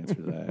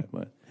answer that,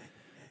 but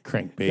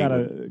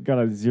crankbait. Got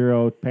a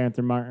 0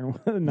 Panther Martin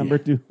with a number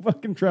 2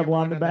 fucking treble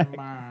on the back.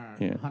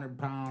 Yeah.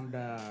 100-pound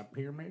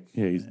pyramids.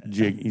 Yeah,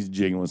 he's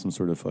jigging with some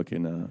sort of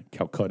fucking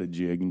Calcutta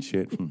jig and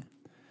shit from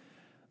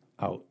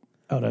out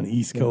on the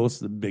East Coast.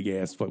 The big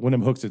ass fuck. One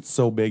of them hooks, it's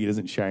so big it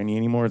isn't shiny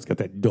anymore. It's got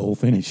that dull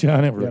finish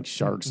on it, like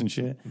sharks and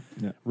shit.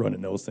 Yeah. Running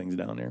those things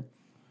down there.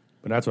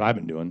 But that's what I've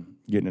been doing.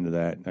 Getting into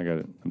that.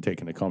 I'm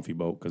taking a comfy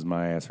boat because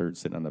my ass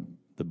hurts sitting on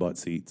the butt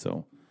seat.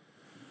 So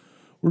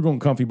we're going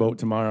comfy boat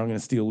tomorrow. I'm going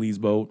to steal Lee's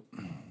boat.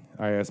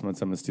 I asked him on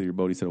something to steal your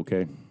boat. He said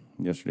okay.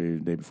 Yesterday, the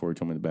day before, he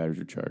told me the batteries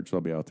are charged. So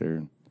I'll be out there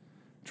and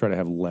try to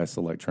have less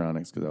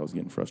electronics because I was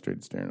getting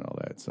frustrated staring at all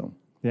that. So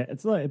Yeah,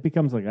 it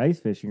becomes like ice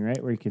fishing,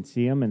 right? Where you can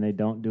see them and they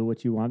don't do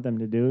what you want them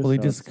to do. Well, they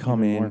so just it's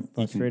come even in. more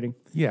frustrating.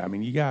 I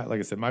mean, you got, like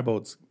I said, my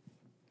boat's,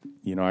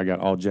 I got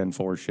all Gen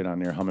 4 shit on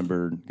there.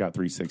 Humminbird, got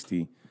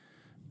 360,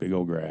 big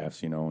old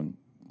graphs, and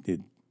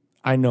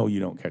I know you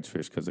don't catch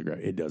fish because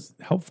it does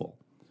helpful.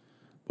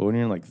 But when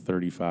you're in like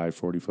 35,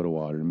 40 foot of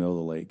water in the middle of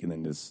the lake and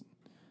then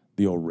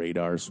the old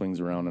radar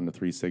swings around on the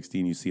 360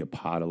 and you see a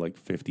pot of like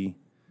 50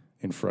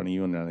 in front of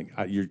you and then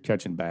you're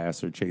catching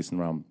bass or chasing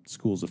around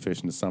schools of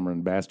fish in the summer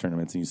and bass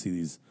tournaments and you see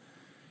these,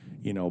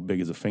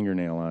 big as a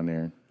fingernail on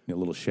there, a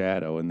little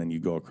shadow, and then you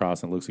go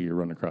across and it looks like you're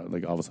running across,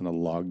 like all of a sudden a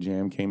log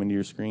jam came into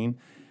your screen.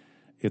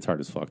 It's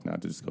hard as fuck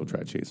not to just go try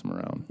to chase them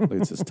around. Like,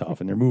 it's just tough.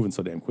 And they're moving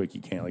so damn quick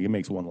you can't. Like, it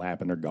makes one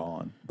lap and they're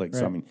gone. Like,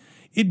 So, I mean,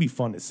 it'd be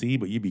fun to see,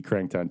 but you'd be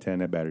cranked on 10,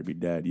 that battery'd be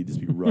dead. You'd just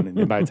be running.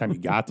 And by the time you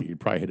got there, you'd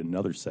probably hit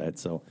another set.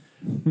 So,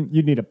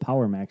 You'd need a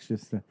Power Max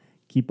just to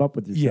keep up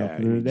with yourself. yeah,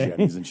 through the day.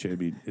 Jennies and shit,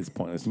 it's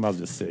pointless. You might as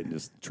well just sit and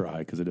just try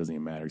because it doesn't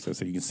even matter. So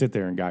you can sit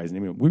there and guys,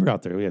 and we were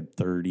out there, we had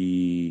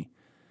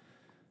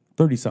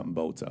 30-something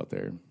boats out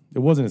there. It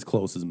wasn't as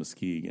close as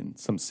Muskegon.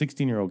 Some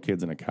 16-year-old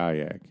kids in a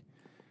kayak.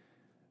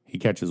 He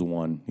catches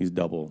one. He's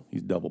double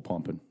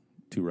pumping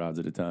 2 rods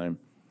at a time.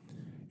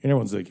 And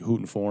everyone's like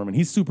hooting for him. And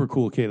he's super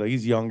cool kid. Like,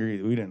 he's younger.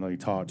 We didn't really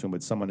talk to him,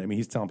 but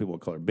he's telling people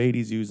what color bait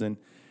he's using.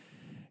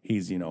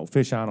 He's,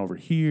 fish on over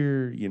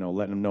here,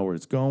 letting them know where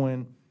it's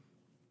going.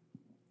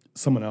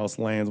 Someone else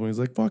lands when he's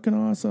like, fucking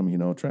awesome,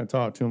 trying to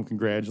talk to him,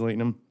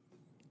 congratulating him.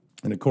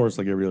 And of course,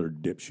 like every other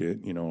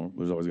dipshit,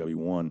 there's always got to be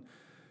one.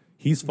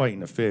 He's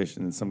fighting a fish,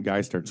 and then some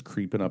guy starts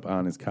creeping up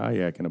on his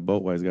kayak in a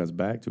boat while he's got his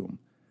back to him.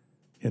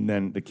 And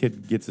then the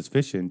kid gets his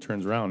fish in,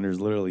 turns around, and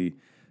there's literally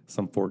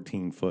some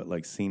 14-foot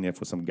like sea nymph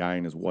with some guy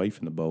and his wife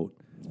in the boat.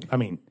 I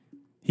mean,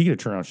 he could have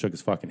turned around and shook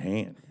his fucking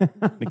hand.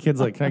 The kid's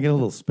like, "Can I get a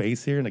little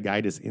space here?" And the guy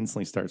just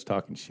instantly starts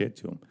talking shit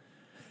to him.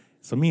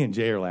 So me and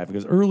Jay are laughing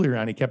because earlier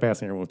on he kept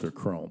asking everyone if they're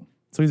chrome.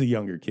 So he's a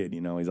younger kid,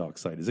 he's all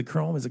excited. Is it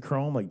chrome? Is it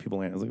chrome? Like people,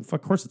 I was like,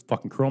 of course it's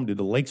fucking chrome, dude.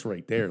 The lake's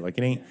right there. Like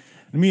it ain't.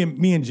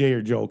 Me and Jay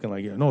are joking,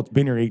 like, no, it's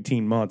been here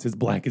 18 months. It's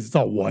black. It's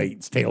all white.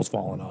 Its tail's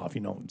falling off.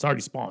 It's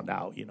already spawned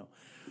out.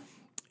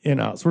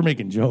 And so we're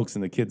making jokes,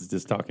 and the kid's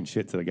just talking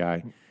shit to the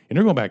guy, and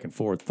they're going back and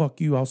forth. Fuck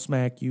you, I'll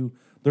smack you.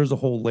 There's a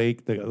whole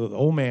lake. The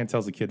old man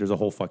tells the kid there's a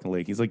whole fucking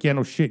lake. He's like, yeah,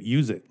 no shit,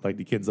 use it. Like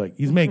the kid's like,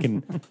 he's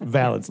making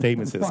valid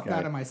statements. This Fuck guy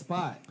out of my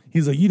spot.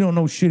 He's like, you don't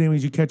know shit.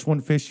 Anyways, you catch one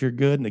fish, you're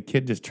good. And the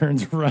kid just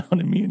turns around,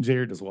 and me and Jay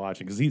are just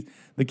watching because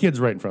the kid's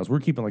right in front of us. We're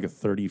keeping like a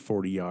 30,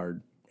 40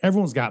 yard.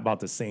 Everyone's got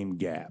about the same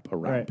gap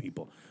around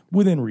people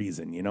within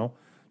reason. You're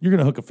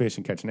gonna hook a fish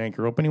and catch an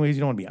anchor rope. Anyways, you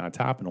don't want to be on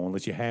top of no one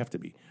unless you have to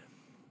be.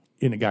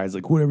 And the guy's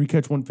like, whatever, you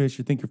catch one fish,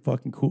 you think you're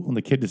fucking cool. And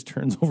the kid just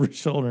turns over his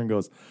shoulder and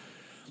goes,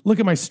 look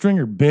at my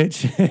stringer,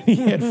 bitch. And he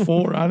had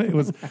 4 on it. It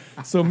was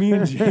so me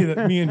and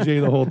Jay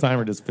the whole time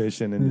are just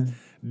fishing and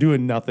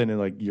doing nothing, and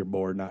like you're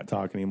bored, not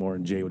talking anymore.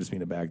 And Jay would just be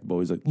in the back of the boat.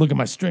 He's like, look at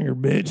my stringer,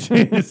 bitch.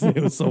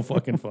 It was so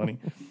fucking funny.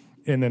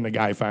 And then the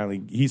guy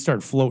finally he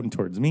started floating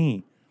towards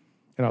me.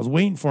 And I was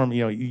waiting for him,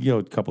 you go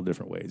a couple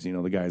different ways.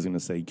 The guy's gonna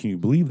say, can you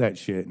believe that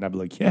shit? And I'd be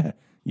like, yeah,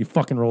 you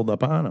fucking rolled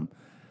up on him.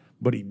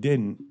 But he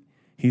didn't.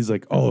 He's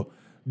like, oh,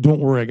 don't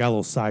worry, I got a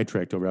little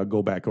sidetracked over. I'll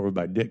go back over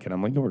by Dick. And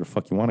I'm like, go where the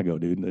fuck you want to go,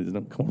 dude?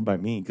 Don't come over by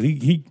me. Because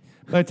he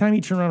by the time he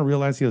turned around and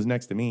realized he was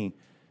next to me,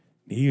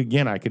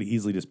 I could have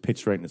easily just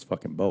pitched right in his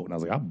fucking boat. And I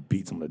was like, I'll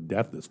beat someone to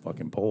death with this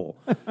fucking pole.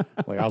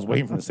 Like, I was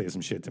waiting for him to say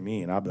some shit to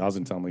me. And I was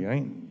going to tell him,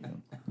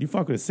 like, you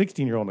fuck with a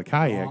 16-year-old in a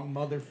kayak. Wrong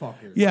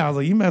motherfucker. Yeah, I was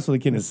like, you mess with a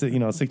kid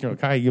in a 16-year-old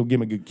kayak, you'll give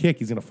him a good kick.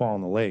 He's going to fall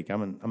in the lake.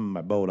 I'm in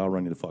my boat. I'll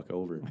run you the fuck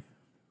over.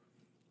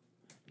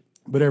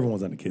 But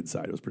everyone's on the kid's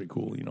side. It was pretty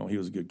cool. He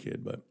was a good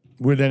kid. But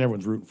then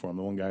everyone's rooting for him.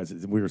 The one guy's,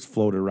 we were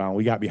floated around.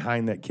 We got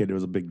behind that kid. There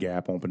was a big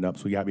gap opened up.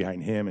 So we got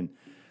behind him. And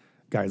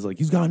guy's like,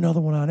 he's got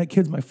another one on. That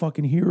kid's my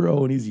fucking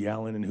hero. And he's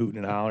yelling and hooting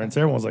and hollering.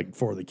 So everyone's like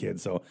for the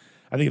kid. So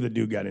I think if the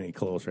dude got any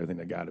closer, I think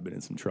that guy would have been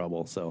in some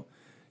trouble. So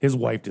his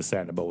wife just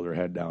sat in the boat with her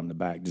head down in the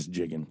back, just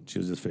jigging. She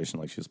was just fishing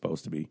like she was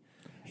supposed to be.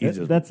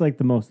 That's like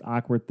the most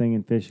awkward thing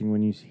in fishing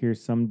when you hear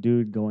some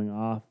dude going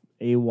off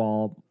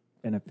AWOL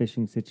in a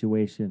fishing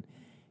situation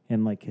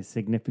and like his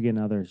significant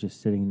other is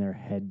just sitting there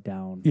head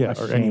down. Yeah,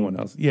 or anyone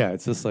else. Yeah,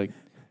 it's just like,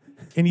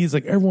 and he's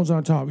like, everyone's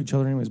on top of each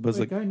other anyways. But it's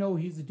like, I know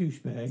he's a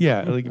douchebag.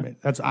 Yeah,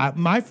 like that's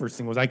my first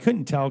thing was I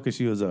couldn't tell because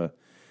she was a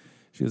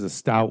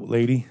stout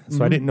lady,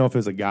 so I didn't know if it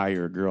was a guy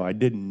or a girl. I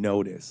didn't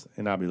notice,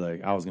 and I'd be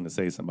like, I was going to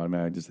say something,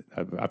 man.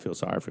 I feel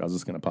sorry for you. I was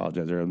just going to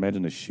apologize. There,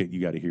 imagine the shit you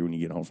got to hear when you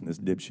get home from this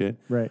dipshit.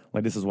 Right.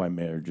 Like this is why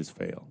marriages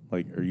fail.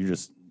 Like, or you're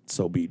just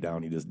so beat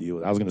down, you just deal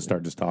with it. I was going to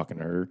start just talking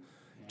to her,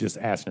 just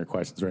asking her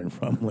questions right in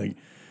front. Like,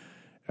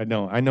 I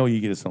know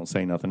you just don't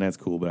say nothing. That's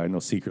cool, but I know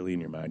secretly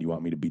in your mind you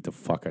want me to beat the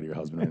fuck out of your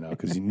husband right now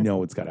because you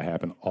know it's got to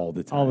happen all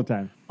the time. All the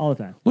time. All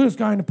the time. Look at this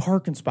guy in the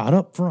parking spot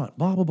up front.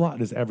 Blah blah blah.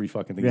 Just every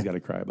fucking thing he's got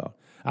to cry about.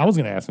 I was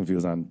going to ask him if he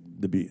was on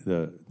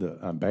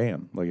on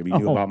BAM, like if he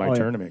knew about my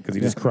tournament because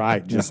he just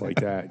cried just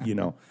like that.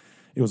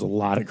 It was a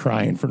lot of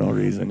crying for no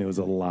reason. It was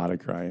a lot of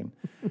crying.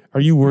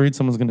 Are you worried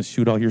someone's going to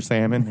shoot all your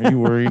salmon? Are you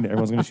worried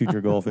everyone's going to shoot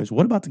your goldfish?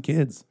 What about the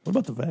kids? What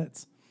about the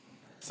vets?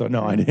 So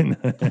no, I didn't.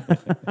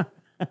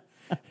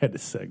 Had to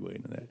segue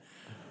into that.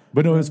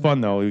 But it was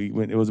fun, though. It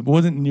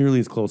wasn't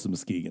nearly as close as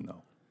Muskegon,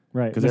 though.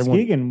 Right.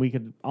 Muskegon, we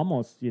could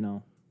almost,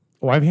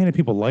 Oh, I've handed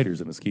people lighters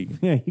in Muskegon.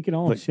 Yeah, you can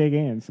almost shake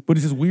hands. But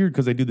it's just weird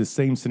because they do the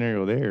same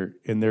scenario there,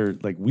 and they're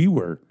like, we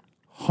were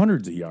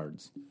hundreds of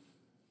yards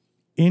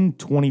in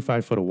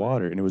 25 foot of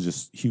water, and it was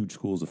just huge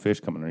schools of fish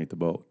coming underneath the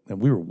boat. And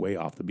we were way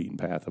off the beaten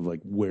path of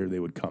like where they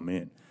would come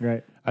in.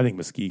 Right. I think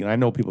Muskegon, I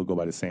know people go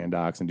by the sand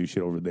docks and do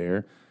shit over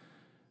there.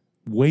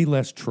 Way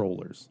less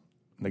trollers.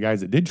 And the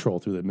guys that did troll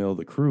through the middle of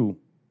the crew,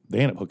 they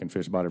end up hooking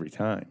fish about every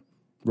time,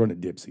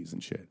 running dipsies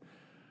and shit.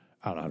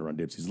 I don't know how to run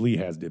dipsies. Lee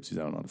has dipsies.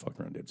 I don't know how to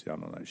fucking run dipsies. I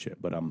don't know that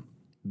shit. But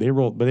they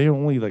rolled, but they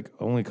only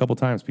a couple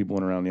times people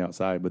went around the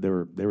outside, but they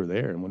were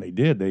there. And when they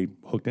did, they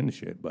hooked into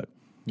shit. But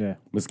yeah,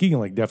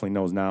 Muskegon definitely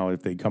knows now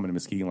if they come into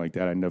Muskegon like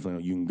that, I definitely know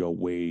you can go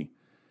way.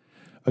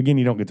 Again,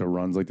 you don't get to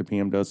runs like the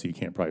PM does, so you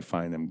can't probably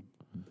find them.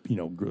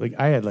 Like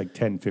I had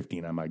 10,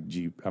 15 on my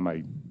Jeep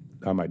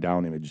on my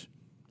down image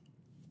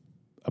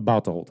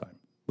about the whole time.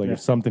 If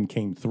something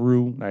came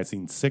through, and I had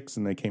seen 6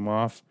 and they came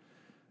off,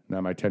 now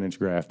my 10-inch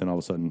graph, then all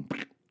of a sudden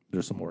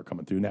there's some more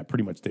coming through. And that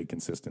pretty much stayed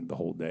consistent the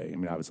whole day. I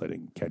mean, obviously I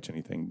didn't catch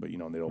anything, but they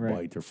don't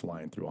bite. They're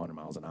flying through 100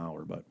 miles an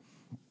hour. But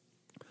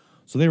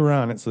so they were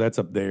on it. So that's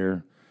up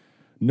there.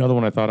 Another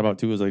one I thought about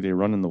too is they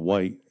run in the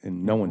white,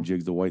 and no one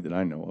jigs the white that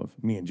I know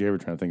of. Me and Jay were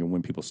trying to think of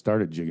when people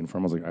started jigging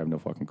from. I was like, I have no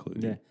fucking clue.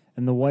 Dude. Yeah,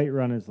 and the white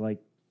run is like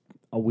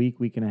a week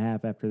and a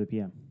half after the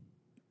PM.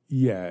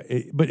 Yeah,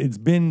 but it's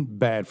been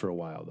bad for a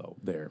while though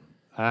there.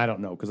 I don't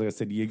know because, like I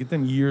said, you get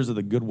them years of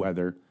the good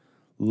weather,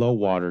 low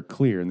water,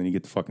 clear, and then you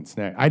get the fucking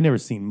snag. I've never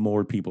seen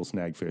more people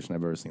snag fish than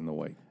I've ever seen the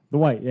white. The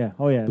white, yeah.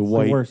 Oh, yeah. The it's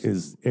white the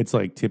worst. it's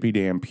like Tippy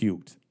Dam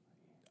puked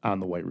on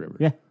the White River.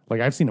 Yeah.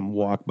 Like I've seen them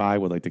walk by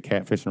with like the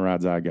catfishing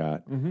rods I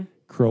got,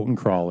 Croton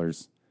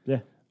crawlers, Yeah.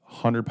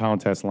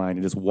 100-pound test line,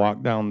 and just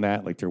walk down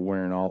that like they're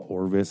wearing all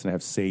Orvis and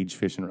have sage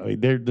fishing. Like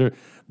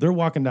they're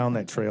walking down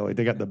that trail like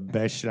they got the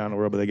best shit on the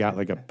world, but they got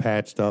like a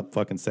patched up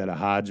fucking set of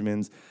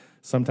Hodgmans.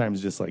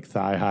 Sometimes just like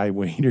thigh high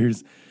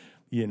waders,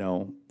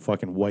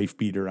 fucking wife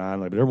beater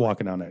on. Like they're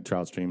walking down that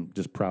trout stream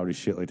just proud as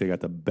shit, like they got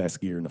the best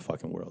gear in the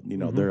fucking world.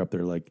 They're up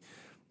there like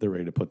they're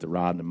ready to put the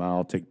rod in the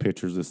mouth, take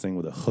pictures of this thing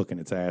with a hook in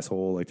its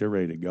asshole. Like they're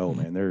ready to go,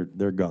 man.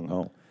 They're gung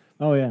ho.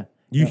 Oh, yeah.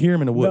 You hear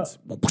them in the woods.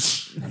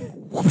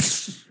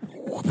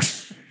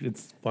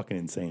 It's fucking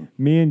insane.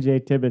 Me and Jay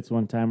Tibbetts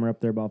one time were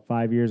up there about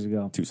 5 years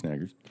ago. 2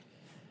 snaggers.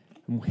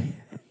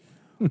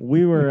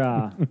 We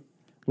were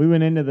we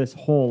went into this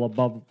hole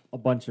above a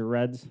bunch of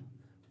reds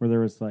where there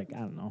was like, I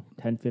don't know,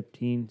 10,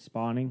 15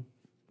 spawning.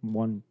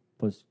 One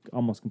was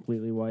almost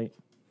completely white.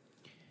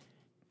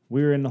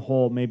 We were in the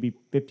hole maybe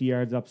 50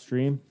 yards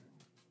upstream,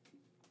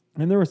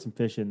 and there was some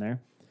fish in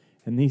there.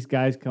 And these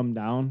guys come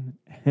down,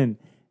 and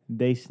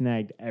they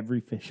snagged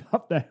every fish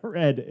off that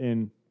red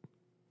in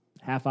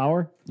half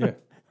hour. Yeah.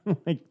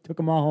 Like, took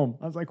them all home.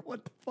 I was like,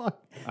 what the fuck?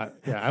 I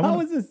How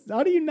went, is this?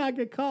 How do you not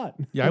get caught?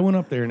 I went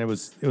up there and it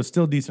was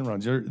still decent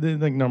runs. They're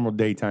like normal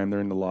daytime.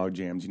 They're in the log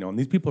jams, and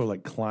these people are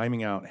like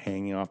climbing out,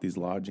 hanging off these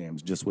log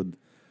jams just with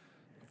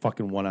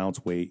fucking 1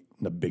 ounce weight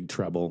and a big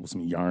treble with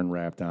some yarn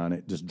wrapped on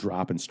it, just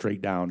dropping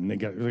straight down. And they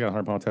got a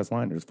 100-pound test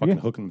line. They're just fucking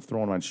hooking them,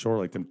 throwing them on shore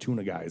like them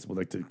tuna guys with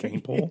like the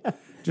cane pole,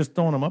 just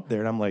throwing them up there.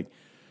 And I'm like,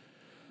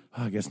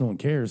 I guess no one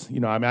cares.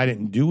 I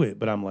didn't do it,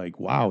 but I'm like,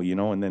 wow,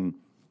 and then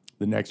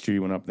the next year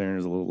you went up there and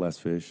there's a little less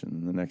fish.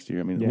 And the next year,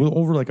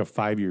 over like a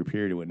 5-year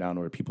period, it went down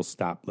to where people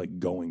stopped like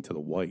going to the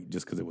white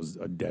just because it was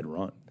a dead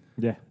run.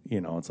 Yeah.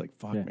 It's like,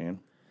 fuck, man.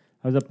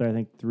 I was up there, I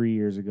think, 3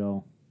 years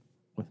ago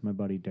with my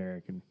buddy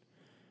Derek, and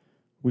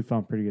we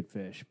found pretty good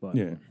fish. But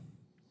Yeah.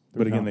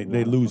 But again,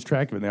 they lose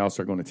track of it, and they all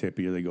start going to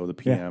Tippy, or they go to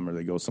PM, or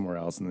they go somewhere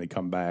else, and they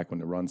come back when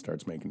the run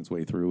starts making its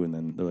way through, and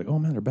then they're like, oh,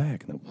 man, they're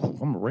back. And then, I'm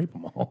going to rape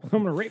them all. I'm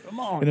going to rape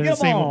them all. And they're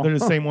the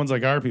same ones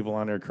like our people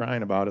on there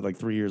crying about it like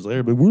 3 years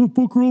later. But where the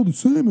fuck are all the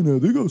salmon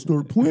at? They got to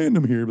start planting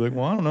them here. Be like,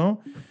 well, I don't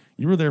know.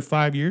 You were there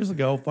 5 years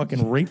ago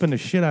fucking raping the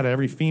shit out of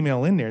every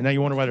female in there. Now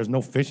you wonder why there's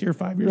no fish here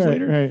 5 years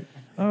later? Right.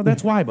 Oh,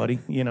 that's why, buddy.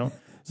 So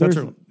that's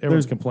what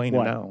everyone's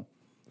complaining now.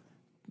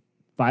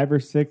 5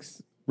 or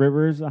 6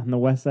 rivers on the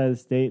west side of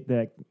the state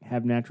that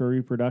have natural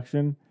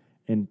reproduction,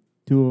 and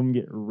 2 of them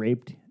get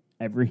raped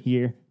every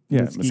year.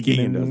 Yeah,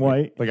 Muskegon does. and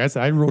white. Like I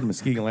said, I rode to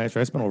Muskegon last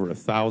year. I spent over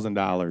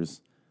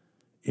 $1,000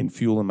 in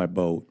fuel in my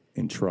boat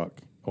and truck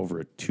over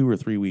a 2 or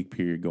 3 week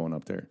period going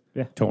up there.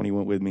 Yeah. Tony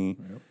went with me.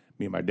 Yep.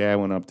 Me and my dad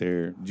went up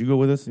there. Did you go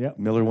with us? Yep.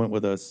 Miller went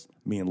with us.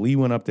 Me and Lee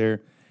went up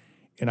there.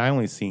 And I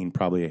only seen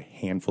probably a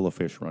handful of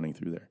fish running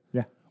through there.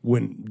 Yeah.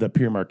 When the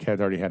Pierre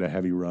Marquette already had a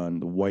heavy run,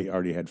 the white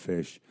already had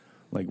fish.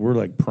 Like, we're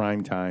like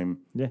prime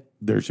time. Yeah.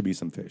 There should be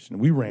some fish. And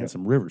we ran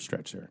some river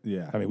stretch there.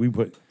 Yeah. I mean, we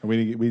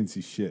didn't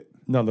see shit.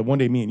 No, the one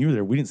day me and you were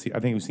there, we didn't see,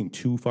 I think we've seen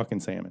 2 fucking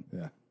salmon.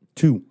 Yeah.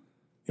 2.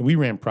 And we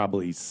ran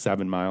probably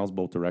 7 miles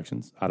both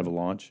directions out of a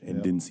launch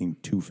and didn't see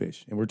 2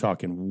 fish. And we're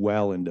talking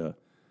well into,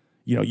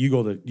 you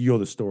go to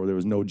the store, there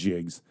was no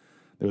jigs.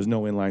 There was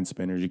no inline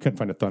spinners. You couldn't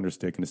find a thunder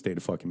stick in the state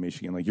of fucking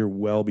Michigan. Like, you're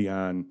well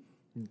beyond,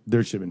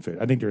 there should have been fish.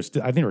 I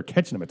think we're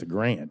catching them at the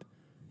Grand.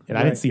 And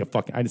I didn't see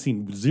I'd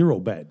seen 0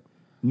 bed.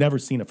 Never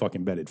seen a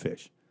fucking bedded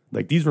fish.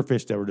 Like, these were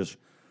fish that were just,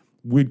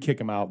 we'd kick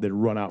them out, they'd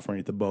run out from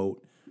underneath the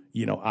boat,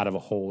 out of a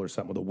hole or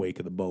something with the wake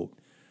of the boat.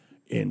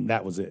 And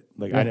that was it.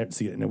 Like, I didn't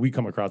see it. And then we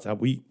come across,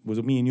 was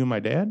it me and you and my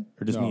dad?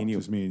 Or just me and you?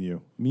 Just me and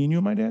you. Me and you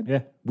and my dad?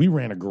 Yeah. We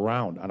ran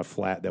aground on a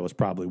flat that was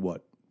probably,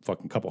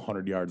 fucking couple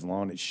 100 yards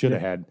long. It should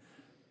have had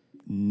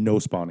no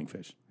spawning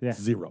fish. Yeah.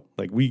 0.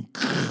 Like, we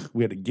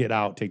had to get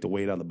out, take the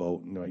weight out of the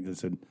boat. And like I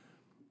said,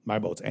 my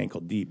boat's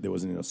ankle deep. There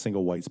wasn't a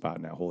single white spot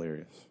in that whole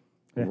area.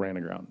 We ran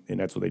aground. And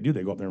that's what they do.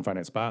 They go up there and find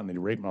that spot, and they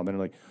rape them all. Then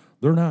they're like,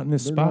 they're not in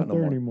this spot not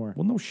there anymore.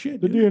 Well, no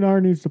shit. The dude.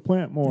 DNR needs to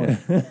plant more.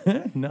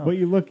 No. But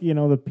you look,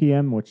 the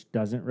PM, which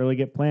doesn't really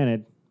get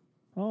planted.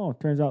 Oh, it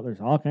turns out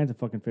there's all kinds of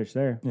fucking fish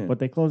there. Yeah. But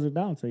they close it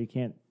down so you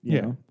can't,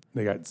 you know.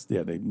 They got,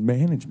 they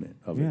management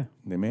of it.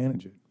 They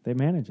manage it. They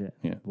manage it.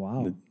 Yeah.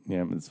 Wow.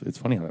 It's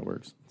funny how that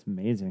works. It's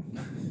amazing.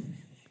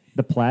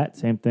 The Platte,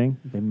 same thing.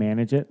 They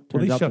manage it. Well,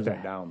 Turns they out shut there's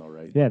that down, though,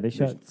 right? Yeah, they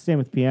shut. Same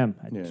with PM.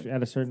 Yeah.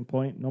 At a certain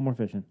point, no more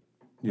fishing.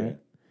 Yeah. Right?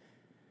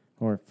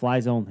 Or fly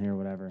zone here or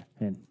whatever.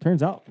 And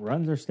turns out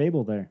runs are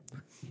stable there.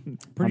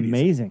 Pretty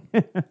amazing.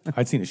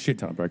 I'd seen a shit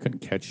ton, but I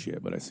couldn't catch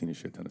shit, but I seen a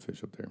shit ton of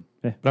fish up there.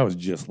 Yeah. But I was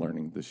just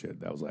learning the shit.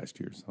 That was last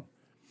year, so.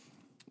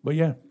 But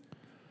yeah.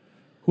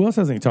 Who else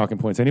has any talking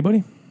points?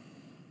 Anybody?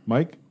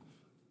 Mike?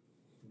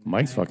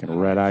 Mike's fucking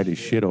red-eyed as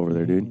shit over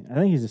there, dude. I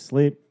think he's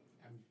asleep.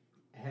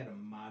 I had a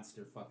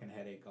monster fucking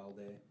headache all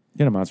day. You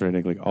had a monster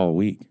headache like all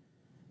week.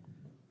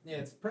 Yeah,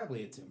 it's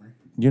probably a tumor.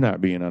 You're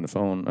not being on the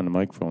phone, on the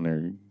microphone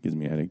there gives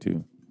me a headache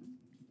too.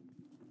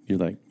 You're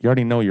like, you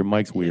already know your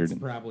mic's weird. It's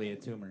And probably a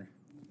tumor.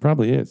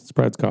 probably is. It's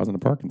probably it's causing the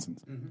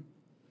Parkinson's.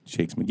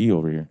 Shakes McGee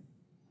over here.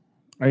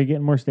 Are you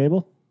getting more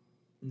stable?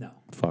 No,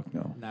 Fuck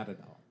no. not at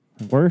all.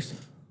 Worse?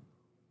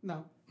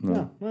 No.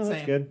 No. Well, that's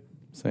Same. good.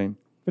 Same.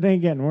 But it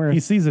ain't getting worse.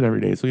 He sees it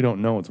every day, so he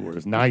don't know it's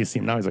worse. Now you see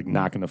him. Now he's like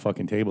knocking the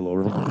fucking table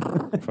over.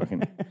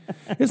 Fucking.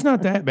 It's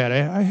not that bad.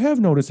 I have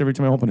noticed every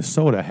time I open a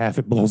soda, half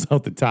it blows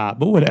out the top.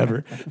 But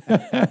whatever.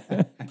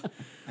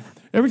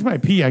 Every time I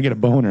pee, I get a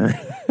boner.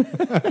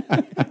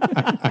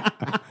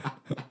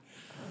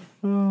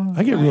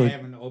 I get I really.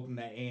 haven't opened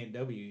that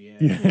A&W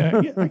yet.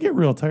 Yeah, I get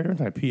real tired. Every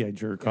time I pee, I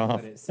jerk off.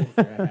 Let it sit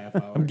for a half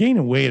hour. I'm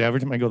gaining weight every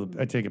time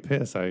I take a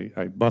piss. I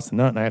bust a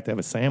nut and I have to have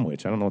a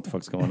sandwich. I don't know what the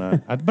fuck's going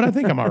on. But I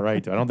think I'm all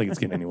right, though. I don't think it's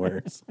getting any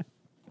worse.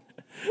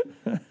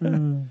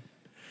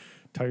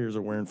 Tires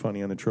are wearing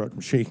funny on the truck.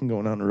 I'm shaking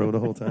going down the road the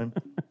whole time.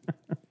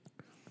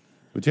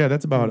 But yeah,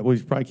 that's about it. We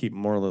should probably keep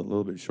them more a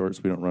little bit short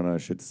so we don't run out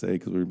of shit to say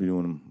because we'll be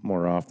doing them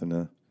more often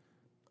to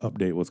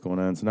update what's going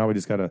on. So now we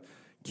just got to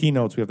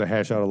keynotes. We have to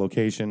hash out a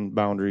location,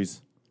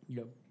 boundaries,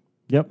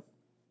 Yep.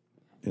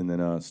 and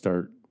then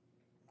start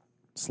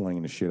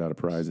slinging the shit out of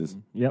prizes.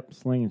 Yep.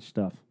 Slinging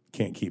stuff.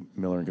 Can't keep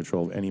Miller in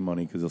control of any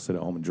money because he'll sit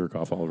at home and jerk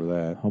off all over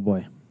that. Oh,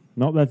 boy.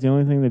 Nope, that's the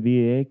only thing the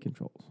BAA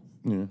controls.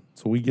 Yeah.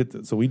 So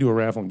we do a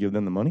raffle and give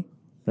them the money.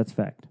 That's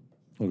fact.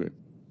 Okay.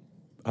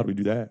 How do we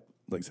do that?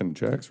 Like sending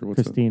checks or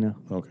what's Christina.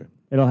 Okay.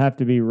 It'll have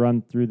to be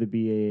run through the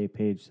BAA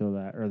page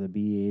or the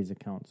BAA's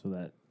account so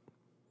that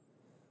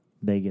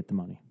they get the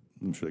money.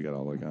 I'm sure they got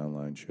all like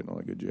online shit and all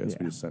that good jazz. Yeah.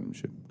 We just send them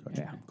shit.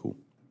 Gotcha. Yeah. Cool.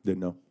 Didn't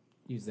know.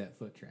 Use that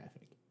foot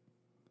traffic.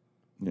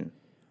 Yeah.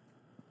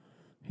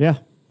 Yeah.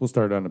 We'll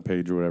start on the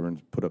page or whatever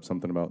and put up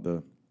something about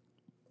the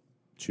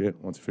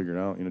shit once you figure it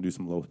out. Do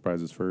some low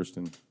prizes first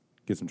and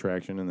get some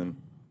traction and then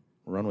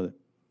run with it.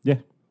 Yeah.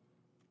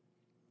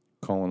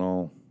 Calling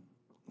all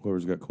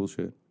whoever's got cool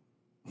shit.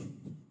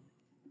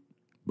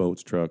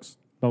 Boats, trucks,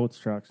 Boats,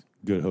 trucks.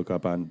 good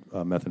hookup on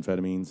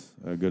methamphetamines,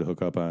 a good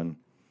hookup on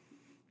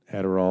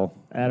Adderall.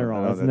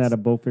 Adderall. Isn't that a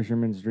bow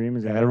fisherman's dream?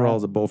 Is Adderall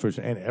is a bullfish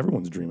and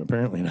everyone's dream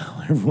apparently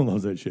now. Everyone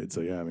loves that shit.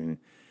 So yeah, I mean,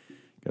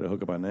 got to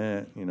hook up on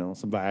that.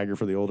 Some Viagra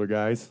for the older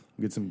guys.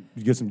 Get some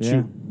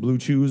Yeah. blue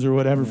chews or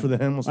whatever for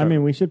them. We'll start.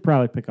 we should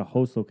probably pick a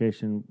host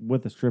location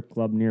with a strip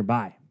club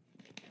nearby.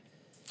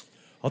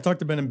 I'll talk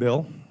to Ben and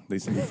Bill. They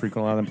seem to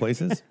frequent a lot of them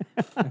places.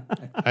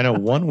 I know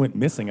one went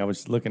missing. I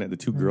was looking at the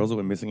two girls that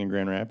went missing in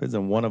Grand Rapids,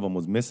 and one of them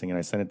was missing. And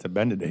I sent it to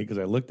Ben today because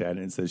I looked at it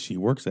and it says she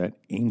works at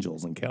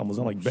Angels in Kalamazoo.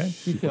 I'm like, Ben,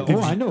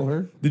 I know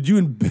her. did you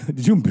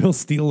and Bill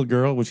steal a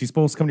girl? Was she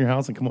supposed to come to your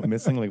house and come up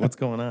missing? Like, what's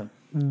going on?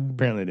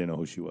 Apparently, they didn't know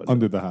who she was.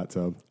 Under the hot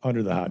tub.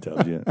 Under the hot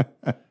tub,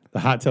 yeah. The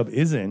hot tub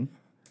is in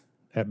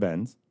at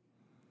Ben's.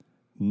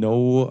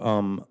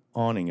 No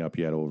awning up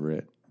yet over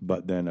it.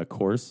 But then, of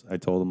course, I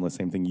told them the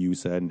same thing you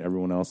said and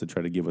everyone else that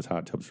tried to give us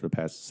hot tubs for the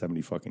past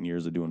 70 fucking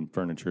years of doing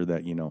furniture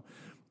that,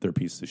 they're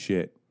pieces of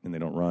shit and they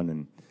don't run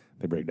and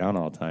they break down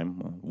all the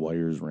time.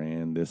 Wires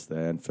ran, this, that,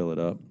 and fill it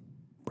up.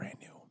 Brand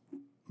new.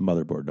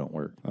 Motherboard don't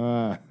work.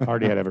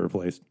 Already had to have it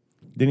replaced.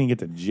 Didn't even get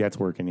the jets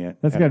working yet.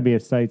 That's got to be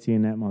a sight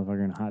seeing that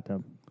motherfucker in a hot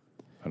tub.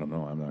 I don't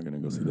know. I'm not going to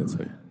go see that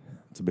site.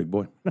 It's a big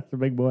boy. That's a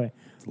big boy.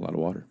 It's a lot of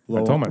water.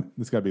 Low I told me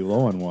it's got to be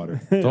low on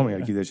water. I got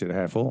to keep that shit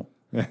half full.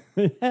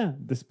 Yeah,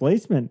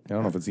 displacement. I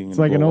don't know if it's even It's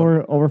like an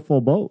overfull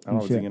boat. I don't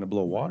know if and it's shit. going to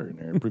blow water in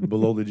there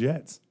below the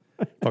jets.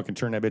 Fucking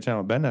turn that bitch on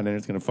a bend on it, and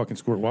it's going to fucking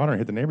squirt water and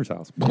hit the neighbor's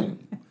house.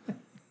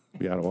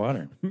 Be out of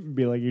water.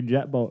 Be like your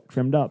jet boat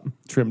trimmed up.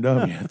 Trimmed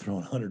up, yeah,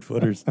 throwing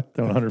 100-footers,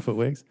 throwing 100-foot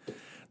wigs.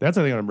 That's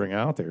what I think I'm going to bring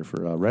out there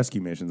for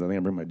rescue missions. I think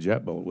I'm going to bring my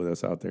jet boat with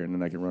us out there, and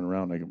then I can run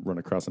around. I can run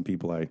across some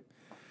people I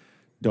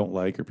don't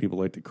like or people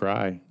like to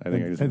cry. I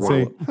think I just And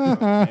roll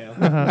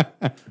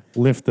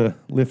lift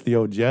the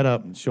old jet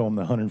up and show them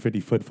the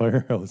 150-foot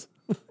fire hose.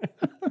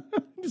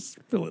 Just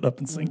fill it up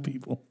and sink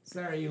people.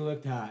 Sorry, you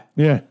looked hot.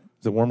 Yeah.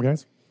 Is it warm,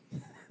 guys?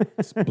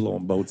 Just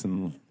blowing boats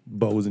and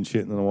bows and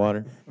shit in the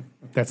water.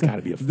 That's got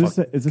to be a Is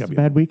fuck. this a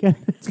bad weekend?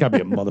 It's got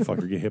to be a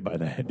motherfucker get hit by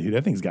that, dude.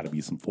 That thing's got to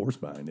be some force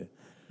behind it.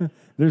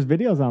 There's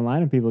videos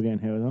online of people getting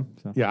hit with them.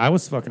 So. Yeah, I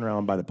was fucking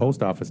around by the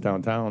post office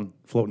downtown,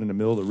 floating in the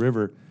middle of the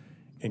river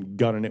and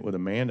gunning it with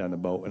Amanda on the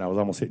boat, and I was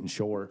almost hitting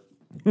shore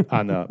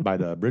by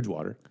the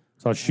Bridgewater.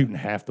 So I was shooting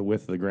half the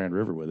width of the Grand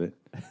River with it.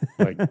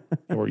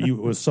 It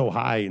was so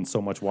high and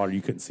so much water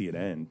you couldn't see it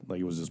end. Like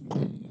it was just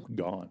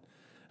gone.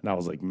 And I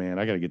was like, man,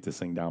 I got to get this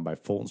thing down by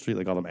Fulton Street,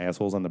 like all them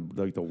assholes on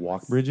the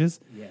walk bridges.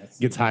 Yes,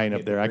 Gets high enough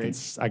hit there,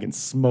 the I can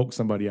smoke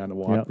somebody on the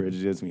walk Yep.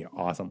 bridge. It's gonna be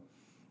awesome.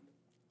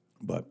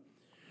 But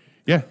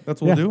yeah,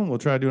 that's what we'll do. We'll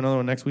try to do another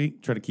one next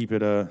week. Try to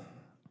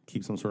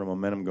keep some sort of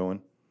momentum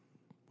going.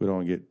 We don't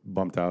want to get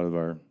bumped out of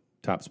our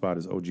top spot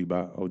as OG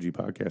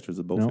podcasters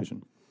of bow Nope.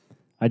 fishing.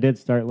 I did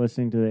start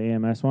listening to the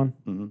AMS one.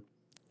 Mm-hmm.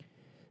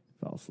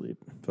 Fell asleep.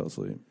 Fell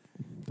asleep.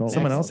 Told-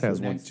 Someone else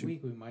has one Next too.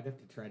 week we might have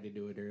to try to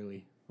do it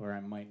early, or I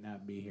might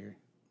not be here,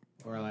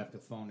 or I'll have to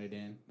phone it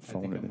in. I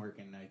Phone think it I'm in.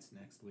 working nights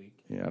next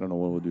week. Yeah, I don't know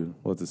what we'll do.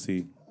 We'll have to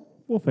see.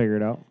 We'll figure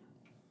it out.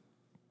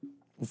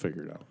 We'll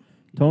figure it out.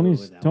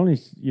 Tony's,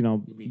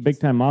 without. big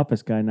time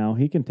office guy now.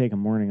 He can take a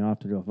morning off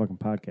to do a fucking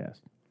podcast.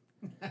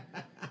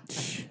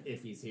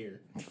 If he's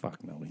here.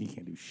 Fuck no, he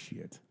can't do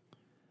shit.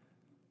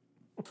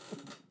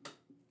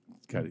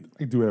 Got it. I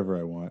can do whatever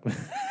I want.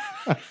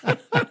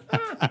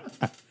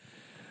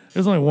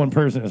 There's only one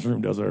person in this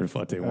room does whatever the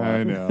fuck they want.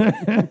 I know.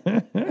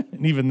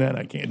 And even then,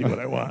 I can't do what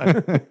I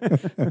want.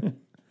 I'm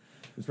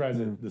surprised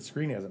that the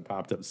screen hasn't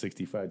popped up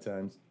 65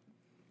 times,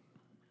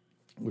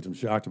 which I'm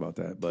shocked about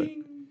that. But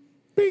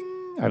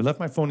bing. I left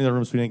my phone in the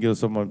room, so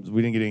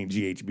we didn't get any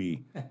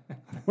GHB.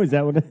 Was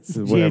that what it is?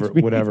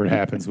 GHB? Whatever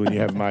happens when you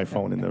have my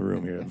phone in the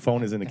room here. The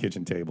phone is in the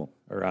kitchen table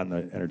or on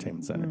the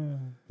entertainment center.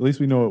 At least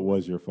we know it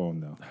was your phone,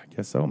 though. I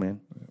guess so, man.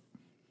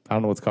 I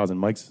don't know what's causing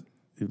Mike's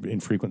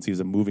infrequencies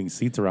of moving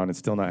seats around and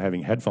still not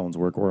having headphones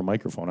work or a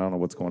microphone. I don't know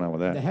what's going on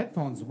with The that.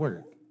 headphones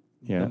work.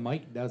 Yeah. The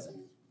mic doesn't.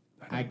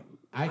 I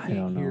can't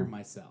don't hear know.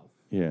 myself.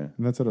 Yeah. And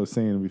that's what I was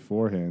saying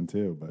beforehand,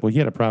 too. But Well, you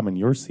had a problem in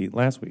your seat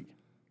last week,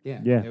 Yeah.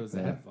 Yeah. It was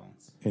the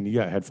headphones. and you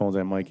got headphones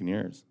and mic in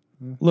yours.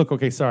 Look,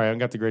 okay, sorry, I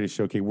got the greatest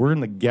show. Okay, we're in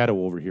the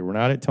ghetto over here. We're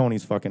not at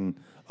Tony's fucking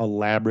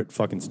elaborate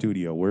fucking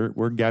studio. We're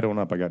ghettoing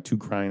up. I got 2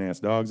 crying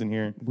ass dogs in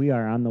here. We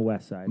are on the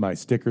west side. My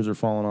stickers are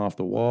falling off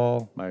the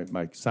wall.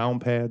 My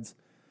sound pads.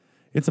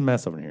 It's a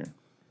mess over here.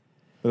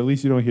 at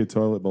least you don't hear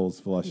toilet bowls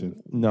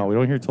flushing No, we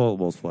don't hear toilet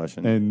bowls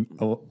flushing. and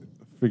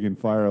freaking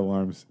fire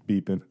alarms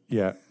beeping.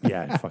 yeah,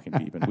 it's fucking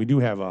beeping. We do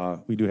have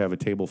a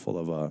table full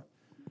of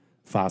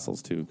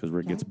fossils too, because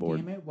Rick gets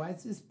bored. Damn it! Why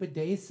is this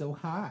bidet so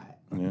hot?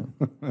 Yeah,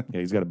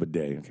 he's got a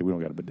bidet. Okay, we don't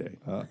got a bidet.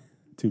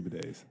 2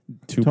 bidets.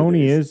 2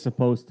 Tony bidets. is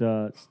supposed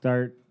to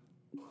start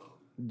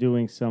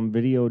doing some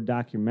video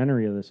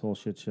documentary of this whole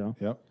shit show.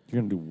 Yep.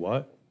 You're gonna do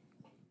what?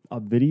 A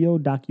video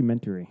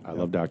documentary. I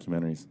love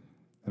documentaries.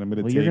 And I'm going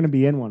to Well, take. you're going to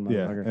be in one,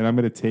 Yeah. motherfucker. And I'm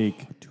going to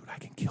take. Dude, I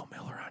can kill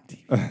Miller on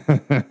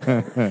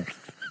TV.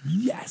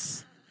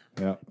 Yes.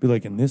 Yeah. Be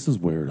like, and this is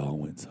where it all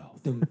went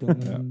south. Dum, dum.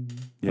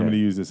 Yeah. I'm going to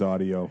use this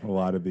audio, a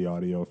lot of the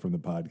audio from the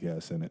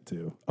podcast in it,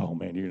 too. Oh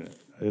man,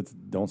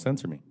 don't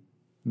censor me.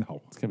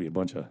 No. It's gonna be a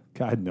bunch of.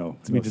 God, no.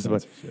 It's gonna No be just a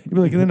bunch. censorship. You'll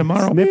be like, and then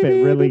tomorrow, Snip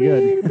it really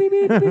good.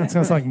 It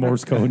sounds like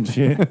Morse code and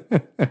shit.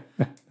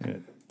 Yeah.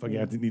 Fucking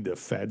have to need the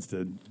feds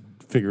to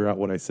figure out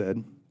what I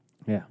said.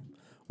 Yeah.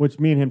 Which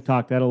me and him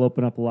talked. That'll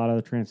open up a lot of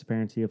the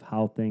transparency of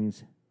how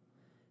things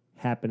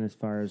happen as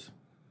far as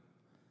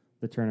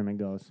the tournament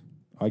goes.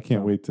 I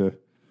can't wait to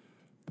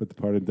put the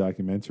part of the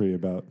documentary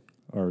about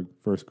our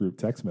first group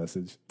text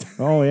message.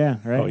 Oh, yeah.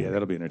 Right? Oh yeah,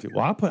 that'll be in there too.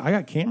 Well, I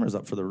got cameras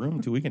up for the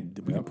room too. We can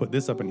put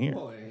this up in here.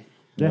 Boy.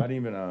 Yeah. I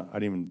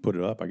didn't even put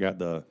it up. I got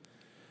the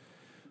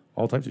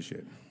all types of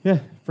shit. Yeah.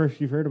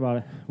 First you've heard about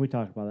it. We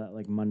talked about that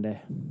like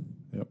Monday.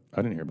 Yep,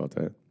 I didn't hear about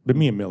that. But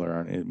me and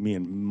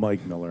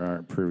Mike Miller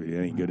aren't privy to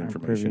any good Aren't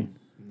information.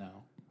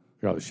 No.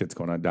 All the shit's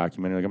going on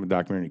documentary. Like I'm a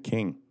documentary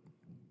king.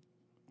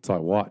 That's all I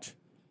watch.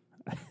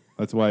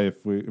 That's why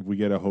if we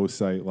get a host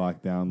site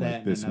locked down That like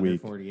and this another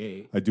week,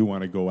 48. I do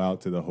want to go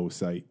out to the host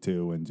site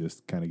too and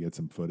just kind of get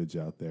some footage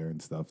out there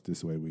and stuff.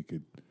 This way we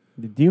could.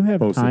 Do you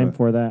have Post time it.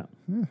 for that?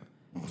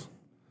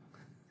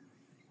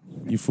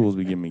 You fools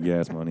be giving me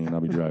gas money, and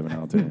I'll be driving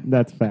out there.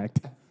 That's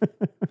fact.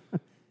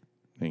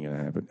 Ain't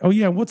gonna happen. Oh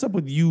yeah, what's up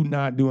with you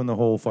not doing the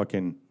whole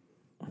fucking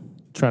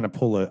trying to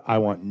pull a? I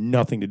want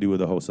nothing to do with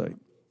the host site.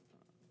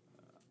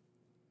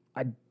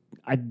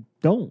 I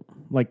don't.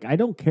 Like, I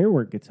don't care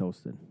where it gets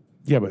hosted.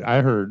 Yeah, but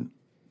I heard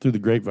through the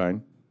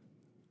grapevine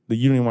that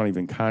you don't even want to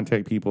even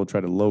contact people,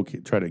 try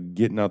to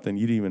get nothing.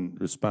 You didn't even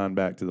respond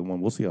back to the one.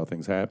 We'll see how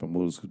things happen.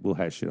 We'll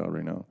hash shit out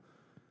right now.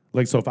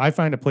 Like, so if I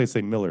find a place,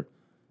 say Miller,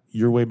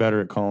 you're way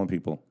better at calling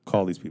people.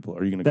 Call these people.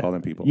 Are you going to call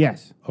them people?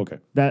 Yes. Okay.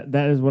 That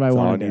is what I That's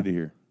all I want to need do. to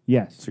hear.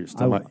 Yes. So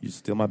I- you're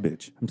still my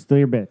bitch. I'm still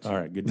your bitch. All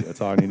right, good deal.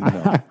 That's all I need to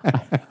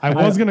know. I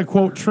was going to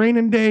quote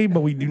Training Day, but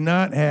we do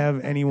not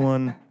have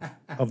anyone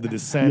of the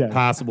descent Yeah.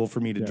 possible for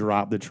me to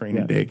drop the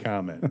Training Day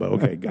comment. But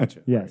okay,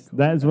 gotcha. Yes,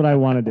 that is what I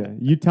want to do.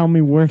 You tell me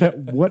what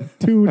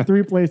 2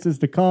 3 places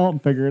to call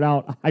and figure it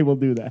out. I will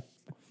do that.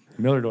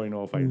 Miller don't even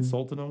know if I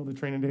insulted him with the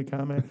Training Day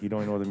comment. He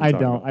don't even know what I'm I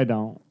talking don't. about. I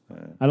don't.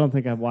 I don't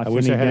think I've watched I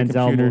wish any I had a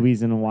Denzel computer.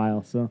 movies in a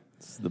while. So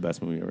This is the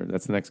best movie ever.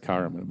 That's the next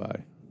car I'm going to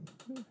buy.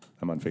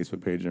 I'm on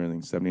Facebook page and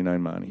everything.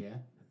 79 Monty. Yeah.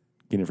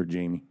 Getting it for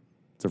Jamie.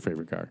 It's her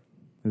favorite car.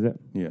 is it?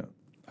 Yeah.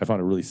 I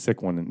found a really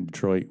sick one in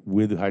Detroit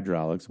with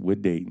hydraulics,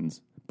 with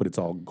Dayton's, but it's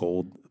all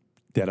gold,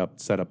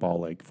 set up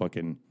all like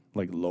fucking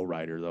like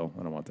lowrider though.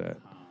 I don't want that.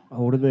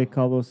 Oh, what do they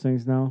call those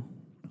things now?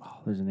 Oh,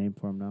 there's a name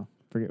for them now.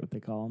 Forget what they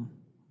call them.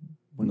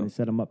 When No. they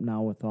set them up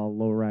now with all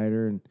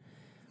lowrider and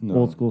No.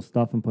 old school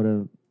stuff and put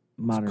a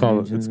modern.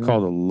 engine It's in it.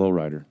 called a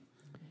lowrider.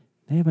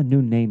 They have a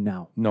new name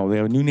now. No, they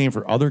have a new name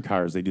for other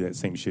cars. They do that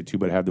same shit too,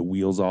 but have the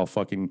wheels all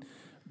fucking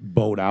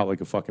bowed out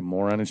like a fucking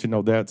moron and shit.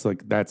 No, that's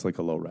like a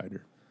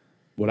lowrider.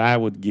 What I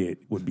would get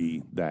would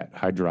be that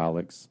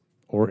hydraulics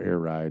or air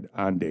ride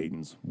on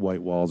Dayton's,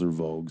 white walls or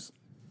Vogues.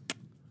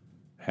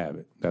 Have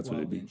it. That's what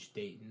it'd be. 12-inch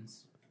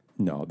Dayton's.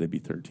 No, they'd be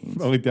 13s.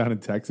 Only down in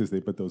Texas,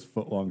 they put those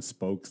foot long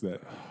spokes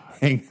that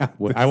hang out.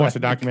 I watched a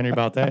documentary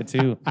about that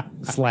too.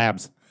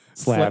 Slabs.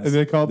 Slabs.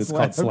 They're called It's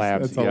slabs. called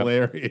slabs. That's Yep.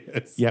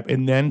 hilarious. Yep.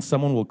 And then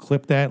someone will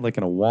clip that like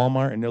in a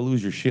Walmart and they'll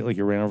lose your shit like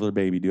you ran over their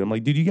baby, dude. I'm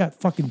like, dude, you got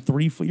fucking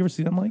 3 foot. You ever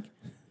see them like?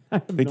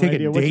 They take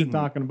idea a what you're Dayton.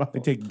 talking about. They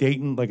take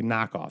Dayton like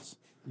knockoffs.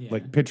 Yeah.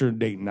 Like picture a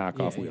Dayton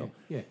knockoff yeah, wheel.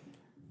 Yeah.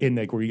 In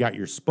like where you got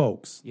your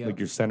spokes, Yeah. like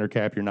your center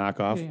cap, your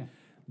knockoff. Yeah, yeah.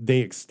 They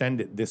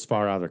extend it this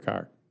far out of their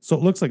car. So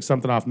it looks like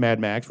something off Mad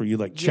Max where you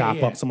like chop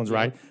yeah. up someone's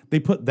ride. They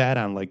put that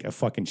on like a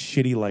fucking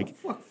shitty like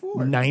Fuck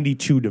for?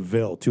 92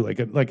 DeVille too,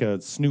 like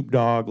a Snoop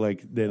Dogg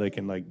like they like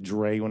in like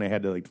Dre when they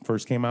had to like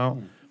first came out.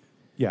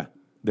 Yeah,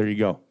 there you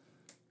go.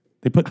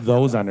 They put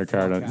those on their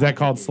car. Is that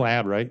called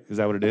slab? Right? Is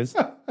that what it is?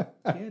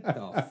 Get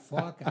the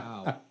fuck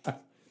out.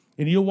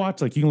 And you'll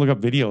watch like you can look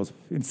up videos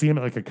and see him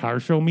at like a car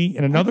show meet,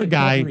 and another I get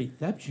guy.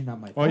 reception on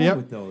my Oh, phone yep.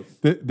 with those.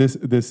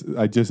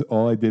 This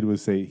all I did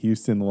was say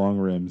Houston long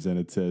rims, and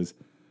it says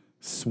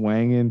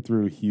swanging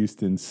through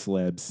Houston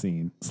slab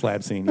scene.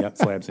 Slab scene, yep,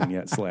 slab scene,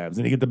 yeah, slabs.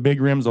 And you get the big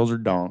rims, those are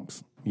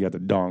donks. You got the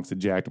donks, the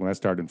jacked when I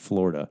started in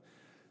Florida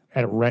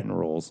at Renton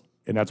Rolls.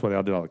 And that's why they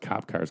all did all the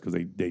cop cars because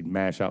they'd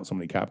mash out so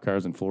many cop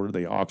cars in Florida.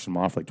 They auction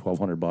them off like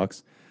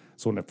 $1,200.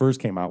 So when it first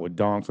came out with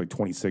donks, like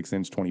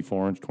 26-inch,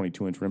 24-inch,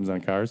 22-inch rims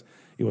on cars,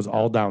 it was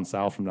all down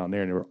south from down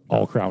there, and they were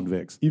all Crown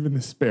Vics. Even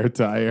the spare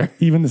tire.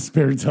 Even the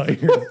spare tire.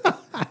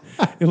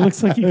 It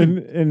looks like you can...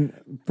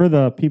 And for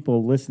the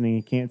people listening,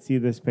 you can't see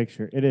this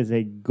picture. It is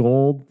a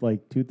gold,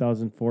 like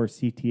 2004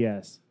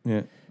 CTS.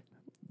 Yeah.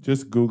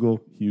 Just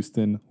Google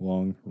Houston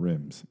long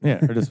rims.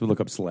 Yeah, or just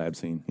look up slab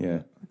scene.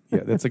 Yeah.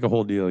 Yeah, that's like a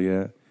whole deal,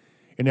 yeah.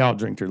 And they all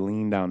drink their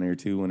lean down there,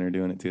 too, when they're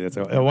doing it, too.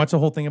 I watched the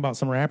whole thing about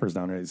some rappers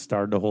down there. They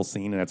started the whole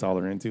scene, and that's all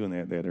they're into, and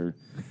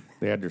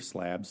they had their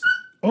slabs.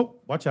 Oh,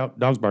 watch out.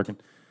 Dog's barking.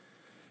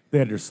 They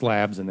had their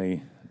slabs, and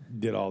they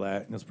did all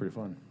that, and it's pretty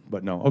fun.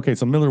 But no. Okay,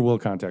 so Miller will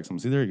contact them.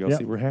 See, there you go. Yep.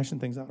 See, we're hashing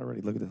things out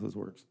already. Look at this. This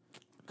works.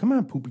 Come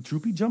on, Poopy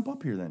Troopy. Jump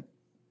up here, then.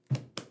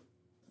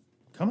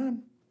 Come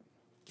on.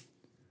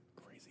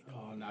 Crazy.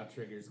 Oh, now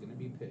Trigger's going to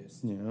be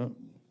pissed. Yeah.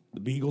 The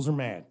Beagles are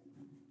mad.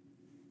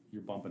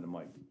 You're bumping the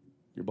mic.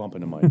 You're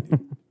bumping the mic,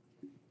 dude.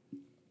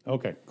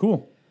 Okay,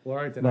 cool. Well,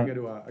 all right, then I got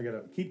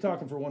to keep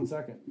talking for 1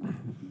 second.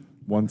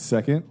 1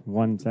 second.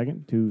 1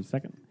 second, 2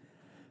 seconds.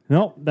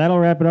 No, that'll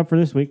wrap it up for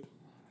this week.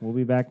 We'll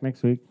be back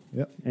next week.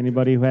 Yep.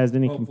 Anybody who has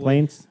any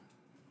complaints,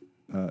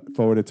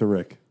 Forward it to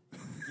Rick.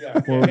 Yeah.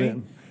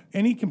 Forward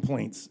Any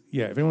complaints?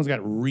 Yeah, if anyone's got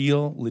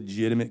real,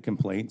 legitimate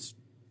complaints,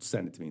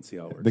 send it to me and see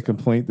how it works. The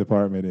complaint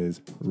department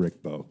is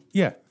Rick Bow.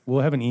 Yeah,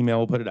 we'll have an email.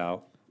 We'll put it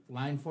out.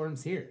 Line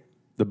form's here.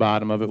 The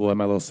bottom of it will have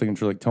my little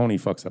signature like Tony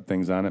fucks up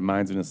things on it.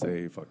 Mine's going to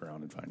say, fuck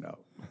around and find out.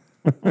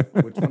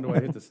 Which one do I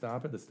hit to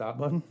stop it? The stop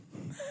button?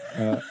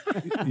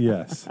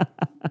 Yes.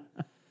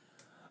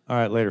 All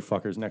right, later,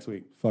 fuckers. Next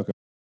week. Fuck